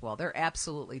from as well. They're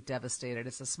absolutely devastated.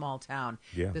 It's a small town.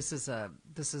 Yeah. This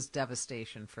is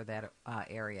devastation for that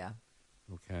area.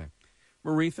 Okay.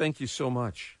 Marie, thank you so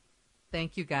much.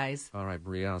 Thank you, guys. All right,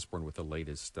 Marie Osborne with the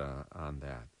latest on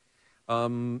that.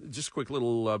 Just a quick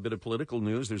little bit of political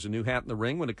news. There's a new hat in the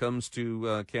ring when it comes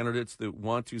to candidates that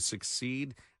want to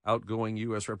succeed outgoing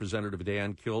U.S. Representative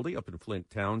Dan Kildee up in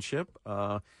Flint Township.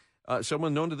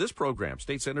 Someone known to this program,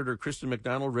 State Senator Kristen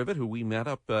McDonald-Rivet, who we met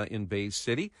up in Bay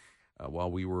City while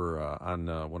we were on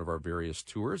one of our various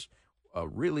tours. A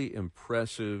really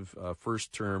impressive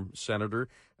first-term senator.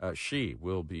 She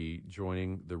will be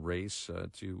joining the race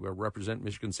to represent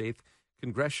Michigan's 8th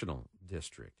congressional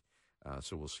district.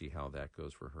 So we'll see how that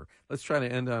goes for her. Let's try to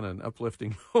end on an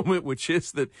uplifting moment, which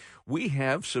is that we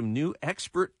have some new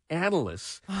expert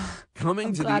analysts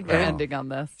coming to the ending on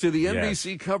this. To the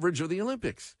NBC coverage of the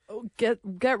Olympics. Oh, get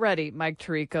ready, Mike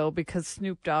Tirico, because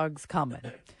Snoop Dogg's coming.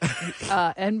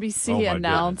 NBC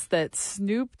announced that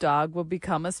Snoop Dogg will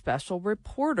become a special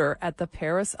reporter at the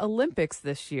Paris Olympics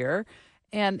this year.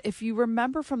 And if you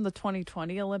remember from the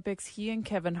 2020 Olympics, he and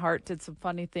Kevin Hart did some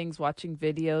funny things, watching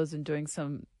videos and doing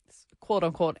some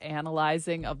quote-unquote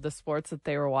analyzing of the sports that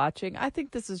they were watching. I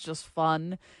think this is just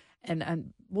fun,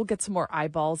 and we'll get some more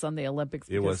eyeballs on the Olympics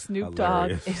because Snoop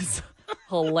Dogg is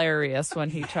hilarious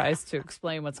when he tries to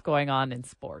explain what's going on in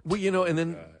sport. Well, and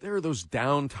then there are those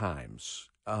down times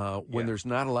when there's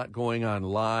not a lot going on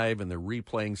live and they're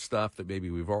replaying stuff that maybe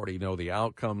we've already know the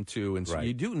outcome to, and so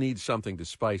you do need something to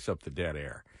spice up the dead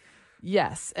air.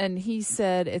 Yes, and he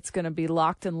said it's going to be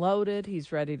locked and loaded.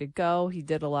 He's ready to go. He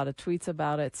did a lot of tweets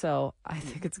about it, so I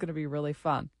think it's going to be really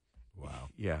fun. Wow.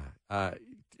 Yeah. An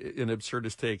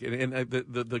absurdist take. And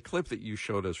the clip that you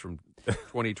showed us from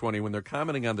 2020 when they're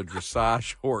commenting on the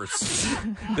dressage horse,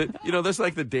 that's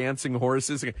like the dancing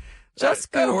horses.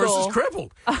 Just that Google. horse is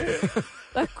crippled.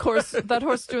 That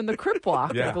horse doing the crip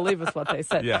walk, I believe is what they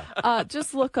said. Yeah.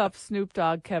 Just look up Snoop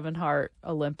Dogg, Kevin Hart,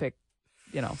 Olympic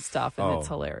stuff, and it's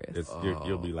hilarious.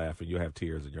 You'll be laughing. You'll have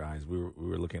tears in your eyes. We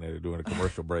were looking at it during a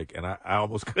commercial break, and I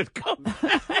almost couldn't come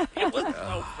back. It was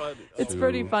so funny. It's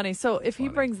pretty funny. So if he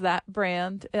brings that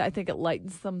brand, I think it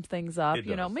lightens some things up.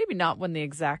 Maybe not when the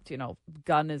exact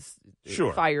gun is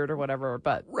fired or whatever,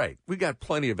 but right. We got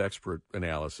plenty of expert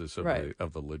analysis of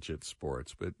the legit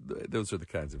sports, but those are the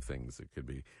kinds of things that could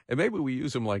be. And maybe we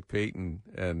use them like Peyton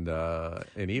and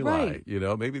Eli.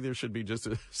 Right. Maybe there should be just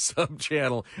a sub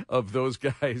channel of those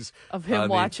guys of him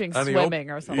watching swimming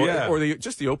or something, or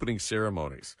just the opening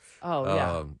ceremonies.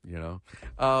 Oh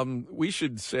yeah. We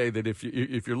should say that if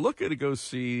you're looking to go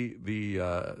see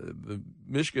the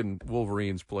Michigan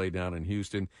Wolverines play down in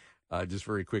Houston, just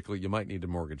very quickly, you might need to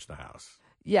mortgage the house.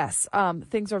 Yes,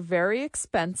 things are very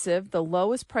expensive. The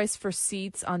lowest price for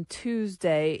seats on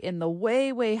Tuesday in the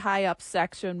way, way high up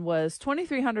section was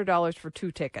 $2,300 for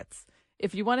 2 tickets.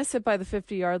 If you want to sit by the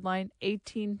 50-yard line,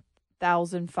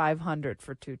 $18,500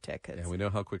 for 2 tickets. And we know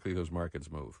how quickly those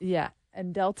markets move. Yeah,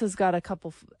 and Delta's got a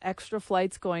couple extra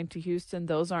flights going to Houston.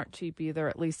 Those aren't cheap either.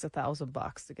 At least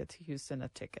 $1,000 to get to Houston a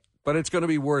ticket. But it's going to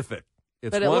be worth it.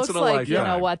 It's but it once looks in a like, lifetime. you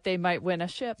know what, they might win a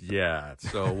ship. Yeah,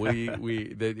 so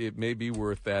it may be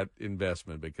worth that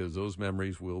investment because those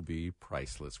memories will be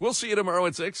priceless. We'll see you tomorrow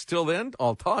at 6. Till then,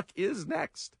 All Talk is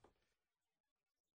next.